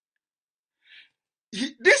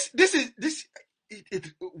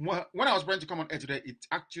 When I was trying to come on air today, it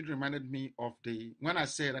actually reminded me of when I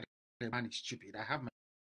say that the man is stupid. I have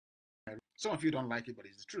some of you don't like it, but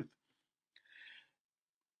it's the truth.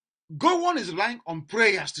 Gowon is relying on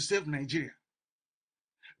prayers to save Nigeria.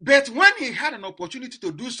 But when he had an opportunity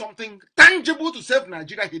to do something tangible to save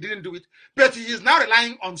Nigeria, he didn't do it. But he is now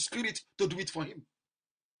relying on spirit to do it for him.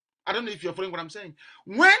 I don't know if you're following what I'm saying.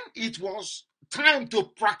 When it was time to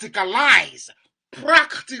practicalize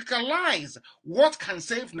what can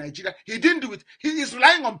save Nigeria, he didn't do it. He is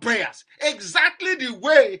relying on prayers. Exactly the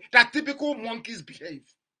way that typical monkeys behave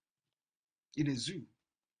in a zoo,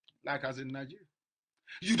 like as in Nigeria.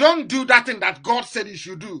 You don't do that thing that God said you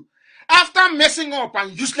should do. After messing up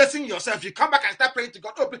and uselessing yourself, you come back and start praying to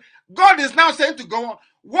God. God is now saying to go on.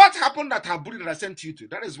 What happened at Aburi that I sent you to?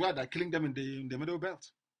 That is why they're killing them in the middle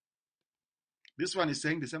belt. This one is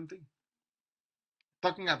saying the same thing.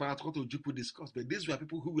 Talking about what Ojukwu discussed. But these were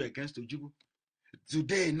people who were against Ojukwu.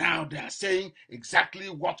 Today, now, they are saying exactly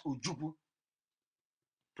what Ojukwu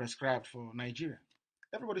prescribed for Nigeria.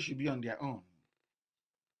 Everybody should be on their own.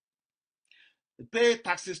 Pay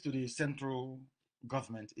taxes to the central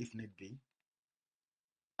government if need be.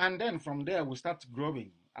 And then from there, we start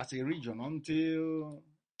growing as a region until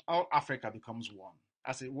all Africa becomes one,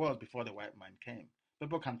 as it was before the white man came.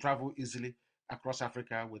 People can travel easily across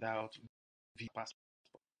Africa without visa passport.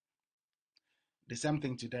 The same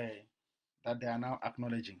thing today that they are now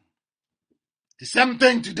acknowledging. The same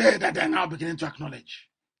thing today that they are now beginning to acknowledge.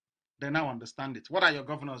 They now understand it. What are your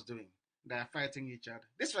governors doing? They are fighting each other.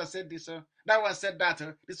 This one said this, that one said that,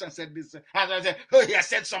 this one said this. And I said, oh, he has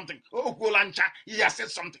said something. Oh, Golancha, he has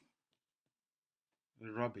said something.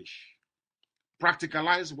 Rubbish.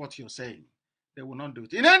 Practicalize what you're saying. They will not do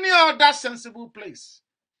it. In any other sensible place,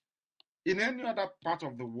 in any other part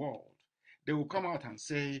of the world, they will come out and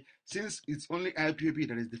say, since it's only IPOB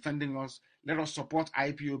that is defending us, let us support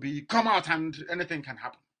IPOB. Come out and anything can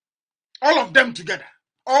happen. All of them together,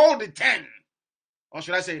 all the 10, or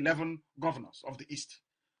should I say 11 governors of the East,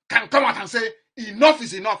 can come out and say, enough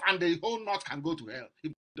is enough, and the whole North can go to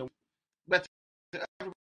hell. But I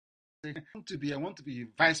want to be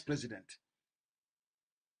vice president.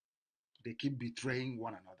 They keep betraying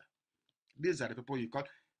one another. These are the people you call.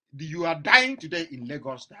 You are dying today in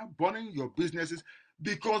Lagos. They are burning your businesses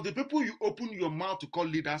because the people you open your mouth to call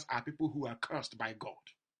leaders are people who are cursed by God.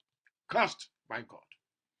 Cursed by God.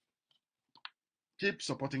 Keep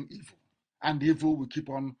supporting evil, and evil will keep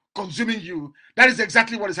on consuming you. That is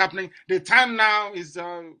exactly what is happening. The time now is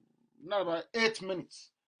not about 8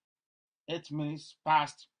 minutes. 8 minutes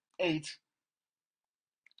past 8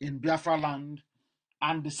 in Biafra land.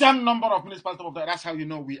 And the same number of minutes past of that. That's how you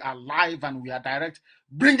know we are live and we are direct,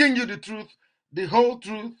 bringing you the truth, the whole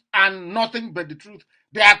truth, and nothing but the truth.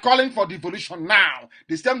 They are calling for devolution now.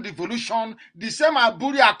 The same devolution, the same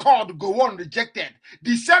Aburi Accord go on rejected.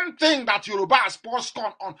 The same thing that Yoruba has poured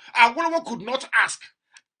scorn on. Awolowo could not ask.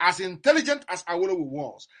 As intelligent as Awolowo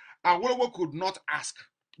was, Awolowo could not ask.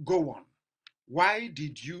 Go on. Why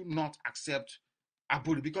did you not accept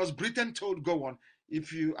Aburi? Because Britain told go on,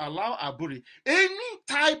 if you allow Aburi, any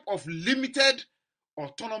type of limited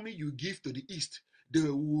autonomy you give to the East, they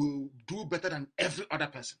will do better than every other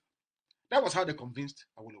person. That was how they convinced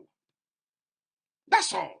Awolowo.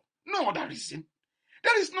 That's all. No other reason.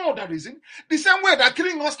 There is no other reason. The same way they're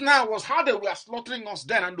killing us now was how they were slaughtering us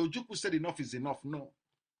then, and Ojukwu said enough is enough. No.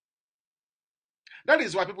 That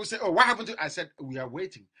is why people say, oh, why haven't you? I said, we are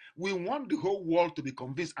waiting. We want the whole world to be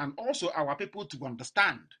convinced and also our people to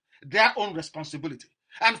understand their own responsibility.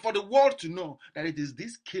 And for the world to know that it is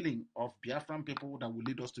this killing of Biafran people that will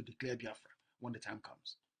lead us to declare Biafra when the time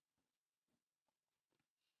comes.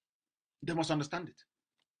 They must understand it.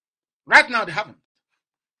 Right now, they haven't.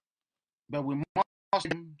 But we must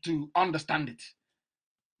make them to understand it.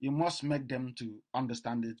 You must make them to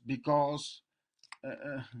understand it because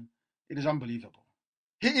it is unbelievable.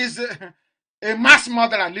 He is a mass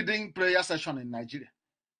murderer leading prayer session in Nigeria.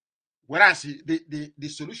 Whereas the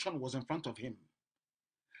solution was in front of him.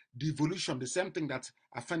 Devolution, the same thing that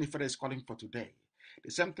Afenifere is calling for today.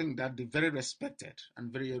 The same thing that the very respected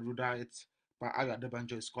and very erudite Ayo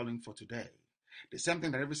Adebanjo is calling for today. The same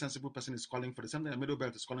thing that every sensible person is calling for, the same thing that Middle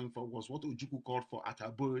Belt is calling for was what Ojukwu called for at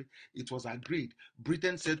Aburi. It was agreed.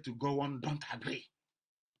 Britain said to go on, don't agree.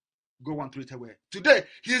 Go on, throw it away. Today,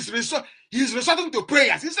 he's resorting to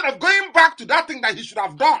prayers. Instead of going back to that thing that he should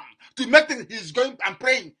have done to make things, he's going and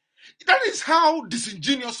praying. That is how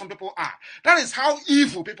disingenuous some people are. That is how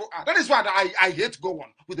evil people are. That is why I hate Go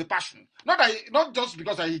on with a passion. Not just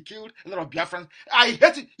because he killed a lot of Biafrans. I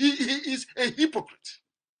hate it. He is a hypocrite.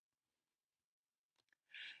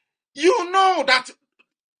 You know that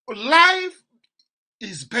life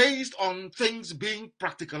is based on things being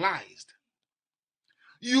practicalized.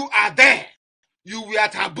 You are there. You were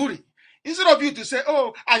at Aburi. Instead of you to say,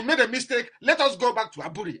 oh, I made a mistake, let us go back to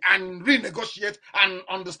Aburi and renegotiate and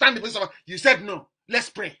understand the business. You said no,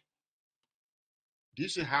 let's pray. Do you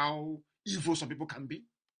see how evil some people can be?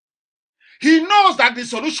 He knows that the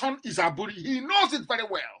solution is Aburi. He knows it very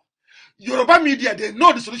well. Yoruba media, they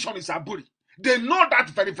know the solution is Aburi. They know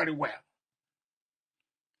that very, very well.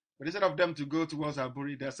 But instead of them to go towards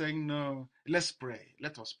Aburi, they're saying, no, let's pray.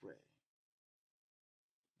 Let us pray.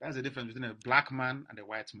 That's the difference between a black man and a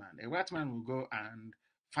white man. A white man will go and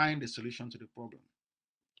find a solution to the problem.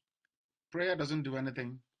 Prayer doesn't do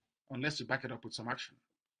anything unless you back it up with some action.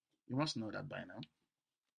 You must know that by now.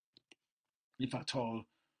 If at all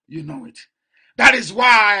you know it. That is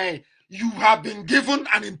why you have been given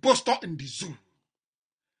an impostor in the zoo.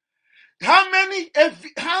 How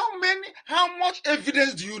much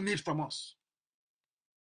evidence do you need from us?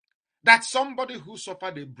 That somebody who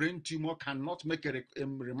suffered a brain tumor cannot make a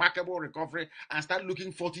remarkable recovery and start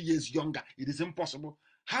looking 40 years younger. It is impossible.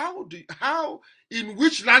 In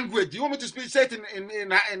which language? Do you want me to say it in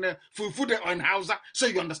Fulfude or in Hausa so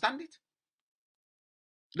you understand it?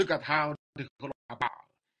 Look at how the whole about,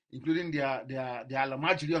 including their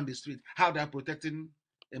Lamajiri on the street, how they are protecting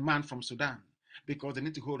a man from Sudan because they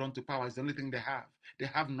need to hold on to power. It's the only thing they have. They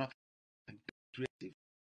have nothing creative.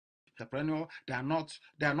 Entrepreneurial. They are not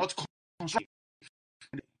constructive.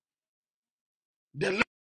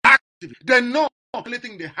 They know the only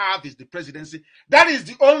thing they have is the presidency. That is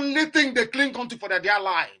the only thing they cling on to for their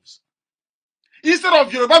lives. Instead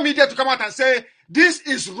of Yoruba media to come out and say This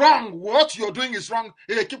is wrong. What you're doing is wrong.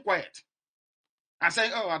 Hey, keep quiet. And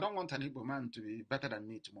say, oh, I don't want an Igbo man to be better than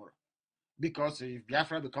me tomorrow. Because if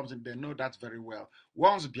Biafra becomes it, they know that very well.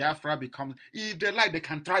 Once Biafra becomes, if they like, they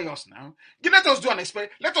can try us now. Let us do an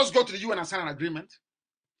experiment. Let us go to the UN and sign an agreement.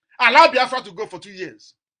 Allow Biafra to go for 2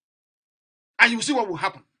 years. And you will see what will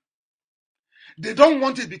happen. They don't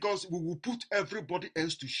want it because we will put everybody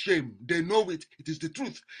else to shame. They know it. It is the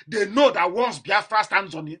truth. They know that once Biafra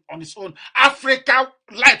stands on its own, Africa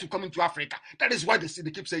light to come into Africa. That is why they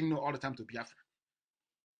keep saying no all the time to Biafra.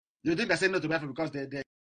 You think they say no to Biafra because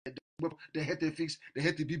they hate the fix, they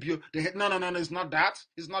hate the BBO, they hate... No, it's not that.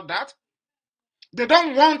 It's not that. They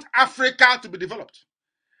don't want Africa to be developed.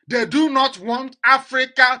 They do not want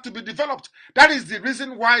Africa to be developed. That is the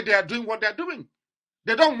reason why they are doing what they are doing.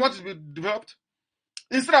 They don't want it to be developed.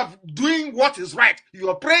 Instead of doing what is right, you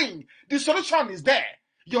are praying. The solution is there.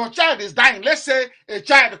 Your child is dying. Let's say a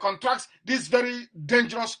child contracts this very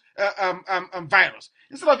dangerous virus.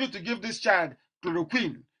 Instead of you to give this child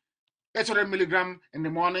chloroquine, 800 milligram in the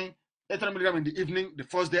morning, 800 milligram in the evening, the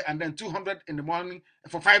first day, and then 200 in the morning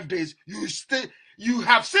for 5 days, you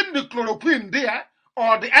have seen the chloroquine there,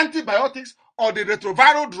 or the antibiotics, or the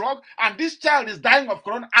retroviral drug, and this child is dying of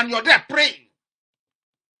corona, and you're there praying.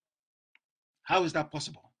 How is that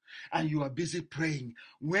possible? And you are busy praying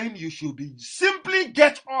when you should be simply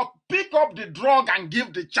get up, pick up the drug and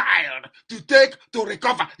give the child to take to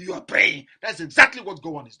recover. You are praying. That's exactly what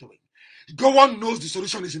Gowon is doing. Gowon knows the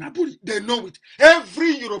solution is in Aburi. They know it.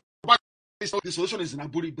 Every Yoruba knows the solution is in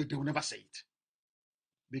Aburi, but they will never say it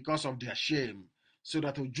because of their shame, so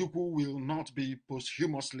that Ojukwu will not be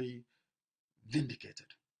posthumously vindicated.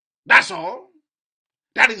 That's all.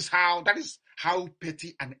 That is how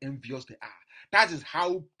petty and envious they are. That is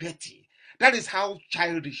how petty. That is how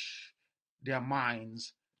childish their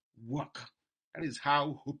minds work. That is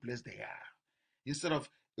how hopeless they are. Instead of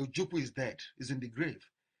Ojukwu is dead, is in the grave.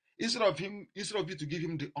 Instead of you to give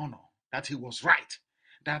him the honor that he was right,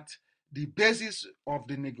 that the basis of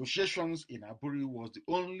the negotiations in Aburi was the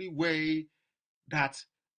only way that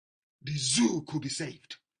the zoo could be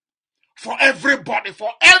saved. For everybody,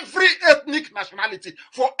 for every ethnic nationality,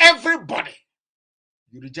 for everybody.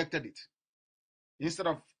 You rejected it. Instead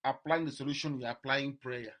of applying the solution, you're applying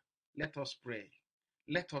prayer. Let us pray.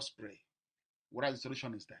 Let us pray. Whereas the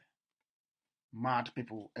solution is there. Mad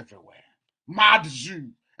people everywhere. Mad zoo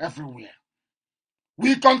everywhere.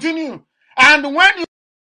 We continue. And when you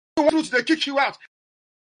want to, they kick you out.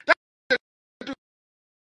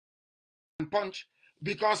 And punch.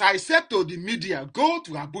 Because I said to the media, go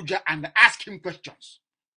to Abuja and ask him questions.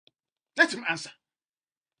 Let him answer.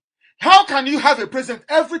 How can you have a president?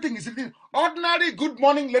 Everything is written. Ordinary good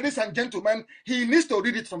morning, ladies and gentlemen. He needs to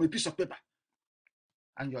read it from a piece of paper.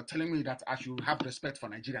 And you're telling me that I should have respect for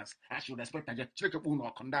Nigerians. I should respect Nigerians. You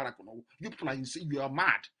people you are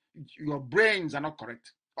mad. Your brains are not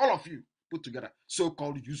correct. All of you put together.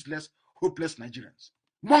 So-called useless, hopeless Nigerians.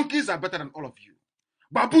 Monkeys are better than all of you.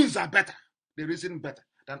 Baboons are better. They reason better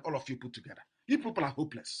than all of you put together. You people are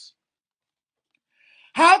hopeless.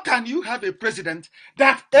 How can you have a president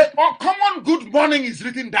that a common good morning is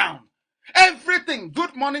written down? Everything,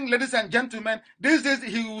 good morning, ladies and gentlemen. These days,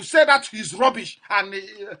 he will say that he's rubbish and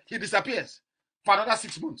he disappears for another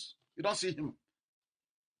 6 months. You don't see him.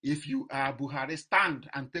 If you are Buhari, stand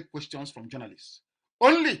and take questions from journalists.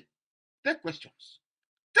 Only take questions.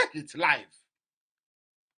 Take it live.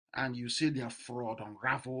 And you see their fraud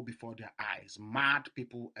unravel before their eyes. Mad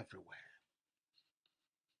people everywhere.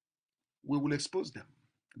 We will expose them.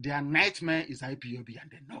 Their nightmare is IPOB and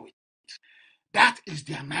they know it. That is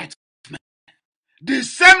their nightmare. The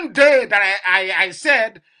same day that I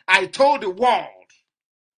said, I told the world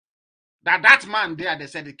that man there, they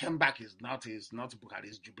said he came back, is not Buhari,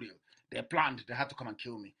 it's Jubril. They planned, they had to come and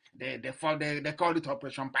kill me. They called it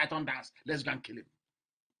Operation Python Dance. Let's go and kill him.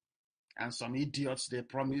 And some idiots, they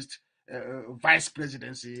promised vice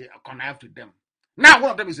presidency, connived with them. Now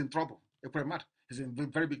one of them is in trouble. He's in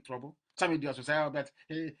very big trouble. Some idiots will say, oh, but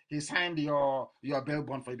he signed your bail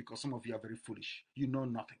bond for you because some of you are very foolish. You know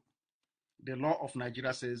nothing. The law of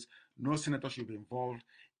Nigeria says no senator should be involved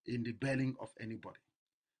in the bailing of anybody.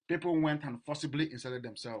 People went and forcibly inserted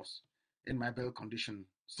themselves in my bail condition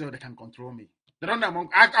so they can control me. They don't know.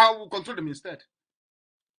 I will control them instead.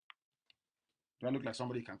 Do I look like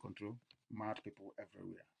somebody you can control? Mad people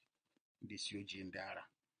everywhere. This UG and Dara.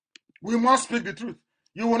 We must speak the truth.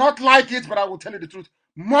 You will not like it, but I will tell you the truth.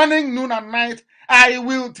 Morning, noon, and night, I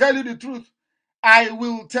will tell you the truth. I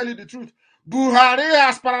will tell you the truth. Buhari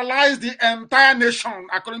has paralyzed the entire nation,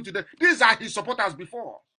 according to them. These are his supporters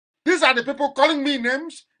before. These are the people calling me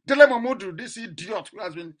names. Dele Momodu, this idiot who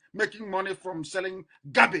has been making money from selling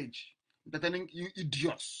garbage, entertaining you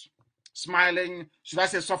idiots, smiling, should I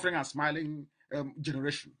say suffering and smiling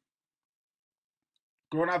generation.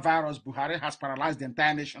 Coronavirus, Buhari has paralyzed the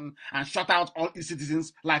entire nation and shut out all its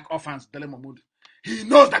citizens like orphans, Dele Momodu. He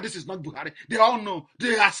knows that this is not Buhari. They all know.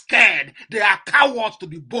 They are scared. They are cowards to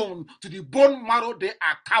the bone marrow. They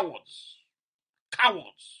are cowards.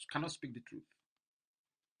 Cowards cannot speak the truth.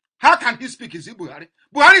 How can he speak? Is he Buhari?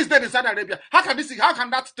 Buhari is dead in Saudi Arabia. How can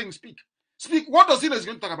that thing speak? Speak. What does he know he's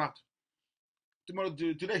going to talk about?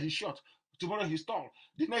 Today he's short. Tomorrow he's tall.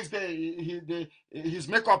 The next day his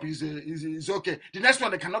makeup is okay. The next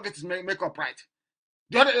one they cannot get his makeup right.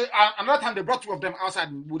 Another time they brought two of them outside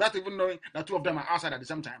without even knowing that two of them are outside at the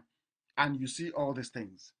same time. And you see all these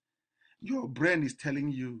things. Your brain is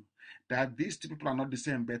telling you that these two people are not the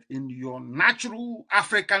same, but in your natural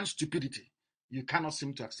African stupidity, you cannot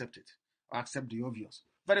seem to accept it or accept the obvious.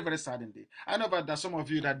 Very, very sad indeed. I know that some of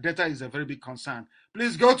you that data is a very big concern.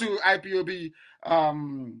 Please go to IPOB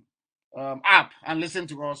app and listen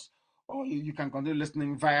to us, or you can continue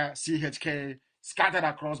listening via CHK scattered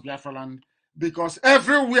across Biafra land, because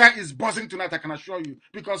everywhere is buzzing tonight, I can assure you,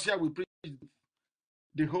 because here we preach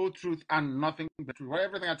the whole truth and nothing but the truth.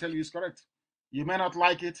 Everything I tell you is correct. You may not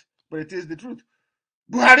like it, but it is the truth.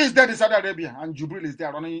 Buhari is dead in Saudi Arabia, and Jubril is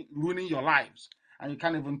there ruining your lives, and you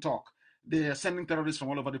can't even talk. They are sending terrorists from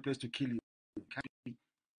all over the place to kill you.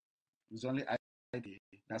 It's only idea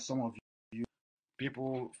that some of you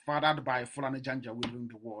people fathered by Fulani Janja will win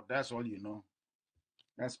the world. That's all you know.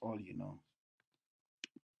 That's all you know.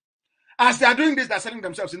 As they are doing this, they're selling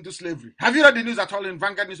themselves into slavery. Have you read the news at all in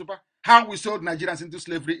Vanguard newspaper? How we sold Nigerians into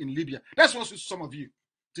slavery in Libya. That's what some of you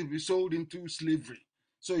to be sold into slavery,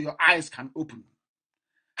 so your eyes can open.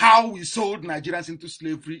 How we sold Nigerians into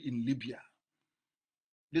slavery in Libya.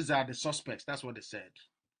 These are the suspects. That's what they said.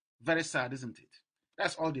 Very sad, isn't it?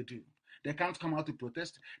 That's all they do. They can't come out to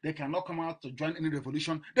protest. They cannot come out to join any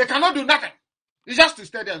revolution. They cannot do nothing. It's just to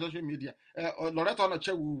stay there on social media. Loreto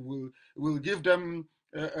Onoche will give them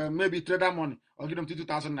maybe trader money or give them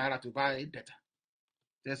 2,000 naira to buy data.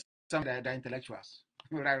 There's some that are intellectuals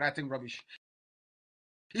writing rubbish.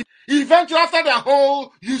 Eventually, after their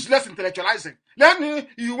whole useless intellectualizing, then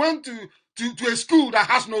you went to a school that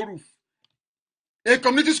has no roof. A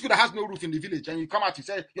community school that has no roof in the village, and you come out and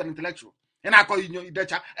say you're an intellectual. And I call you at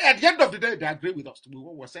the end of the day, they agree with us with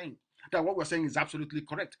what we're saying. That what we're saying is absolutely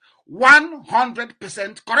correct.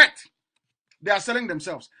 100% correct. They are selling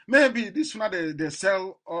themselves. Maybe this one they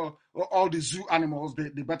sell all the zoo animals,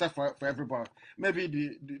 the better for everybody.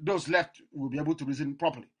 Maybe those left will be able to reason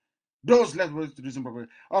properly. Those left will to reason properly.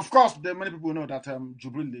 Of course, many people know that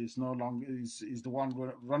Jubril is no longer is the one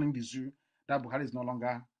running the zoo. That Buhari is no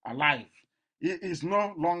longer alive. He is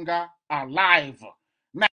no longer alive.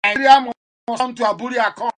 Nigeria must come to Aburi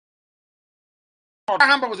Accord.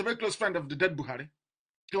 Ahamba was a very close friend of the dead Buhari.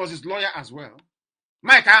 He was his lawyer as well.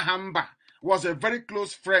 Mike Ahamba was a very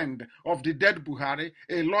close friend of the dead Buhari,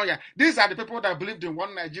 a lawyer. These are the people that believed in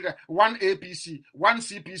one Nigeria, one APC, one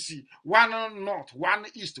CPC, one North, one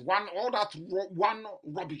East, all that one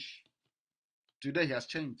rubbish. Today he has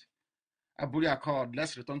changed. Aburi Accord.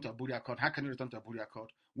 Let's return to Aburi Accord. How can you return to Aburi Accord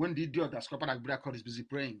when the idiot that scuppered Aburi Accord is busy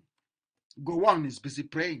praying? Gowon is busy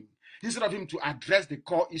praying. Instead of him to address the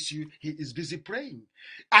core issue, he is busy praying.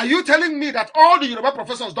 Are you telling me that all the Yoruba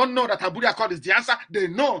professors don't know that Aburi Accord is the answer? They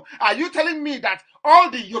know. Are you telling me that all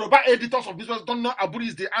the Yoruba editors of business don't know Aburi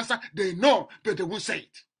is the answer? They know, but they won't say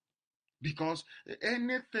it. Because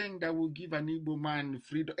anything that will give an Igbo man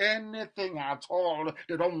freedom, anything at all,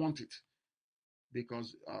 they don't want it.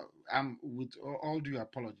 Because with all due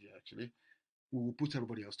apology, actually, we will put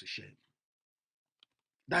everybody else to shame.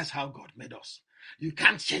 That's how God made us. You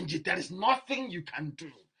can't change it. There is nothing you can do.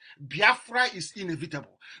 Biafra is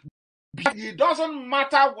inevitable. It doesn't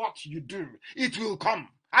matter what you do. It will come.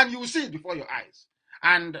 And you will see it before your eyes.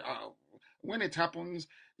 And when it happens,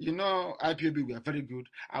 IPOB, we are very good.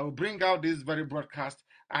 I will bring out this very broadcast.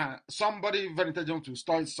 Somebody very intelligent will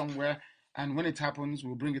store it somewhere. And when it happens,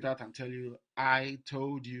 we'll bring it out and tell you, I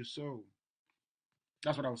told you so.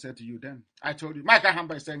 That's what I will say to you then. I told you. Mike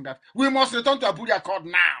Ahamba is saying that we must return to Aburi Accord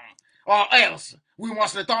now, or else we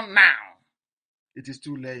must return now. It is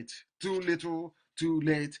too late. Too little, too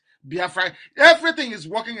late. Biafra, everything is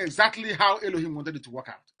working exactly how Elohim wanted it to work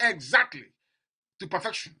out. Exactly. To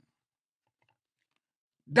perfection.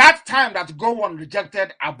 That time that Gowon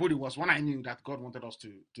rejected Aburi was when I knew that God wanted us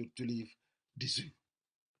to leave the zoo.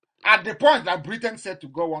 At the point that Britain said to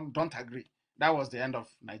Gowon, don't agree. That was the end of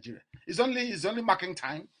Nigeria. It's only marking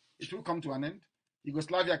time. It will come to an end.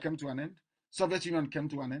 Yugoslavia came to an end. Soviet Union came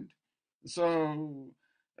to an end. So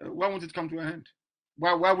Why won't it come to an end?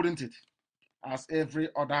 Why wouldn't it? As every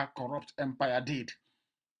other corrupt empire did.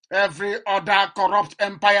 Every other corrupt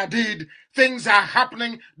empire did. Things are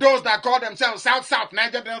happening. Those that call themselves South,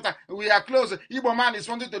 Niger Delta, we are close. Igbo man is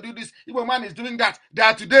wanting to do this. Igbo man is doing that. They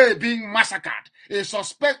are today being massacred. A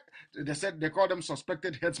suspect, they said they call them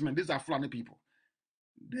suspected headsmen. These are Fulani people.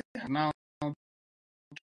 They have now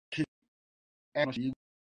killed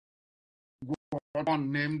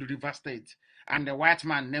one named River State, and the white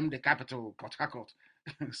man named the capital Port Harcourt.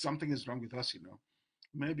 Something is wrong with us, you know.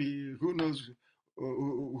 Maybe, who knows,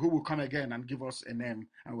 who will come again and give us a name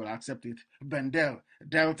and we'll accept it. Bendel,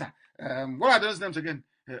 Delta. What are those names again?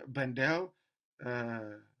 Bendel,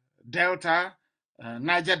 Delta,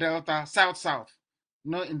 Niger Delta, South.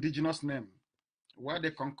 No indigenous name. Where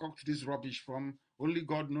they concoct this rubbish from, only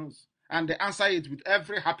God knows. And they answer it with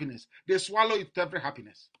every happiness. They swallow it with every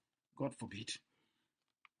happiness. God forbid.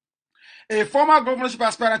 A former governorship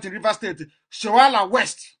aspirant in River State, Shoala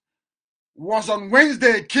West, was on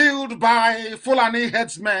Wednesday killed by Fulani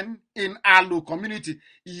headsmen in Alu community,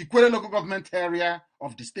 Ikwere local government area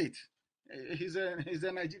of the state. He's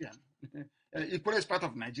a Nigerian. Ikwere is part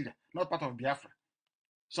of Nigeria, not part of Biafra.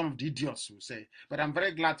 Some of the idiots will say. But I'm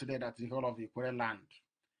very glad today that the whole of Ikwere land,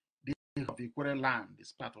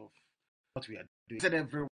 is part of what we are doing. Said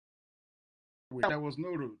everywhere there was no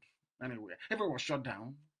road anywhere. Everywhere was shut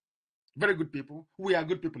down. Very good people. We are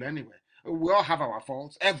good people anyway. We all have our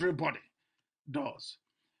faults. Everybody does.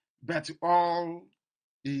 But all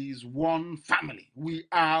is one family. We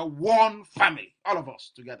are one family, all of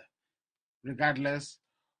us together, regardless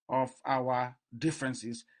of our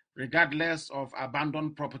differences, regardless of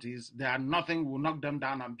abandoned properties. There are nothing will knock them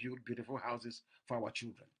down and build beautiful houses for our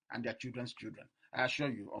children and their children's children. I assure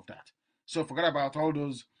you of that. So forget about all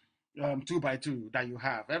those 2x2 that you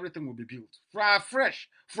have. Everything will be built fresh,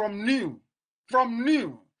 from new. We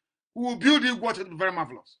will build it what will be very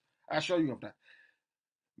marvelous. I assure you of that.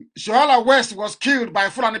 Shoala West was killed by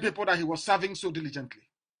Fulani people that he was serving so diligently.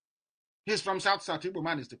 He's from South. Igbo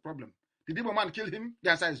man is the problem. Did Igbo man kill him?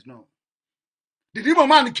 The answer is no. Did Igbo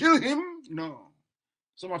man kill him? No.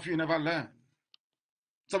 Some of you never learn.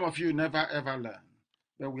 Some of you never ever learn.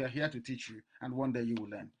 But we are here to teach you, and one day you will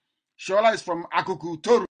learn. Shoala is from Akuku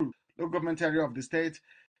Toru, local government area of the state.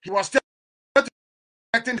 He was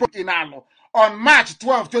in Alo on March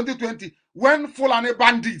 12, 2020, when Fulani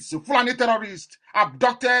bandits, Fulani terrorists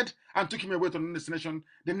abducted and took him away to the destination.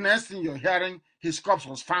 The next thing you're hearing, his corpse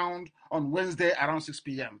was found on Wednesday around 6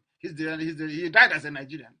 p.m. He died as a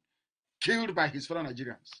Nigerian, killed by his fellow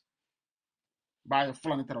Nigerians, by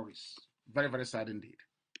Fulani terrorists. Very, very sad indeed.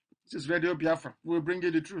 This is Radio Biafra. We'll bring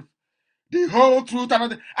you the truth. The whole truth.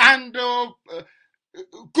 And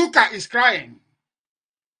Kuka is crying.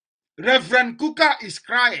 Reverend Kuka is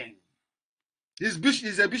crying. He's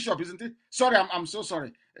a bishop, isn't he? Sorry, I'm so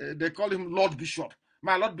sorry. They call him Lord Bishop.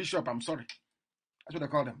 My Lord Bishop, I'm sorry. That's what they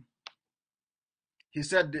call him. He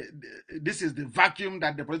said this is the vacuum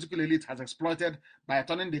that the political elite has exploited by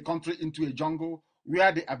turning the country into a jungle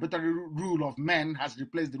where the arbitrary rule of men has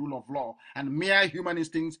replaced the rule of law, and mere human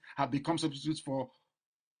instincts have become substitutes for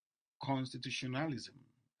constitutionalism.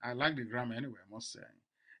 I like the grammar anyway, I must say.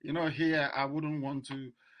 You know, here I wouldn't want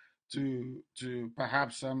to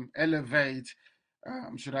perhaps elevate,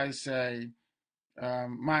 should I say,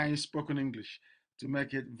 my spoken English to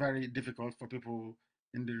make it very difficult for people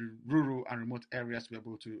in the rural and remote areas to be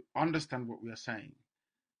able to understand what we are saying.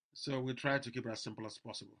 So we try to keep it as simple as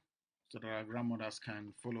possible so that our grandmothers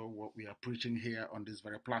can follow what we are preaching here on this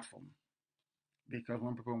very platform. Because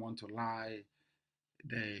when people want to lie,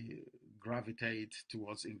 they gravitate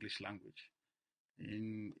towards English language.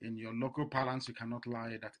 In your local parlance, you cannot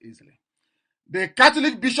lie that easily. The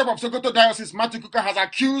Catholic Bishop of Sokoto Diocese, Matthew Kuka, has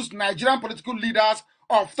accused Nigerian political leaders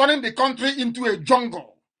of turning the country into a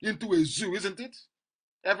jungle, into a zoo, isn't it?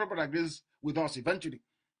 Everybody agrees with us eventually.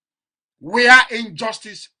 Where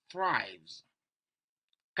injustice thrives.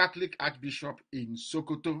 Catholic Archbishop in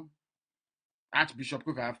Sokoto, Archbishop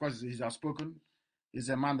Kuka, of course, he's outspoken. He's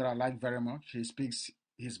a man that I like very much. He speaks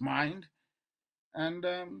his mind. And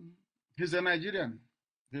he's a Nigerian.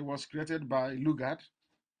 He was created by Lugard.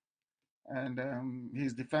 And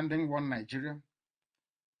he's defending one Nigeria.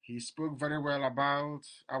 He spoke very well about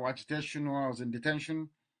our agitation while I was in detention.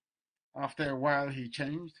 After a while, he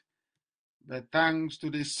changed. But thanks to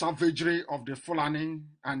the savagery of the Fulani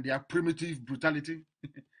and their primitive brutality,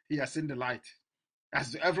 he has seen the light.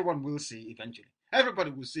 As everyone will see eventually.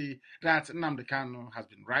 Everybody will see that Nnamdi Kanu has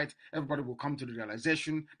been right. Everybody will come to the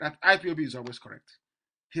realization that IPOB is always correct.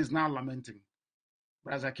 He's now lamenting.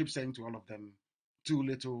 But as I keep saying to all of them, too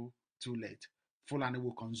little, too late. Fulani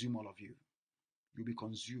will consume all of you. You'll be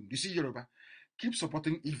consumed. You see, Yoruba, keep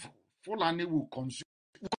supporting evil. Fulani will consume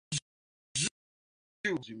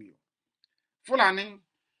you. Fulani,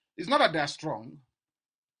 it's not that they are strong,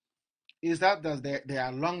 it's that they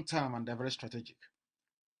are long-term and they're very strategic.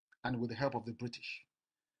 And with the help of the British.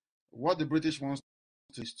 What the British wants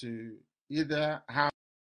is to either have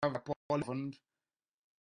a Poland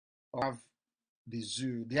or have the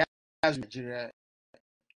zoo, the Nigeria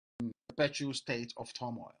in a perpetual state of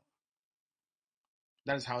turmoil.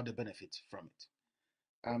 That is how they benefit from it.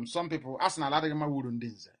 Some people, that's the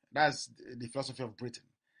philosophy of Britain,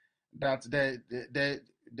 that they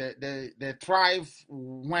thrive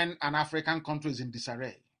when an African country is in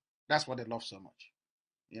disarray. That's what they love so much,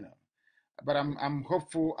 you know. But I'm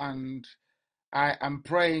hopeful, and I am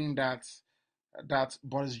praying that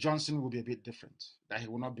Boris Johnson will be a bit different, that he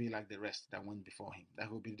will not be like the rest that went before him, that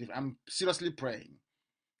he will be different. I'm seriously praying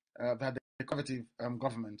that the conservative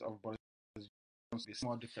government of Boris Johnson is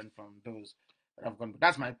more different from those that have gone. But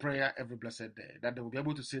that's my prayer every blessed day, that they will be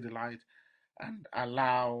able to see the light and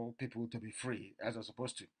allow people to be free as they're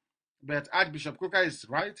supposed to. But Archbishop Kuka is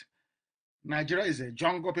right. Nigeria is a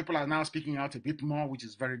jungle. People are now speaking out a bit more, which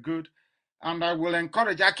is very good. And I will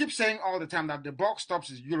encourage, I keep saying all the time that the buck stops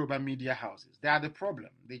is Yoruba media houses. They are the problem.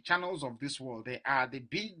 The channels of this world, they are the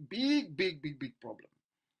big problem.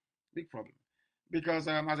 Big problem. Because,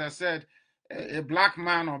 as I said, a black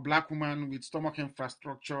man or black woman with stomach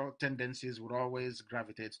infrastructure tendencies would always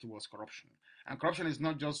gravitate towards corruption. And corruption is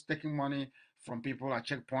not just taking money from people at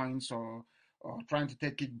checkpoints or trying to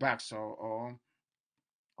take kickbacks or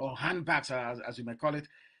handbacks, as you may call it.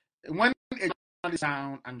 When a journalist is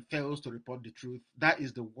down and fails to report the truth, that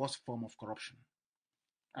is the worst form of corruption.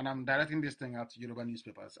 And I'm directing this thing out to Yoruba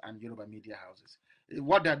newspapers and Yoruba media houses.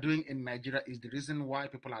 What they're doing in Nigeria is the reason why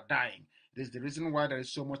people are dying. It is the reason why there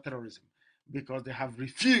is so much terrorism, because they have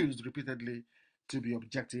refused repeatedly to be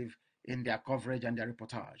objective in their coverage and their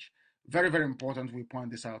reportage. Very, very important we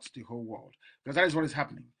point this out to the whole world, because that is what is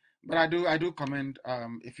happening. But I do commend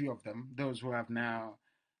a few of them, those who have now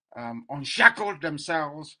unshackled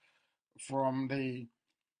themselves from the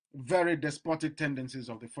very despotic tendencies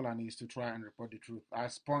of the Fulanis to try and report the truth,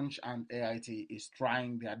 as Punch and AIT is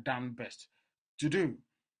trying their damn best to do.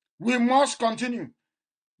 We must continue.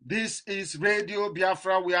 This is Radio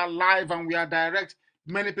Biafra. We are live and we are direct.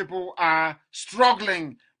 Many people are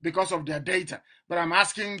struggling because of their data, but I'm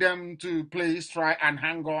asking them to please try and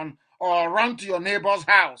hang on or run to your neighbor's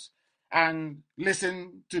house and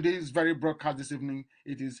listen to this very broadcast this evening.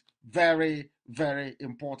 It is very, very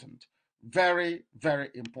important. Very, very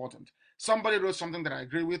important. Somebody wrote something that I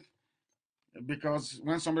agree with, because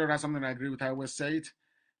when somebody writes something I agree with, I always say it.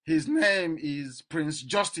 His name is Prince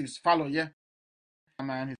Justice Faloye.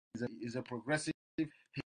 Man, he's a progressive. He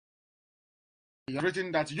has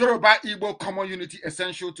written that Yoruba Igbo common unity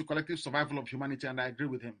essential to collective survival of humanity, and I agree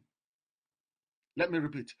with him. Let me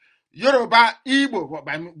repeat. Yoruba Igbo,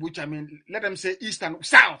 by which I mean, let them say east and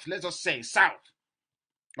south. Let's just say south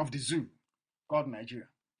of the zoo called Nigeria.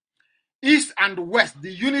 East and West,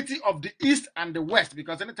 the unity of the East and the West,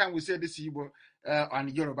 because anytime we say this Igbo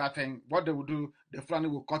and Yoruba thing, what they will do, the Fulani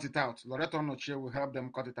will cut it out. Loreto Noche will help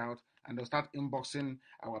them cut it out, and they'll start inboxing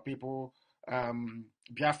our people,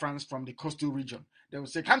 Biafrans from the coastal region. They will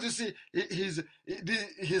say, can't you see,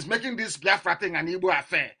 he's making this Biafra thing an Igbo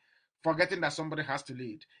affair, forgetting that somebody has to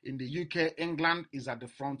lead. In the UK, England is at the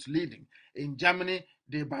front leading. In Germany,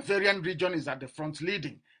 the Bavarian region is at the front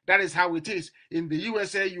leading. That is how it is. In the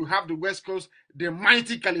USA, you have the West Coast, the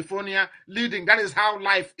mighty California leading. That is how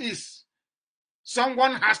life is.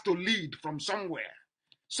 Someone has to lead from somewhere.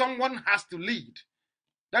 Someone has to lead.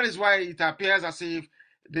 That is why it appears as if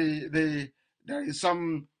there is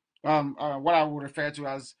some, what I would refer to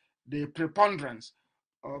as the preponderance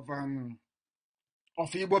of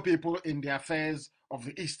Igbo people in the affairs of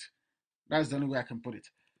the East. That is the only way I can put it.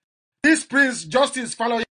 This Prince Justice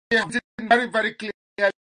Faloye has been very, very clear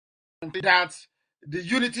that the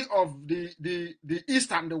unity of the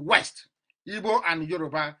East and the West, Igbo and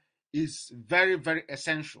Yoruba, is very, very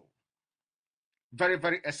essential. Very,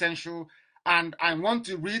 very essential. And I want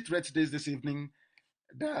to reiterate this evening,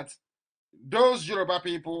 that those Yoruba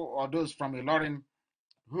people or those from Ilorin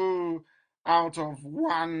who, out of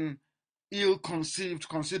one ill-conceived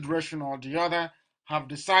consideration or the other, have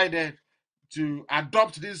decided to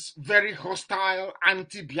adopt this very hostile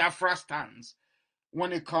anti-Biafra stance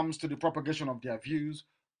when it comes to the propagation of their views,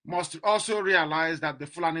 must also realize that the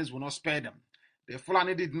Fulanis will not spare them. The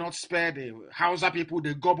Fulani did not spare the Hausa people,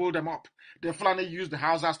 they gobbled them up. The Fulani used the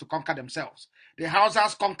Hausas to conquer themselves. The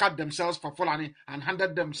Hausas conquered themselves for Fulani and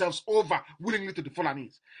handed themselves over willingly to the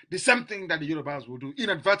Fulanis. The same thing that the Yorubas will do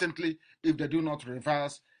inadvertently if they do not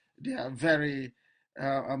reverse their very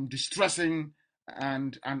distressing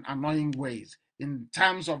and annoying ways in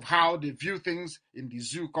terms of how they view things in the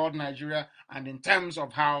zoo called Nigeria and in terms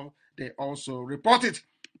of how they also report it.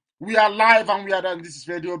 We are live and we are done. This is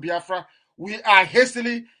Radio Biafra. We are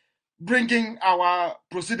hastily bringing our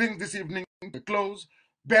proceedings this evening to a close,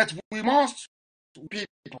 but we must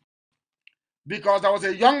people because there was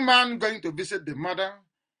a young man going to visit the mother.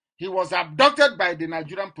 He was abducted by the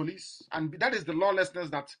Nigerian police, and that is the lawlessness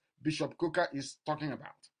that Bishop Coker is talking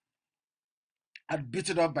about. And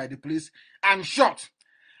beaten up by the police and shot.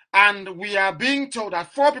 And we are being told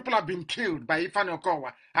that 4 people have been killed by Ifeanyi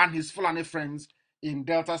Okowa and his Fulani friends in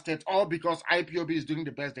Delta State, all because IPOB is doing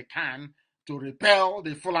the best they can to repel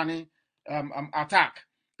the Fulani attack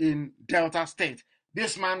in Delta State.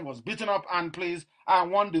 This man was beaten up, and please, I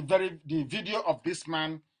want the video of this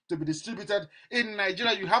man to be distributed. In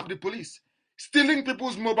Nigeria, you have the police stealing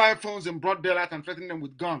people's mobile phones in broad daylight and threatening them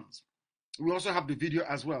with guns. We also have the video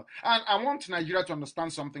as well. And I want Nigeria to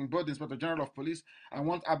understand something, both the Inspector General of Police, I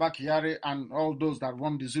want Abba Kyari and all those that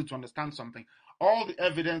run the zoo to understand something. All the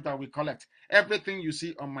evidence that we collect, everything you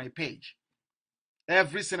see on my page,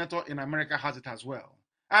 every senator in America has it as well.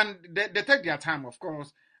 And they take their time, of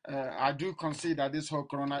course. I do concede that this whole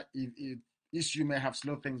corona issue may have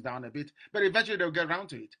slowed things down a bit, but eventually they'll get around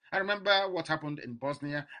to it. I remember what happened in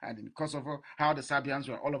Bosnia and in Kosovo, how the Serbians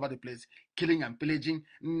were all over the place, killing and pillaging,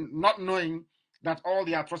 not knowing that all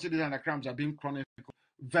the atrocities and the crimes are being chronicled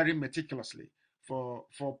very meticulously for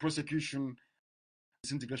prosecution,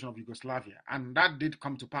 disintegration of Yugoslavia. And that did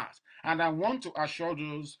come to pass. And I want to assure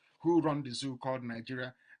those who run the zoo called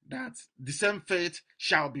Nigeria that the same fate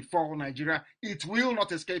shall befall Nigeria. It will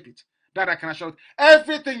not escape it. That I can assure.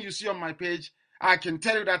 Everything you see on my page, I can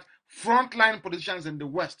tell you that frontline politicians in the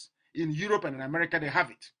West, in Europe and in America, they have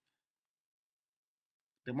it.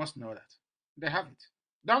 They must know that. They have it.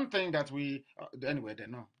 Don't think that anyway, they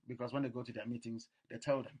know. Because when they go to their meetings, they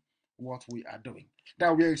tell them what we are doing.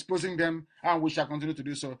 That we are exposing them, and we shall continue to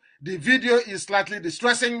do so. The video is slightly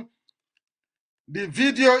distressing. The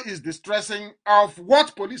video is distressing of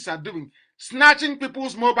what police are doing. Snatching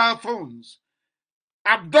people's mobile phones,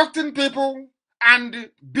 abducting people and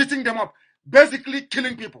beating them up, basically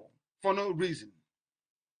killing people for no reason.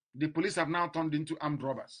 The police have now turned into armed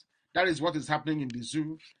robbers. That is what is happening in the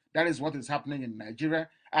zoo. That is what is happening in Nigeria.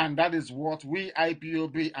 And that is what we,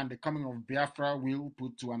 IPOB, and the coming of Biafra will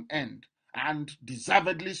put to an end. And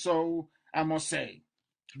deservedly so, I must say.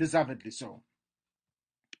 Deservedly so.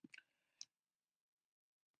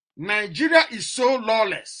 Nigeria is so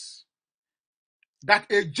lawless that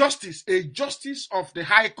a justice of the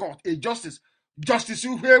High Court, Justice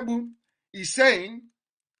Uhebu, is saying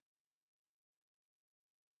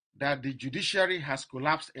that the judiciary has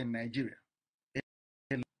collapsed in Nigeria.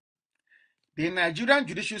 The Nigerian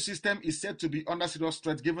judicial system is said to be under serious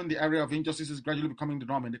threat given the area of injustice is gradually becoming the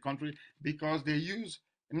norm in the country because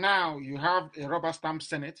now you have a rubber stamp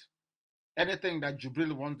Senate. Anything that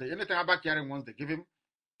Jubril wants, anything Abba Kyari wants, they give him.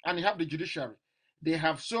 And you have the judiciary. They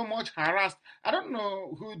have so much harassed. I don't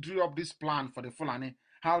know who drew up this plan for the Fulani,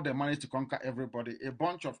 how they managed to conquer everybody, a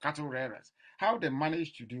bunch of cattle rearers. How they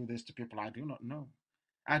managed to do this to people, I do not know.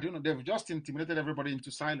 I don't know. They've just intimidated everybody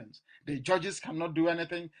into silence. The judges cannot do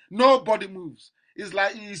anything. Nobody moves. It's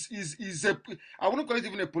like I wouldn't call it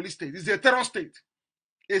even a police state. It's a terror state.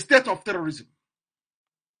 A state of terrorism.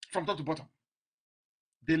 From top to bottom.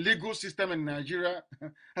 The legal system in Nigeria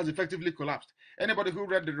has effectively collapsed. Anybody who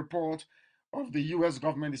read the report of the U.S.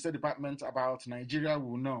 government, the State Department about Nigeria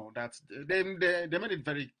will know that they made it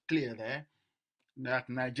very clear there that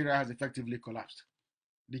Nigeria has effectively collapsed.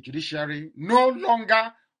 The judiciary no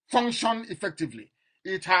longer function effectively.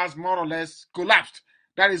 It has more or less collapsed.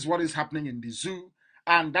 That is what is happening in the zoo,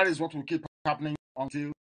 and that is what will keep happening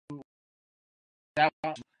until.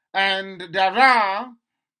 And there are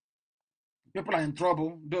people are in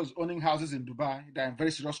trouble. Those owning houses in Dubai, they're in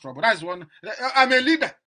very serious trouble. That's one. I'm a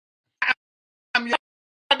leader. I'm your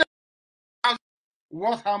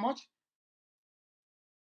worth how much?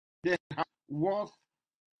 They have worth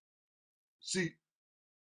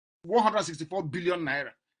 164 billion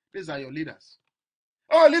naira. These are your leaders.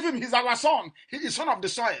 Oh, leave him. He's our son. He is son of the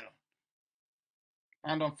soil.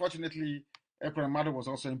 And unfortunately, Ekweremadu was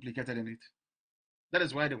also implicated in it. That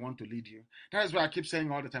is why they want to lead you. That is why I keep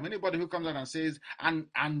saying all the time. Anybody who comes out and says, I'm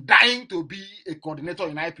dying to be a coordinator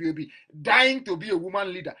in IPOB, dying to be a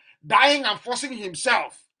woman leader, dying and forcing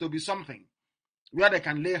himself to be something, where they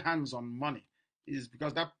can lay hands on money is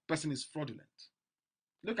because that person is fraudulent.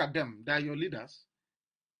 Look at them. They are your leaders.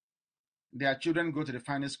 Their children go to the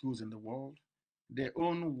finest schools in the world. They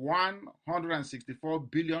own 164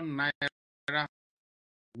 billion naira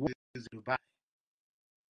in Dubai.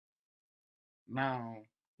 Now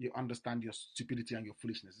you understand your stupidity and your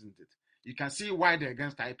foolishness, isn't it? You can see why they're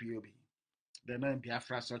against IPOB. They know in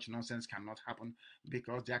Biafra such nonsense cannot happen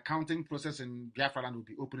because the accounting process in Biafra land will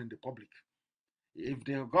be open in the public. If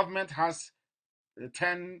the government has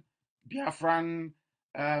 10 Biafran,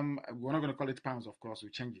 we're not going to call it pounds, of course, we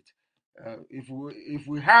change it. If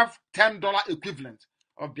we have $10 equivalent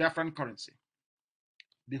of Biafran currency,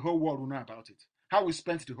 the whole world will know about it. How we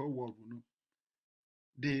spent the whole world will know.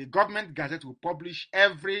 The government gazette will publish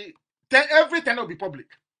every 10 will be public.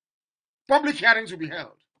 Public hearings will be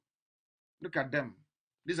held. Look at them.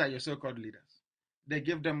 These are your so-called leaders. They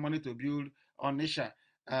give them money to build Onisha,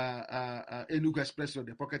 Enugu Express Road.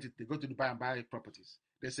 They pocket it. They go to Dubai and buy properties.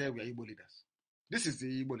 They say we are Igbo leaders. This is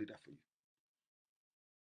the Igbo leader for you.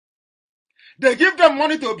 They give them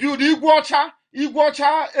money to build Iguacha,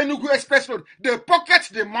 Enugu Express Road. They pocket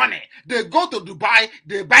the money. They go to Dubai.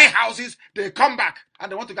 They buy houses. They come back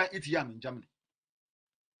and they want to go and eat yam in Germany.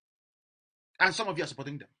 And some of you are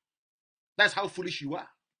supporting them. That's how foolish you are.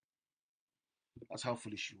 That's how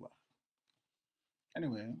foolish you are.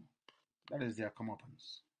 Anyway, that is their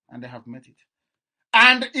comeuppance. And they have met it.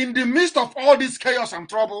 And in the midst of all this chaos and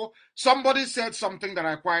trouble, somebody said something that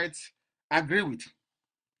I quite agree with.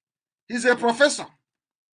 He's a professor.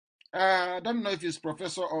 I don't know if he's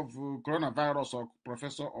professor of coronavirus or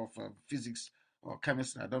professor of physics or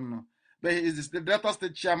chemistry. I don't know. But he is the Delta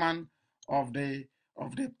State chairman of the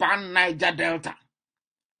Pan Niger Delta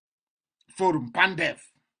Forum, PANDEF.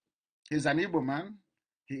 He's an Igbo man.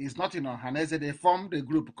 He is not in Ohanese. They formed a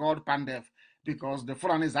group called PANDEF because the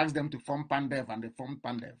foreigners asked them to form PANDEF and they formed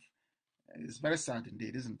PANDEF. It's very sad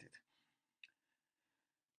indeed, isn't it?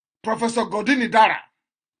 Professor Godini Dara,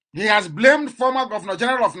 he has blamed former Governor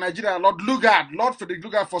General of Nigeria, Lord Frederick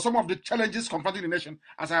Lugard, for some of the challenges confronting the nation.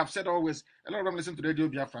 As I have said always, a lot of them listen to Radio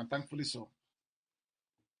Biafra, and thankfully so.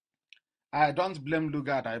 I don't blame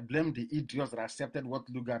Lugard. I blame the idiots that accepted what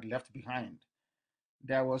Lugard left behind.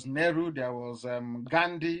 There was Nehru, there was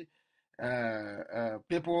Gandhi,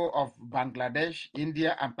 people of Bangladesh,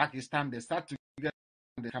 India, and Pakistan. They start together.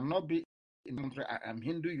 They cannot be in the country. I am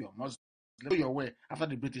Hindu, you're Muslim. Go your way after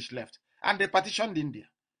the British left. And they partitioned India.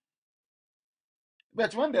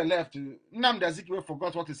 But when they left, Nnamdi Azikiwe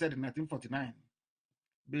forgot what he said in 1949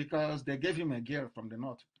 because they gave him a girl from the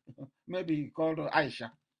north. Maybe he called her Aisha.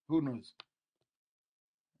 Who knows?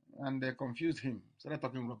 And they confused him. Started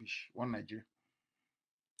talking rubbish. One Nigeria.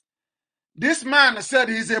 This man said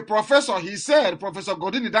he's a professor. He said, Professor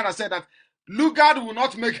Godini Dara said that Lugard will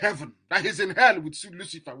not make heaven, that he's in hell with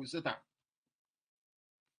Lucifer, with Satan.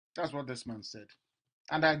 That's what this man said.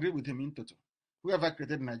 And I agree with him in total. Whoever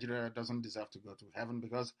created Nigeria doesn't deserve to go to heaven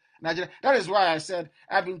because Nigeria. That is why I said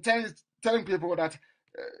I've been telling people that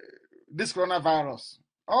this coronavirus,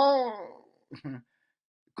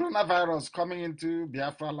 coronavirus coming into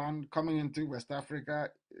Biafra land, coming into West Africa,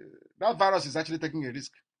 that virus is actually taking a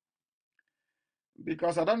risk.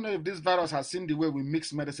 Because I don't know if this virus has seen the way we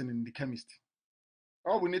mix medicine in the chemist.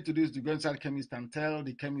 All we need to do is to go inside the chemist and tell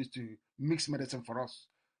the chemist to mix medicine for us.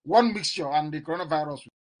 One mixture and the coronavirus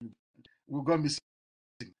will go missing.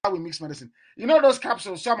 How we mix medicine. You know those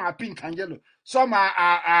capsules, some are pink and yellow, some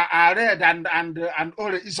are red and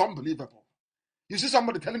orange. It's unbelievable. You see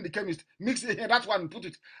somebody telling the chemist, mix it here, that one, put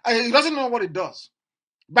it. He doesn't know what it does.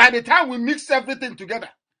 By the time we mix everything together,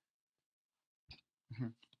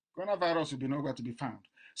 coronavirus will be nowhere to be found.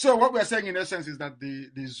 So what we're saying in essence is that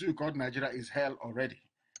the zoo called Nigeria is hell already.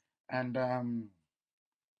 And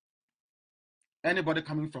anybody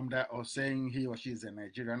coming from there or saying he or she is a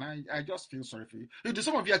Nigerian, I just feel sorry for you. Do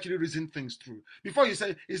some of you actually reason things through? Before you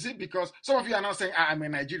say, is it because some of you are now saying, I'm a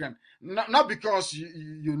Nigerian? Not because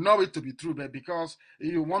you know it to be true, but because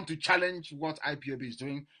you want to challenge what IPOB is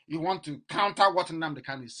doing. You want to counter what Nnamdi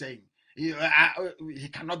Kanu is saying. He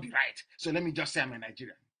cannot be right. So let me just say I'm a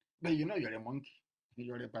Nigerian. But you know you're a monkey.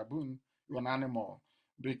 You're a baboon. You're an animal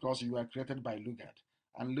because you were created by Lugard.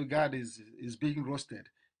 And Lugard is being roasted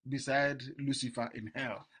beside Lucifer in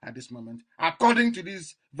hell at this moment, according to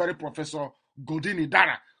this very Professor Godini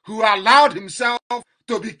Dara, who allowed himself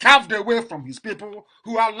to be carved away from his people,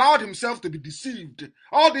 who allowed himself to be deceived.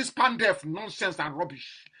 All this pandef nonsense and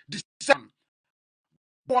rubbish. Deception.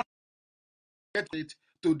 But it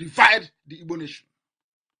to divide the Igbo nation.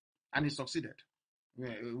 And he succeeded.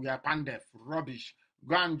 We are pandef, rubbish.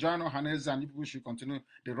 Go and join Ohanese and people should continue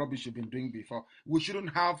the rubbish you've been doing before. We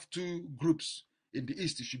shouldn't have two groups In the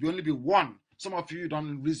east, it should only be one. Some of you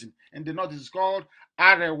don't reason. In the north, it's called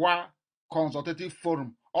Arewa Consultative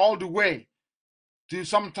Forum, all the way to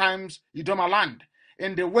sometimes Idoma land.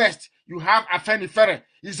 In the west, you have Afenifere.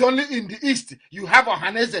 It's only in the east, you have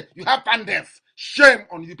Ohaneze, you have Pandef. Shame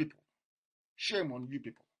on you people. Shame on you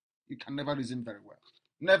people. You can never reason very well.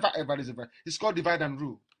 Never ever reason very well. It's called divide and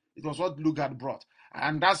rule. It was what Lugard brought.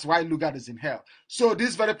 And that's why Lugard is in hell. So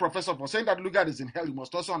this very professor, for saying that Lugard is in hell, you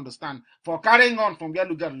must also understand, for carrying on from where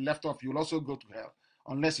Lugard left off, you'll also go to hell.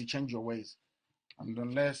 Unless you change your ways. And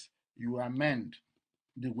unless you amend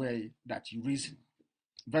the way that you reason.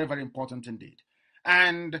 Very, very important indeed.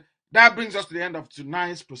 And that brings us to the end of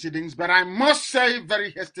tonight's proceedings. But I must say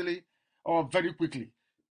very hastily or very quickly,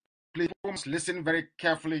 please listen very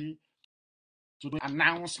carefully to the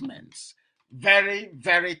announcements. Very,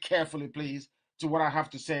 very carefully, please, to what I have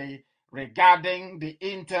to say regarding the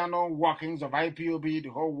internal workings of IPOB, the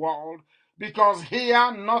whole world, because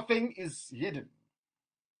here nothing is hidden.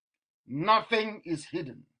 Nothing is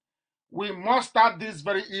hidden. We must start this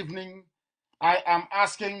very evening. I am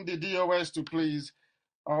asking the DOS to please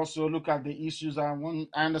also look at the issues. I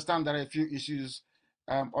understand there are a few issues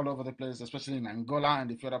all over the place, especially in Angola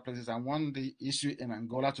and a few other places. I want the issue in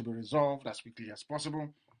Angola to be resolved as quickly as possible.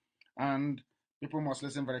 And people must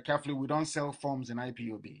listen very carefully. We don't sell forms in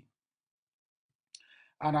IPOB.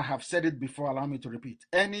 And I have said it before, allow me to repeat.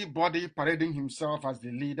 Anybody parading himself as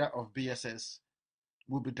the leader of BSS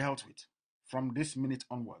will be dealt with from this minute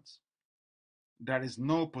onwards. There is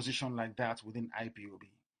no position like that within IPOB.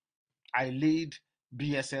 I lead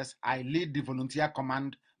BSS. I lead the volunteer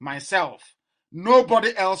command myself.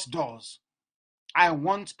 Nobody else does. I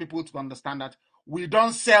want people to understand that we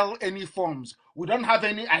don't sell any forms. We don't have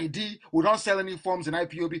any ID. We don't sell any forms in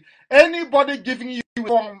IPOB. Anybody giving you a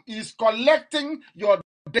form is collecting your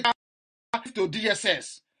data to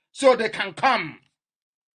DSS so they can come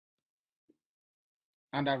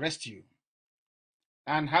and arrest you.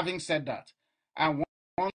 And having said that, I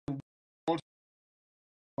want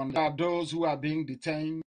those who are being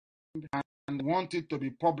detained and want it to be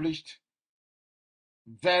published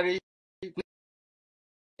very quickly.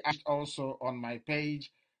 Also on my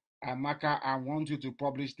page, Amaka, I want you to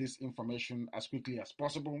publish this information as quickly as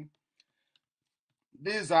possible.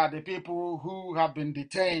 These are the people who have been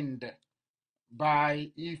detained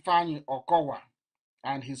by Ifeanyi Okowa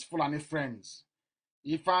and his Fulani friends.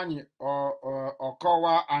 Ifeanyi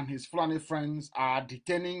Okowa and his Fulani friends are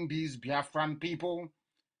detaining these Biafran people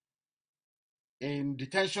in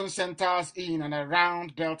detention centers in and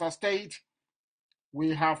around Delta State.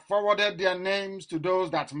 We have forwarded their names to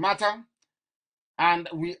those that matter, and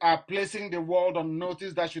we are placing the world on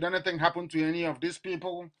notice that should anything happen to any of these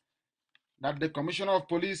people, that the Commissioner of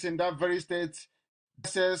Police in that very state,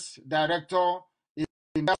 SS Director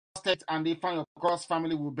in that state, and the Okowa's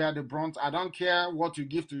family will bear the brunt. I don't care what you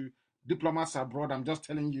give to diplomats abroad. I'm just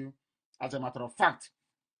telling you as a matter of fact.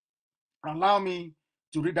 Allow me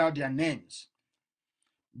to read out their names.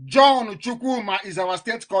 John Chukwuma is our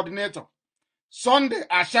state coordinator. Sunday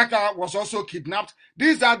Ashaka was also kidnapped.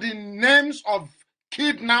 These are the names of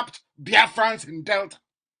kidnapped Biafrans in Delta,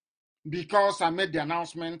 because I made the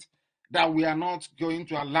announcement that we are not going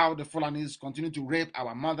to allow the Fulanis continue to rape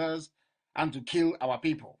our mothers and to kill our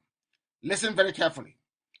people. Listen very carefully.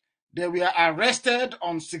 They were arrested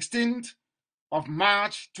on 16th of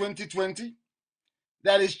March 2020.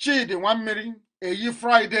 There is Chidi Wammiri, Eyi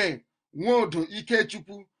Friday, Nwodo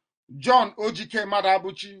Ikechukwu, John Ojike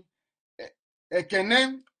Madabuchi,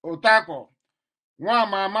 Ekene Otako,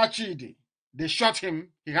 Nwamama Chidi. They shot him.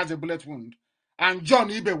 He has a bullet wound. And John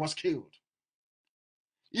Ibe was killed.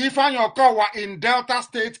 Ifeanyi Okowa in Delta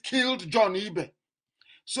State killed John Ibe.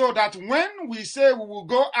 So that when we say we will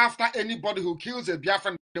go after anybody who kills a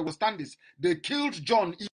Biafran, they will stand this. They killed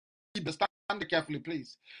John Ibe. Stand carefully,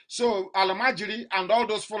 please. So Alamajiri and all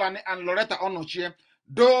those Fulani and Loretta Onochie,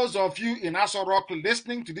 those of you in Aso Rock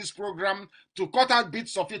listening to this program, to cut out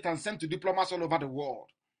bits of it and send to diplomats all over the world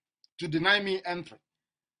to deny me entry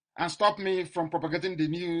and stop me from propagating the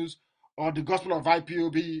news or the gospel of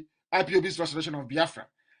IPOB's restoration of Biafra.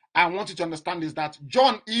 I want you to understand is that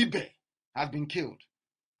John Ibe has been killed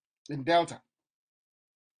in Delta.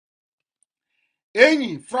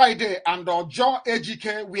 Enyi Friday and Ojo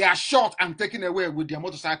Ejike were shot and taken away with their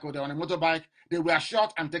motorcycle. They were on a motorbike. They were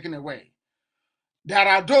shot and taken away. There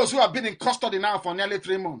are those who have been in custody now for nearly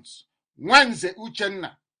 3 months. Wenze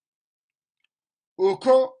Uchenna,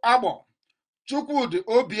 Oko Abo, Chukwudi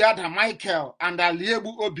Obiada Michael, and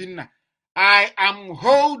Aliebu Obinna. I am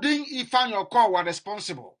holding Ifeanyi Okowa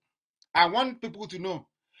responsible. I want people to know.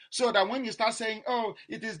 So that when you start saying, oh,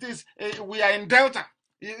 it is this, we are in Delta.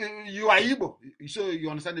 You are Igbo, so you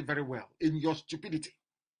understand it very well. In your stupidity,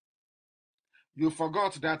 you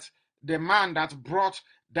forgot that the man that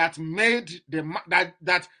made the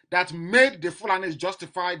Fulanis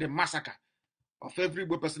justify the massacre of every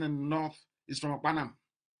Igbo person in the north is from Okpanam.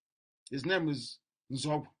 His name is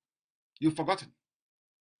Nzob. You've forgotten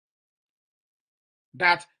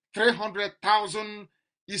that 300,000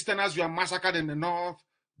 Easterners were massacred in the north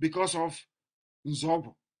because of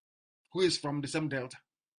Nzob, who is from the same delta.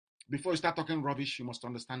 Before you start talking rubbish, you must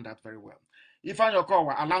understand that very well. If on your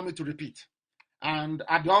call, allow me to repeat. And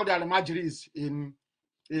at all the Almajiris in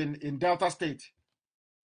Delta State,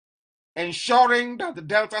 ensuring that the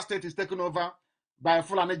Delta State is taken over by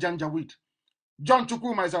Fulani Janjaweed. John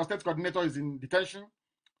Chukwuma is our state coordinator, is in detention.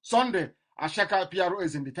 Sunday, Ashaka PRO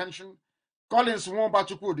is in detention. Collins Nwomba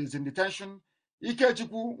Chukwud is in detention.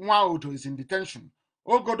 Ikechukwu Nwaodo is in detention.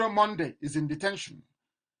 Ogodo Monday is in detention.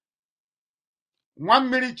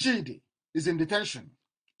 Nwammiri Chidi is in detention.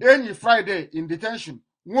 Enyi Friday in detention.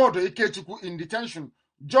 Nwodo Ikechukwu in detention.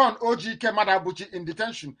 John Ojike Madabuchi in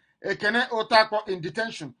detention. Ekene Otako in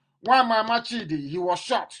detention. Nwamama Chidi, he was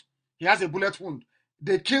shot. He has a bullet wound.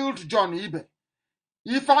 They killed John Ibe.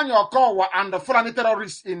 Ifeanyi Okowa and the Fulani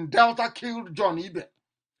terrorists in Delta killed John Ibe.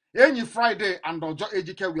 Enyi Friday and Ojo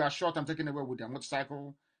Ejike were shot and taken away with their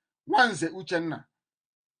motorcycle. Wanze Uchenna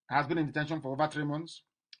has been in detention for over 3 months.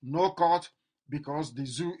 No court because the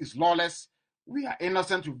zoo is lawless. We are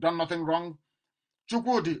innocent. We've done nothing wrong.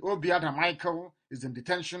 Chukwudi Obiada Michael is in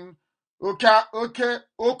detention.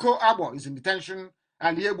 Oko Abo is in detention.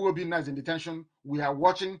 Aliebu Obina is in detention. We are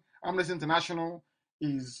watching. Amnesty International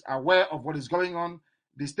is aware of what is going on.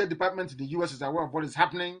 The State Department in the US is aware of what is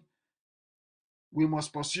happening. We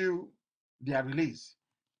must pursue their release.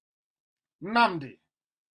 Nnamdi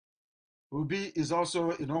Obi is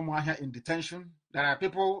also in Omuahia in detention. There are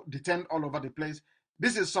people detained all over the place.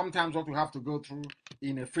 This is sometimes what we have to go through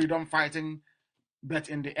in a freedom fighting, but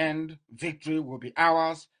in the end, victory will be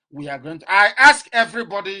ours. We are going to. I ask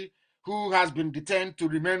everybody who has been detained to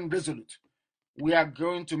remain resolute. We are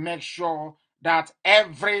going to make sure that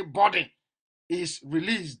everybody is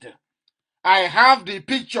released. I have the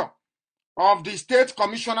picture of the state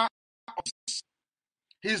commissioner.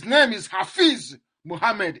 His name is Hafiz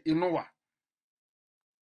Muhammad Inuwa.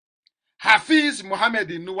 Hafiz Muhammad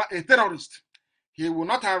Inuwa, a terrorist. He will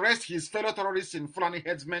not arrest his fellow terrorists in Fulani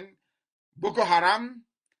headsmen, Boko Haram,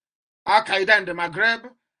 Al-Qaeda in the Maghreb,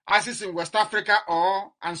 ISIS in West Africa,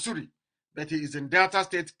 or Ansuri. But he is in Delta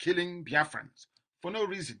State killing Biafrans for no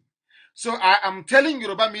reason. So I am telling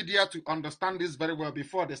Yoruba media to understand this very well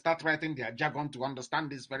before they start writing their jargon to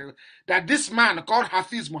understand this very well. That this man called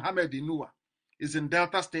Hafiz Muhammad Inuwa is in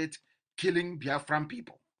Delta State killing Biafran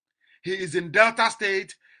people. He is in Delta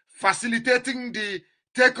State facilitating the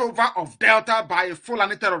takeover of Delta by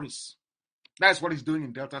Fulani terrorists. That's what he's doing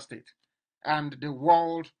in Delta State. And the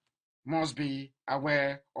world must be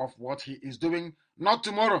aware of what he is doing. Not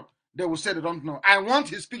tomorrow. They will say they don't know. I want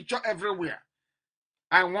his picture everywhere.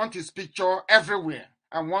 I want his picture everywhere.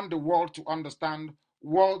 I want the world to understand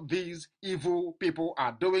what these evil people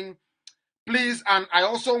are doing. Please, and I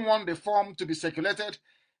also want the form to be circulated.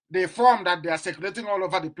 The form that they are circulating all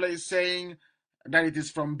over the place saying that it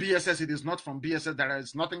is from BSS. It is not from BSS. There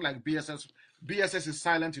is nothing like BSS. BSS is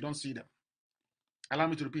silent. You don't see them. Allow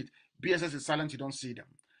me to repeat. BSS is silent. You don't see them.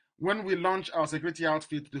 When we launch our security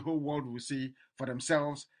outfit, the whole world will see for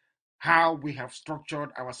themselves how we have structured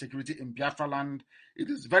our security in Biafra land. It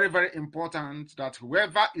is very, very important that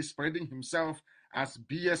whoever is spreading himself as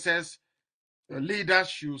BSS leader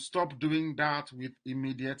should stop doing that with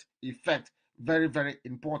immediate effect. Very, very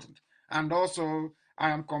important. And also, I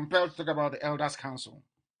am compelled to talk about the Elders Council.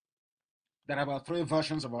 There are about 3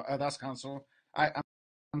 versions of our Elders Council. I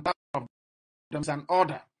am tired of them an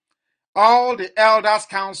order. All the Elders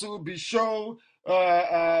Council, Bisho,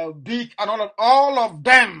 Big, and all of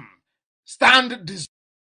them stand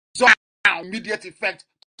dissolved immediate effect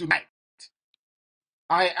tonight.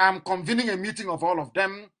 I am convening a meeting of all of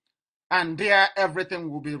them, and there everything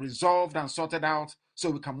will be resolved and sorted out so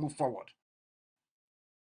we can move forward.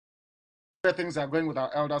 Things are going with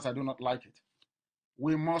our elders. I do not like it.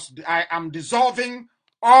 I am dissolving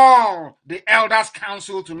all the Elders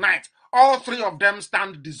Council tonight. All 3 of them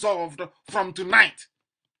stand dissolved from tonight.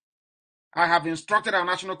 I have instructed our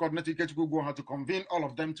national coordinator Ikechukwu to convene all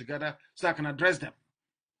of them together so I can address them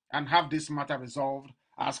and have this matter resolved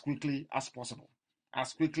as quickly as possible.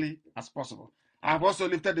 As quickly as possible. I have also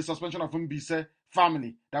lifted the suspension of Mbise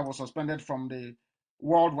family that was suspended from the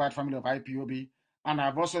worldwide family of IPOB. And I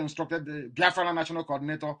have also instructed the Biafra National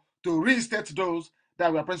Coordinator to reinstate those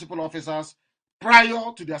that were principal officers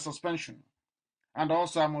prior to their suspension. And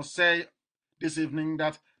also, I must say this evening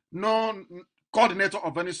that no coordinator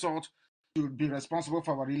of any sort should be responsible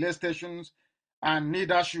for our relay stations, and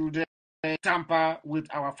neither should they tamper with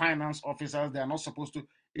our finance officers. They are not supposed to.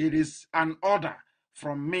 It is an order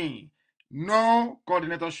from me. No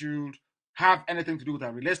coordinator should have anything to do with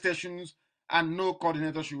our relay stations, and no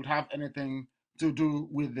coordinator should have anything to do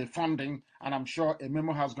with the funding. And I'm sure a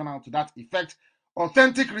memo has gone out to that effect.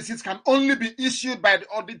 Authentic receipts can only be issued by the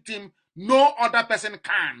audit team. No other person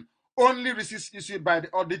can. Only receipts issued by the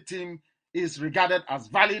audit team is regarded as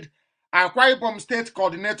valid. Akwa Ibom State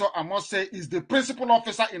Coordinator, I must say, is the principal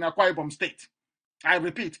officer in Akwa Ibom State. I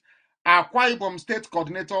repeat, Akwa Ibom State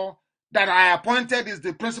Coordinator that I appointed is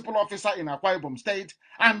the principal officer in Akwa Ibom State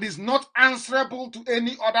and is not answerable to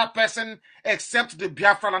any other person except the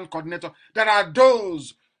Biafra Land Coordinator. There are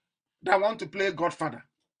those that want to play Godfather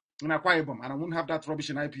in Akwa Ibom, and I won't have that rubbish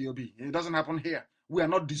in IPOB. It doesn't happen here. We are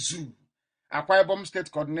not the zoo. Akwa Ibom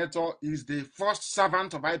State Coordinator is the first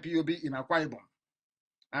servant of IPOB in Akwa Ibom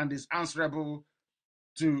and is answerable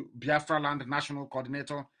to Biafra Land National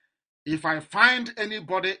Coordinator. If I find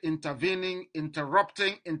anybody intervening,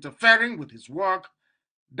 interrupting, interfering with his work,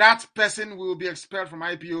 that person will be expelled from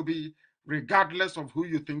IPOB regardless of who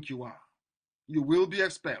you think you are. You will be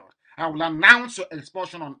expelled. I will announce your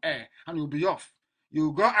expulsion on air and you'll be off.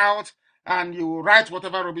 You'll go out and you will write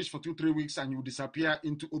whatever rubbish for 2-3 weeks and you will disappear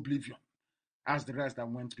into oblivion as the rest that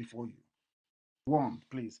went before you. One,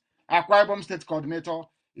 please. Akwa Ibom State Coordinator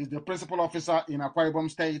is the principal officer in Akwa Ibom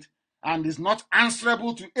State and is not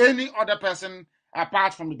answerable to any other person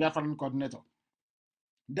apart from the Biafran Coordinator.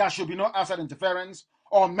 There should be no outside interference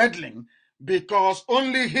or meddling because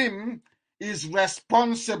only him is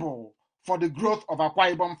responsible for the growth of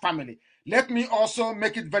Akwa Ibom family. Let me also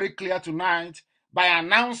make it very clear tonight by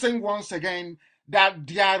announcing once again that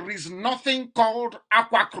there is nothing called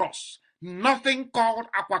Aqua Cross. Nothing called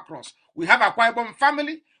Aqua Cross. We have Akwa Ibom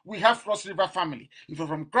family, we have Cross River family. If you're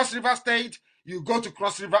from Cross River State, you go to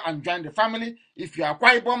Cross River and join the family. If you're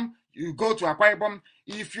Akwa Ibom, you go to Akwa Ibom.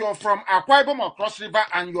 If you're from Akwa Ibom or Cross River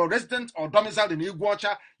and you're resident or domiciled in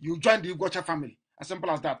Iguacha, you join the Iguacha family. As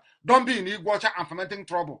simple as that. Don't be in Iguacha and fomenting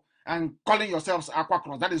trouble and calling yourselves Aqua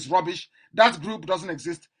Cross. That is rubbish. That group doesn't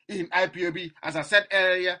exist in IPOB. As I said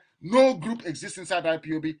earlier, no group exists inside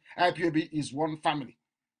IPOB. IPOB is one family.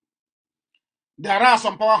 There are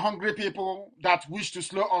some power-hungry people that wish to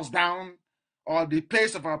slow us down or the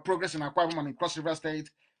pace of our progress in Akwa Ibom and in Cross River State.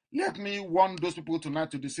 Let me warn those people tonight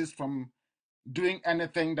to desist from doing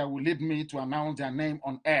anything that will lead me to announce their name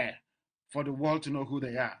on air for the world to know who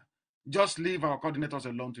they are. Just leave our coordinators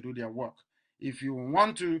alone to do their work. If you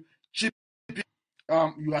want to chip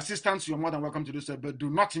your assistants, you're more than welcome to do so, but do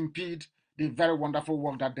not impede the very wonderful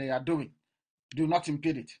work that they are doing. Do not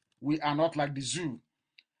impede it. We are not like the zoo.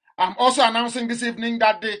 I'm also announcing this evening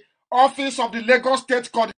that the office of the Lagos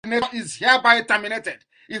State Coordinator is hereby terminated.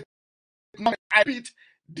 It's not, I repeat,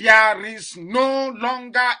 there is no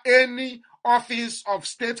longer any office of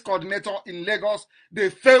state coordinator in Lagos. They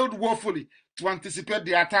failed woefully to anticipate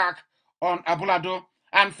the attack on Abulado,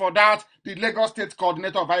 and for that, the Lagos State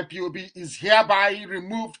Coordinator of IPOB is hereby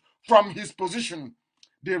removed from his position.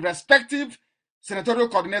 The respective senatorial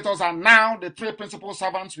coordinators are now the three principal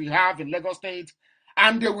servants we have in Lagos State,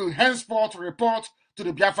 and they will henceforth report to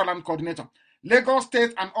the Biafra Land Coordinator. Lagos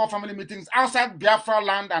State and all family meetings outside Biafra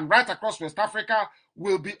Land and right across West Africa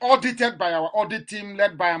will be audited by our audit team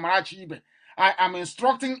led by Amarachi Ibe. I am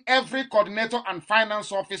instructing every coordinator and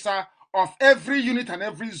finance officer of every unit and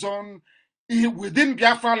every zone within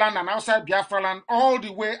Biafra Land and outside Biafra Land, all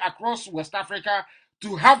the way across West Africa,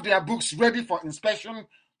 to have their books ready for inspection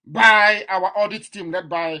by our audit team led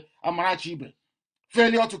by Amarachi Ibe.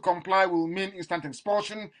 Failure to comply will mean instant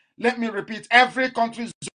expulsion. Let me repeat, every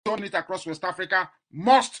country's unit across West Africa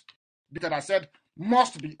must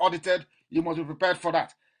be audited. You must be prepared for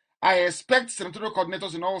that. I expect senatorial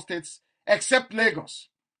coordinators in all states, except Lagos,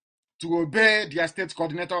 to obey their state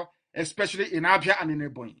coordinator, especially in Abia and in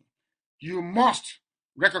Ebonyi. You must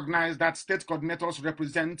recognize that state coordinators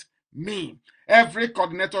represent me. Every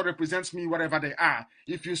coordinator represents me wherever they are.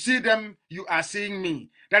 If you see them, you are seeing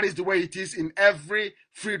me. That is the way it is in every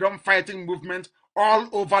freedom fighting movement all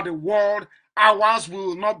over the world. Ours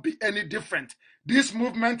will not be any different. This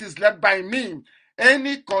movement is led by me.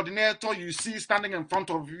 Any coordinator you see standing in front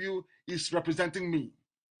of you is representing me.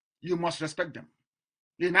 You must respect them.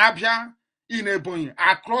 In Abia, in Ebonyi,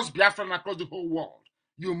 across Biafra and across the whole world,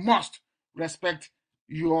 you must respect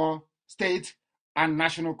your state and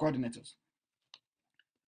national coordinators.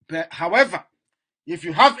 But, however, if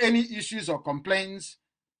you have any issues or complaints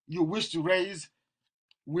you wish to raise,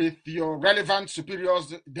 with your relevant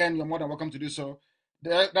superiors, then you're more than welcome to do so.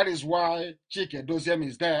 That is why Chike Doziem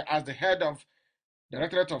is there as the head of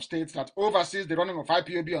Directorate of States that oversees the running of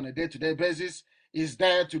IPOB on a day-to-day basis, is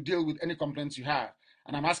there to deal with any complaints you have.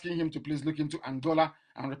 And I'm asking him to please look into Angola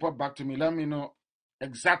and report back to me. Let me know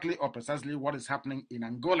exactly or precisely what is happening in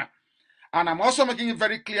Angola. And I'm also making it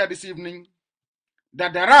very clear this evening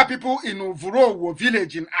that there are people in Uvurowo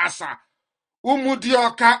village in Asa,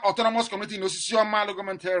 Umudioka Autonomous Community in Osisioma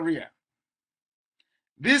government area.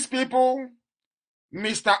 These people,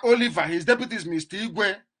 Mr. Oliver, his deputy is Mr.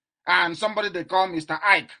 Igwe, and somebody they call Mr.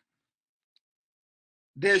 Ike,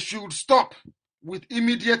 they should stop with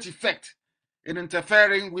immediate effect in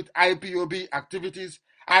interfering with IPOB activities.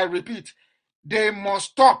 I repeat, they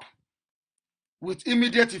must stop with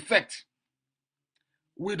immediate effect.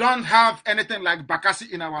 We don't have anything like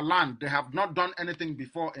Bakassi in our land. They have not done anything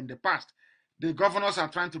before in the past. The governors are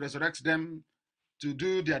trying to resurrect them to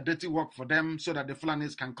do their dirty work for them so that the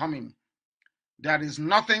Fulanis can come in. There is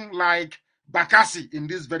nothing like Bakassi in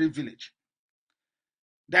this very village.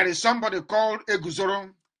 There is somebody called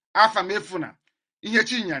Eguzoro, Afamefuna,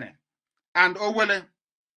 Ihechinyane, and Owele.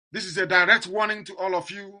 This is a direct warning to all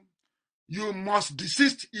of you. You must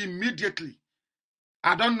desist immediately.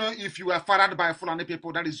 I don't know if you are fathered by Fulani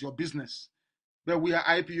people, that is your business. But we are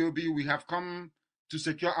IPOB. We have come to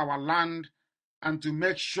secure our land and to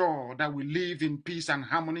make sure that we live in peace and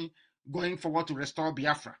harmony going forward to restore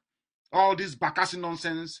Biafra. All this Bakassi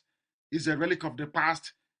nonsense is a relic of the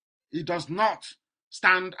past. It does not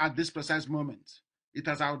stand at this precise moment. It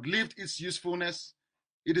has outlived its usefulness.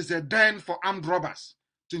 It is a den for armed robbers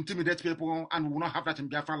to intimidate people, and we will not have that in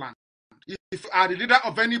Biafra land. If you are the leader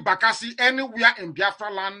of any Bakassi anywhere in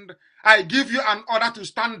Biafra land, I give you an order to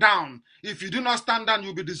stand down. If you do not stand down,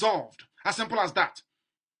 you'll be dissolved. As simple as that.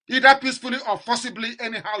 Either peacefully or forcibly,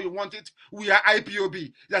 anyhow you want it. We are IPOB.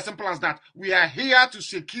 It's as simple as that. We are here to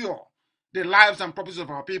secure the lives and properties of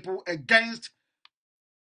our people against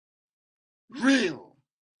real,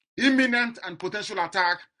 imminent, and potential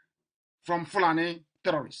attack from Fulani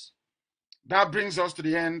terrorists. That brings us to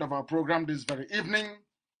the end of our program this very evening.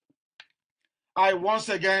 I once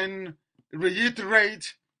again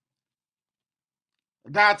reiterate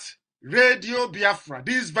that Radio Biafra,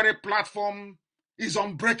 this very platform, is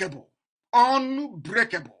unbreakable.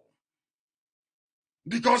 Unbreakable.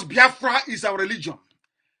 Because Biafra is our religion.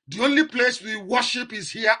 The only place we worship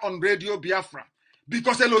is here on Radio Biafra.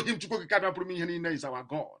 Because Elohim is our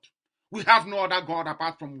God. We have no other God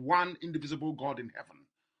apart from one indivisible God in heaven,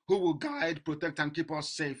 who will guide, protect, and keep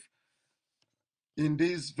us safe in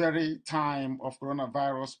this very time of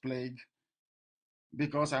coronavirus plague.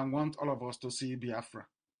 Because I want all of us to see Biafra,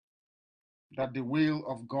 that the will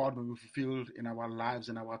of God will be fulfilled in our lives,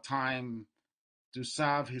 in our time, to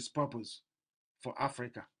serve his purpose for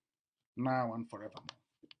Africa, now and forevermore.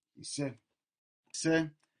 He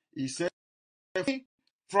said,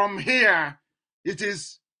 from here, it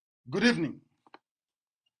is good evening.